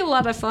 that could be a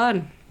lot of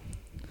fun.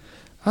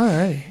 All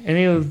right.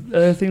 Any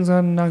other things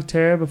on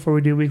Nocterra before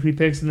we do weekly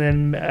picks? And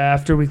then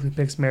after weekly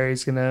picks,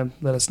 Mary's going to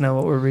let us know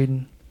what we're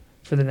reading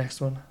for the next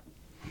one.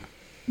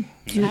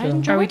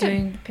 Are we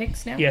doing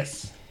picks now?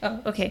 Yes.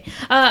 Oh, okay.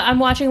 I'm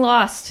watching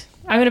Lost.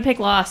 I'm going to pick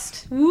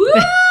Lost. Woo!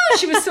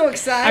 She was so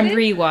excited. I'm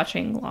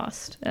re-watching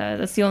Lost.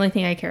 That's the only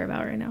thing I care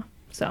about right now.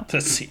 So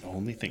that's the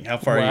only thing. How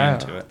far are you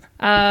into it?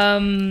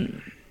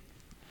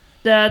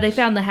 They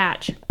found the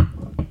hatch.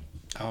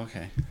 Oh,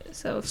 okay.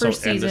 So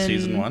first season. End of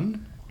season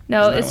 1?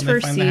 No, it's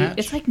first season.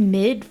 It's like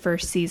mid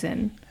first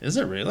season. Is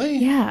it really?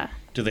 Yeah.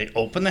 Do they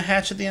open the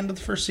hatch at the end of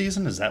the first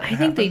season? Is that what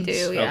happens? I think they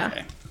do, yeah.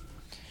 Okay.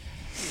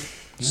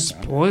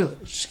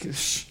 Spoilers.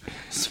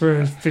 It's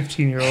for a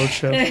 15-year-old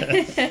show.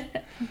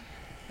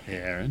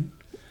 Aaron?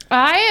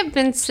 I have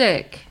been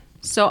sick,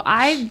 so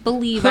I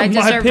believe I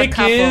deserve a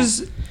couple. My pick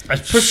is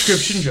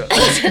prescription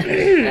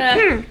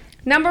drugs.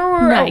 Number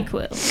one.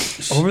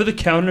 NyQuil.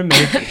 Over-the-counter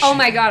medication. Oh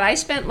my god, I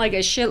spent like a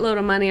shitload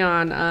of money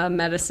on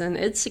medicine.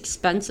 It's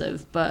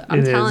expensive, but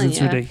I'm telling you.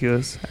 It's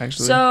ridiculous,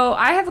 actually. So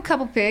I have a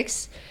couple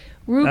picks.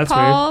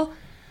 RuPaul.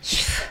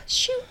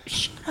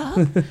 Shut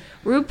up.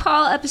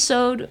 RuPaul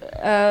episode,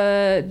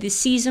 the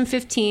season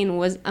 15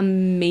 was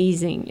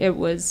amazing. It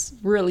was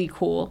really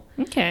cool.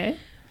 Okay.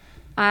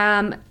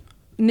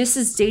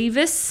 Mrs.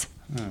 Davis.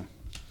 Oh.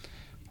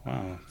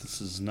 Wow, this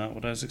is not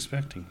what I was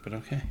expecting, but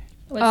okay.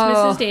 What's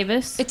Mrs.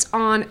 Davis? It's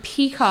on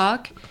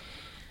Peacock.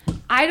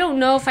 I don't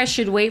know if I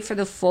should wait for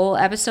the full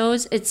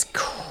episodes. It's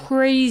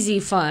crazy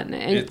fun.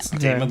 And it's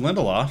Damon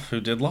Lindelof who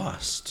did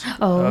Lost.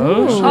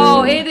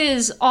 Oh, it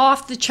is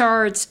off the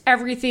charts.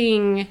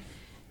 Everything,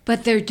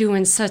 but they're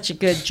doing such a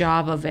good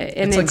job of it.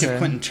 And it's like if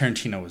Quentin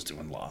Tarantino was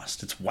doing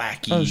Lost. It's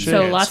wacky. Oh,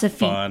 so it's lots of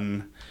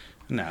fun.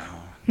 No,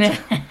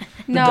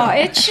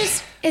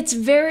 it's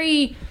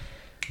very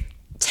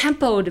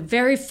tempoed,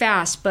 very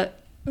fast, but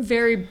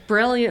very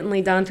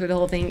brilliantly done through the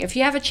whole thing. If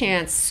you have a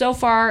chance, so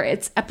far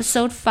it's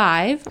episode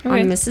 5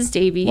 on Mrs.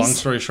 Davies. Long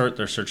story short,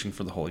 they're searching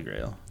for the Holy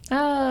Grail.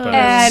 Oh,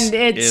 and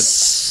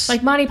it's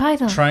like Monty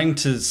Python. Trying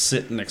to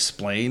sit and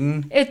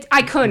explain it.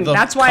 I couldn't.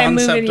 That's why I'm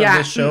moving. The concept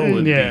of the show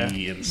would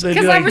be insane.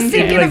 Because I was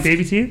thinking of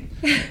baby teeth.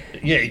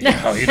 Yeah, you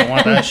don't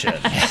want that shit.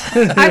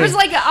 I was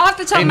like off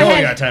the top of my head.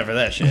 I got time for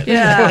that shit.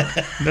 Yeah.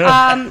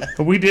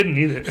 But we didn't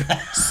either.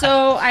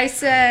 So I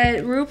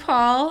said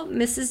RuPaul,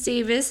 Mrs.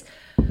 Davis.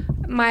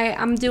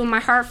 I'm doing my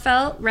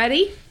heartfelt.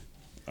 Ready?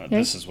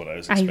 This is what I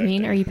was expecting.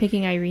 Irene, are you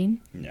picking Irene?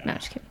 No. No,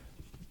 just kidding.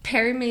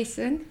 Perry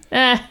Mason.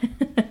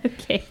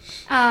 Okay.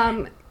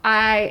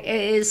 It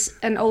is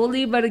an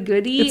oldie but a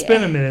goodie. It's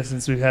been a minute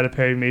since we've had a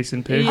Perry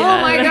Mason pick.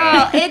 Oh my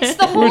god, it's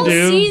the whole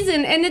due.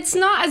 season, and it's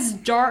not as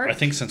dark. I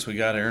think since we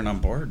got Aaron on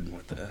board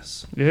with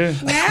this. Yeah.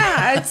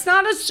 Yeah, it's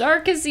not as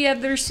dark as the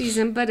other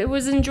season, but it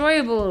was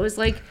enjoyable. It was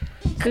like,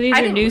 So these I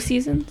are didn't- new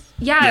seasons?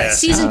 yeah,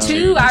 season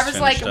 2. I was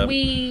like, finished up.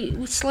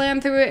 we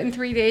slammed through it in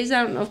 3 days.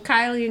 I don't know if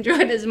Kylie enjoyed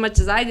it as much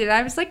as I did.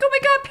 I was like, oh my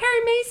god,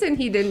 Perry Mason.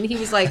 He didn't. He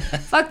was like,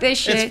 fuck this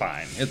shit. It's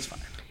fine. It's fine.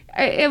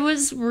 It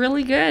was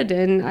really good,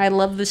 and I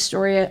love the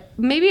story.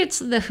 Maybe it's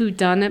the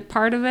whodunit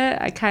part of it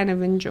I kind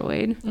of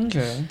enjoyed.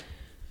 Okay.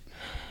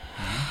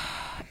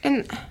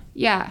 And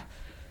yeah,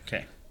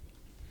 Okay.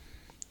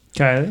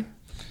 Kylie?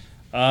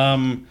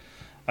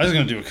 I was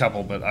gonna do a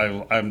couple, but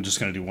I'm just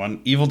gonna do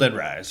one. Evil Dead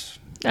Rise.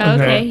 Oh,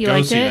 Okay. okay. You Go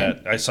liked see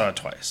it? that. I saw it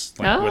twice.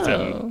 Oh.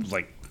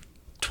 Within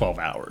 12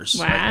 hours.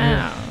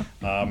 Wow.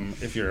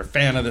 If you're a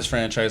fan of this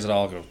franchise at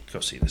all, go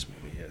see this movie.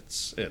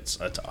 It's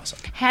awesome.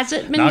 has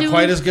it been Not doing?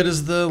 quite as good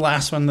as the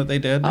last one that they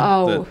did.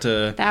 Oh,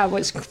 that that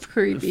was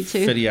creepy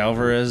too. Fede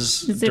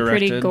Alvarez Is it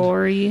directed. pretty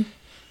gory?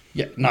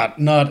 Yeah, not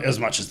as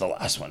much as the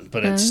last one,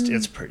 but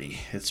it's pretty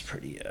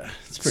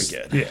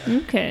good. Yeah.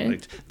 Okay.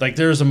 Like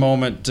there's a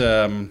moment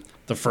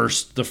the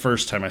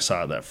first time I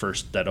saw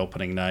it, that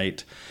opening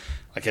night,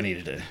 like I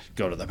needed to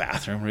go to the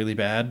bathroom really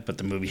bad, but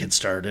the movie had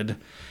started,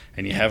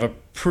 and you have a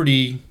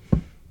pretty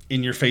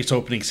in your face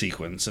opening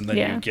sequence, and then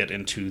Yeah. you get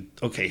into,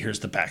 okay,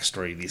 here's the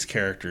backstory of these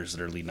characters that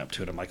are leading up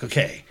to it. I'm like,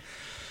 okay,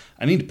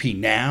 I need to pee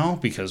now,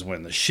 because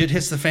when the shit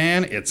hits the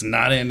fan, it's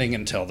not ending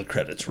until the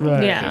credits roll.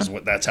 Right. Yeah.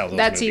 Because that's how those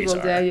That's movies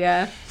Evil are. Dead,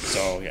 yeah.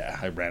 So yeah,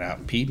 I ran out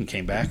and peed and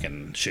came back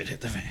and shit hit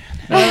the fan.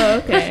 Oh,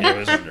 okay. It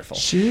was wonderful.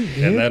 Shit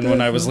hit And then the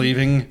when I was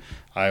leaving,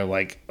 I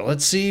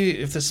let's see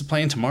if this is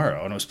playing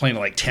tomorrow. And it was playing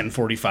at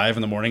 10:45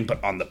 in the morning,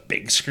 but on the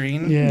big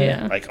screen. Yeah.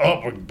 Yeah. Like,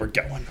 oh, we're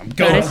going. I'm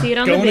going. Gotta see it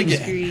on the going big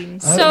again. screen.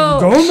 So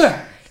Going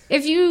back.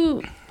 if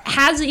you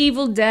has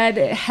Evil Dead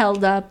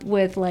held up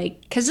with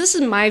because this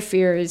is my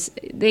fear is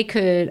they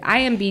could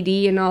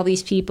IMDb and all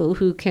these people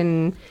who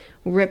can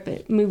rip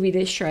a movie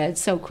to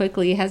shreds so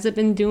quickly. Has it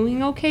been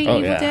doing okay? Oh,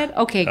 Evil yeah. Dead.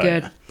 Okay, Oh,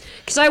 good. yeah.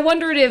 Because I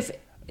wondered if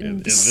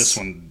This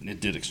one, it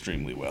did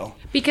extremely well.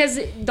 because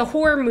the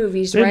horror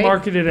movies, They right?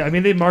 marketed it. I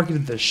mean, they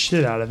marketed the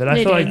shit out of it. I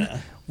They feel did. like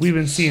we've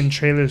been seeing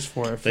trailers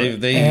for it.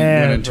 They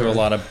went into a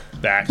lot of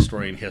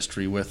backstory and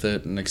history with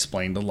it and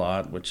explained a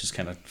lot, which is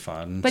kind of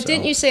fun. But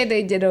didn't you say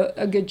they did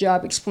a good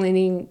job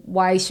explaining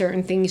why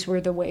certain things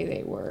were the way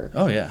they were?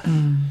 Oh yeah.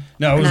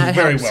 No, it was That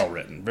very helps. well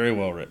written. Very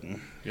well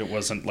written. It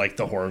wasn't like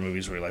the horror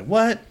movies where you're like,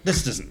 what?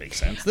 This doesn't make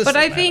sense. This But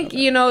I doesn't think,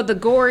 add up. the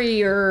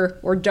gory or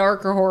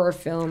darker horror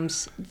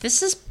films,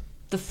 this is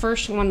the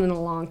first one in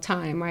a long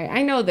time, right?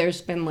 I know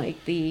there's been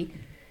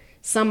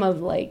some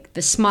of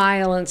the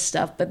Smile and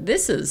stuff, but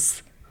this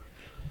is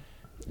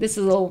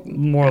a little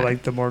more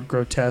like the more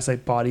grotesque,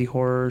 like body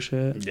horror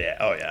shit. Yeah.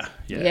 Oh yeah.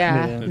 Yeah.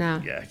 yeah, Yeah.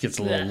 no. Yeah, it gets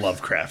a little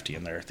Lovecrafty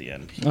in there at the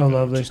end. Oh,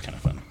 lovely. Which is kind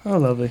of fun. Oh,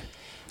 lovely.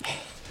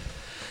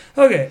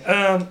 Okay,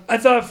 I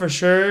thought for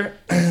sure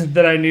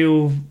that I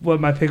knew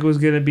what my pick was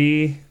going to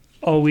be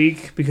all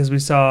week because we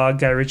saw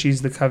Guy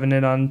Ritchie's The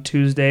Covenant on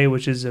Tuesday,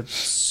 which is a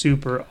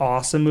super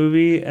awesome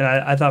movie, and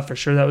I thought for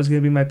sure that was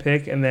going to be my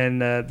pick, and then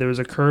there was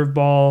a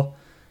curveball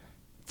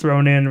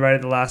thrown in right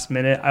at the last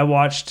minute. I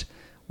watched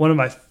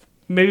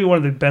maybe one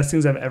of the best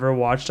things I've ever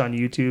watched on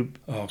YouTube.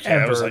 Okay,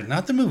 ever. I was like,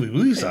 not the movie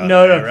we saw.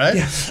 No, right?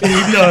 yeah.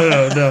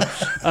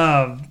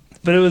 no.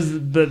 But it was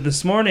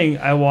this morning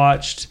I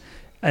watched,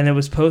 and it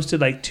was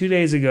posted 2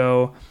 days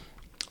ago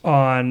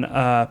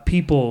on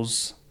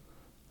People's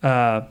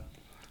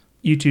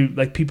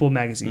YouTube, People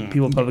Magazine,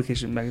 People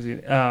Publication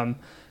Magazine.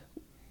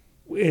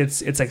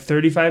 It's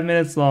 35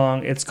 minutes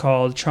long. It's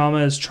called "Trauma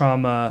is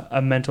Trauma: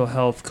 A Mental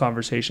Health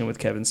Conversation with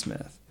Kevin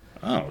Smith."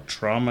 Oh,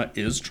 trauma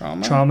is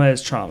trauma? Trauma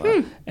is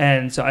trauma.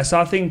 And so I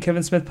saw a thing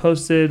Kevin Smith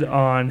posted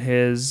on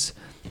his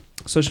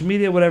social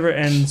media, whatever,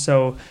 and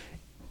so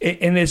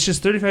and it's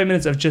just 35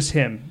 minutes of just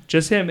him,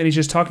 and he's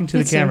just talking to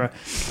the camera,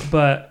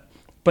 but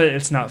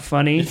it's not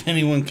funny. If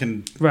anyone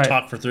can Right.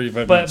 talk for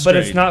 35 But minutes but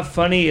it's straight. not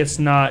funny. It's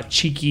not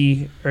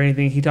cheeky or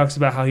anything. He talks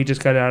about how he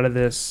just got out of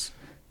this.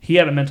 He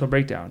had a mental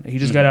breakdown. He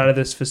just got out of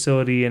this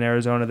facility in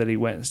Arizona that he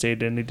went and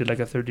stayed in. He did a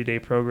 30-day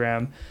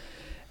program,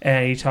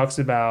 and he talks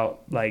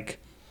about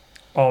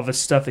all the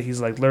stuff that he's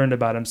learned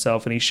about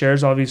himself, and he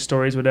shares all these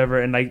stories, whatever.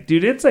 And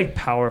dude, it's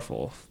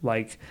powerful.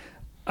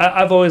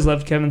 I've always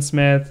loved Kevin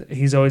Smith.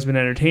 He's always been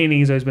entertaining.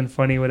 He's always been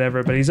funny,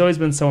 whatever. But he's always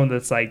been someone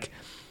that's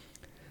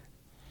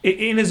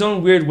in his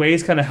own weird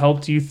ways, kind of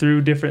helped you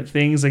through different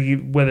things,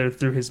 whether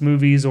through his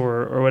movies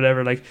or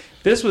whatever.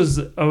 This was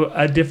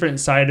a different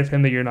side of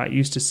him that you're not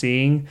used to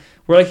seeing.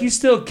 Where he's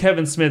still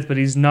Kevin Smith, but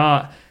he's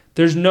not.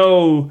 There's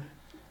no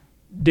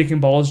dick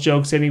and balls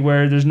jokes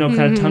anywhere. There's no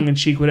kind of tongue in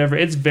cheek, whatever.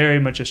 It's very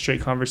much a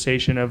straight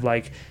conversation of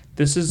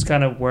this is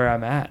kind of where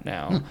I'm at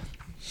now.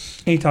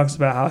 He talks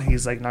about how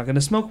he's not going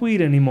to smoke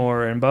weed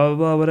anymore and blah blah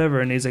blah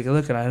whatever. And he's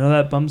look, and I know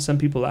that bums some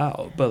people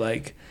out, but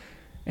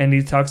and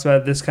he talks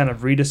about this kind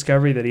of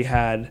rediscovery that he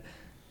had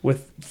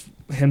with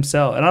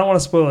himself. And I don't want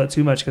to spoil it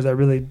too much because I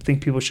really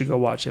think people should go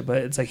watch it. But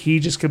it's like he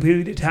just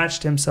completely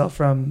detached himself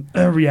from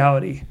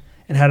reality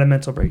and had a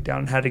mental breakdown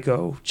and had to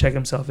go check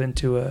himself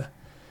into a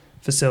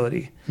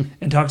facility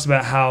and talks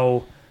about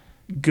how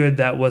good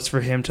that was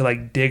for him to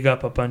like dig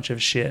up a bunch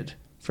of shit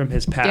from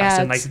his past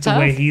and like the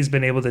way he's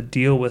been able to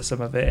deal with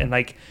some of it, and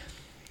like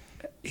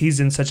he's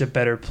in such a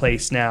better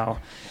place now.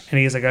 And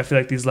he's like, I feel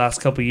like these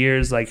last couple of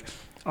years, like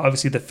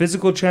obviously the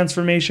physical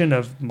transformation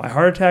of my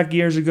heart attack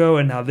years ago,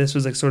 and now this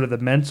was like sort of the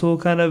mental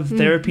kind of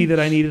therapy that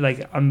I needed.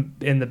 Like I'm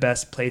in the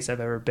best place I've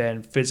ever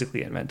been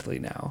physically and mentally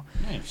now.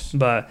 Nice.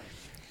 But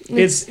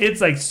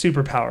it's like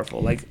super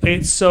powerful. Like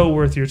it's so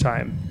worth your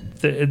time.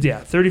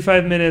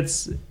 35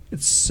 minutes.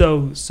 It's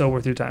so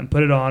worth your time.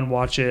 Put it on,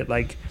 watch it.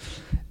 Like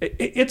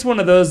it's one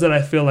of those that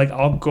I feel like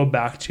I'll go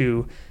back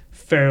to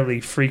fairly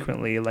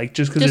frequently, like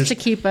just because to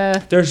keep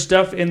there's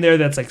stuff in there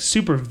that's like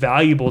super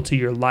valuable to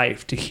your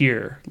life to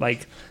hear,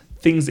 like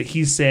things that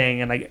he's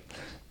saying, and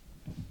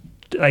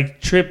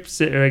like tricks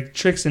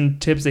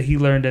and tips that he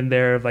learned in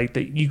there, like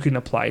that you can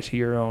apply to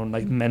your own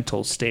like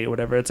mental state or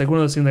whatever. It's like one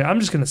of those things like I'm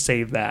just gonna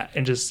save that,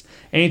 and just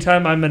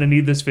anytime I'm gonna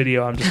need this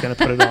video, I'm just gonna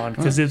put it on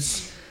because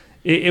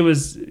it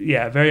was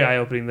very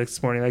eye-opening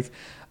this morning. Like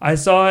I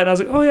saw it and I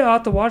was like, oh yeah, I'll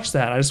have to watch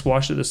that. I just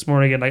watched it this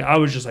morning and like I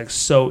was just like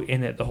so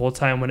in it the whole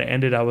time. When it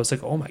ended, I was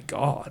like, oh my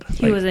god,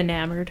 he was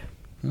enamored.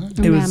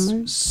 It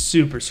was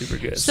super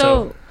good.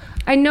 So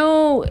I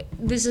know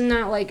this is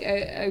not like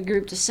a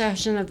group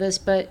discussion of this,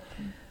 but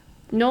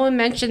no one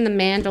mentioned The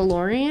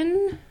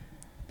Mandalorian.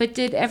 But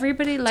did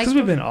everybody like? Because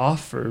we've been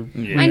off for.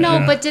 I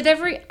know, but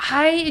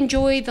I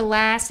enjoyed the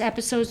last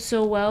episode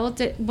so well.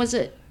 I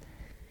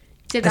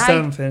still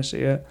haven't finished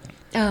it yet.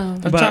 Oh,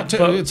 but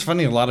it's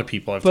funny. A lot of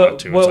people I've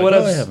talked to.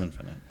 I haven't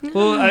finished.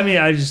 Well, I mean,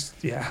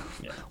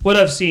 what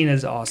I've seen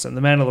is awesome.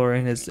 The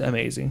Mandalorian is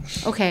amazing.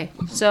 Okay,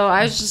 so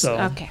I was just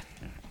okay.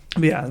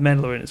 But yeah, The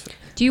Mandalorian is.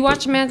 Do you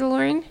watch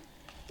Mandalorian?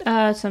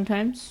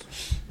 Sometimes.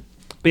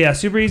 But yeah,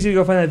 super easy to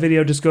go find that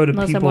video. Just go to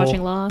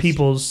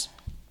people's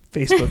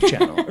Facebook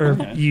channel or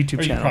YouTube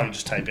or channel. You probably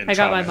just type in. I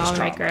got my mom and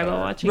my grandma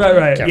watching.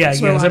 Right. Yeah.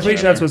 I'm pretty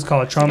sure that's what it's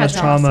called. Trauma is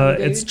Trauma.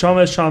 It's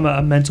Trauma is Trauma,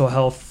 a mental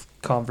health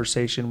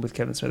conversation with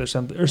Kevin Smith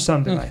or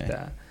something like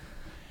that.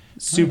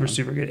 Super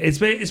good.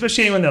 It's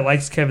especially anyone that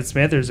likes Kevin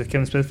Smith or is a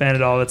Kevin Smith fan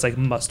at all. It's like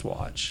must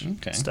watch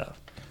stuff.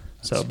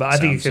 So, but I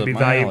think it could be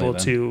valuable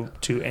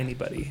to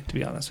anybody, to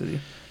be honest with you.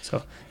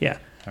 So yeah.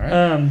 All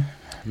right.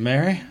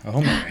 Mary.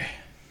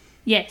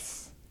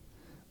 Yes.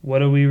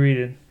 What are we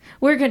reading?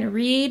 We're gonna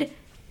read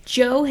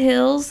Joe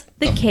Hill's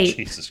The Cape.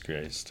 Jesus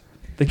Christ.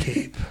 The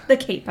Cape. The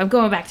Cape. I'm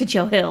going back to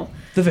Joe Hill.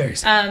 The very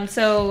same.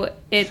 So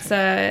it's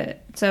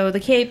so The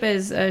Cape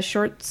is a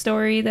short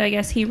story that I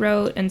guess he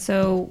wrote, and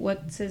so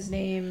what's his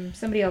name?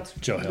 Somebody else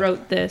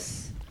wrote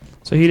this.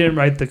 So he didn't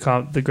write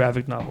the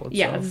graphic novel itself.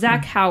 Yeah,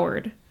 Zach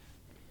Howard,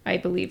 I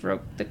believe,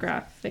 wrote the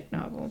graphic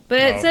novel. But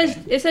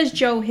it says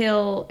Joe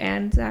Hill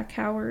and Zach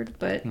Howard,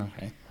 but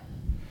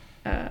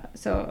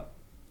so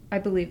I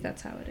believe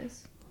that's how it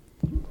is.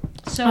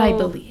 So I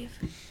believe.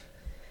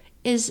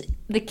 Is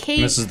The Cape...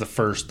 And this is the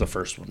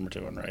first one we're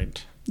doing,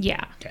 right?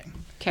 Yeah. Okay.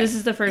 This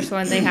is the first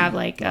one. They have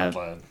like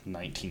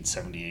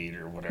 1978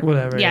 or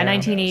whatever. Yeah,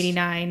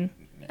 1989,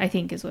 I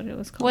think is what it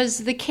was called.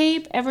 Was The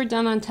Cape ever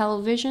done on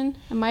television?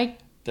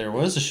 There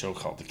was a show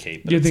called The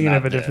Cape. You're thinking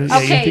of a different...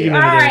 Okay, all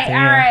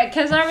right.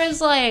 Because I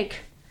was like,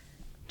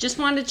 just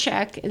wanted to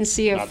check and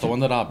see if... Not the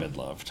one that Abed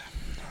loved.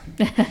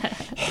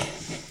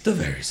 The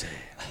very same.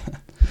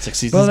 6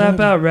 seasons. Well, that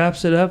about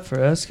wraps it up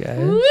for us, guys.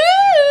 Woo!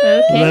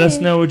 Okay. Let us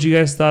know what you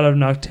guys thought of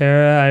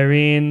Nocterra.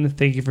 Irene,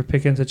 thank you for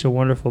picking such a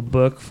wonderful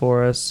book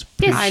for us.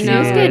 Yes, I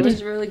know. It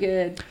was really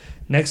good.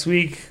 Next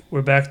week,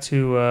 we're back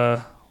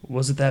to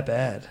Was It That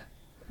Bad?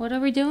 What are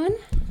we doing?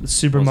 The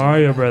Super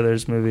Mario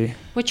Brothers movie.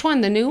 Which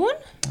one? The new one?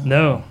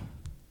 No.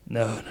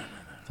 The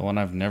one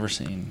I've never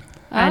seen.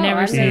 I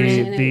never seen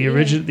it.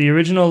 The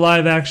original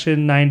live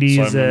action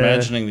 90s. So I'm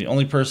imagining the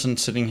only person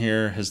sitting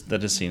here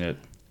that has seen it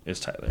is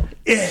Tyler.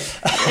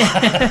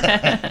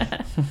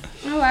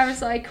 I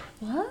was like,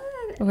 what?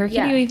 Where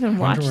can you even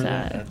watch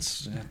that?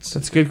 That's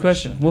a good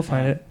question. We'll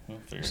find it.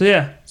 So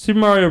yeah, Super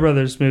Mario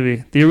Brothers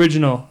movie, the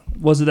original.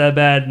 Was It That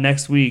Bad?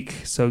 Next week.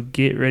 So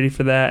get ready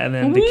for that, and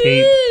then The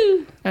Cape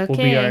will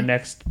be our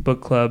next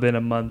book club in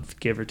a month,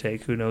 give or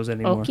take. Who knows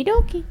anymore? Okie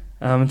dokie.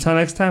 Until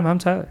next time, I'm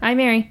Tyler. I'm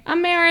Mary.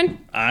 I'm Marin.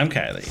 I'm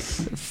Kylie.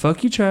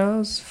 Fuck you,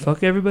 Charles.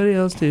 Fuck everybody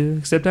else too,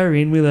 except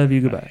Irene. We love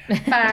you. Goodbye. Bye.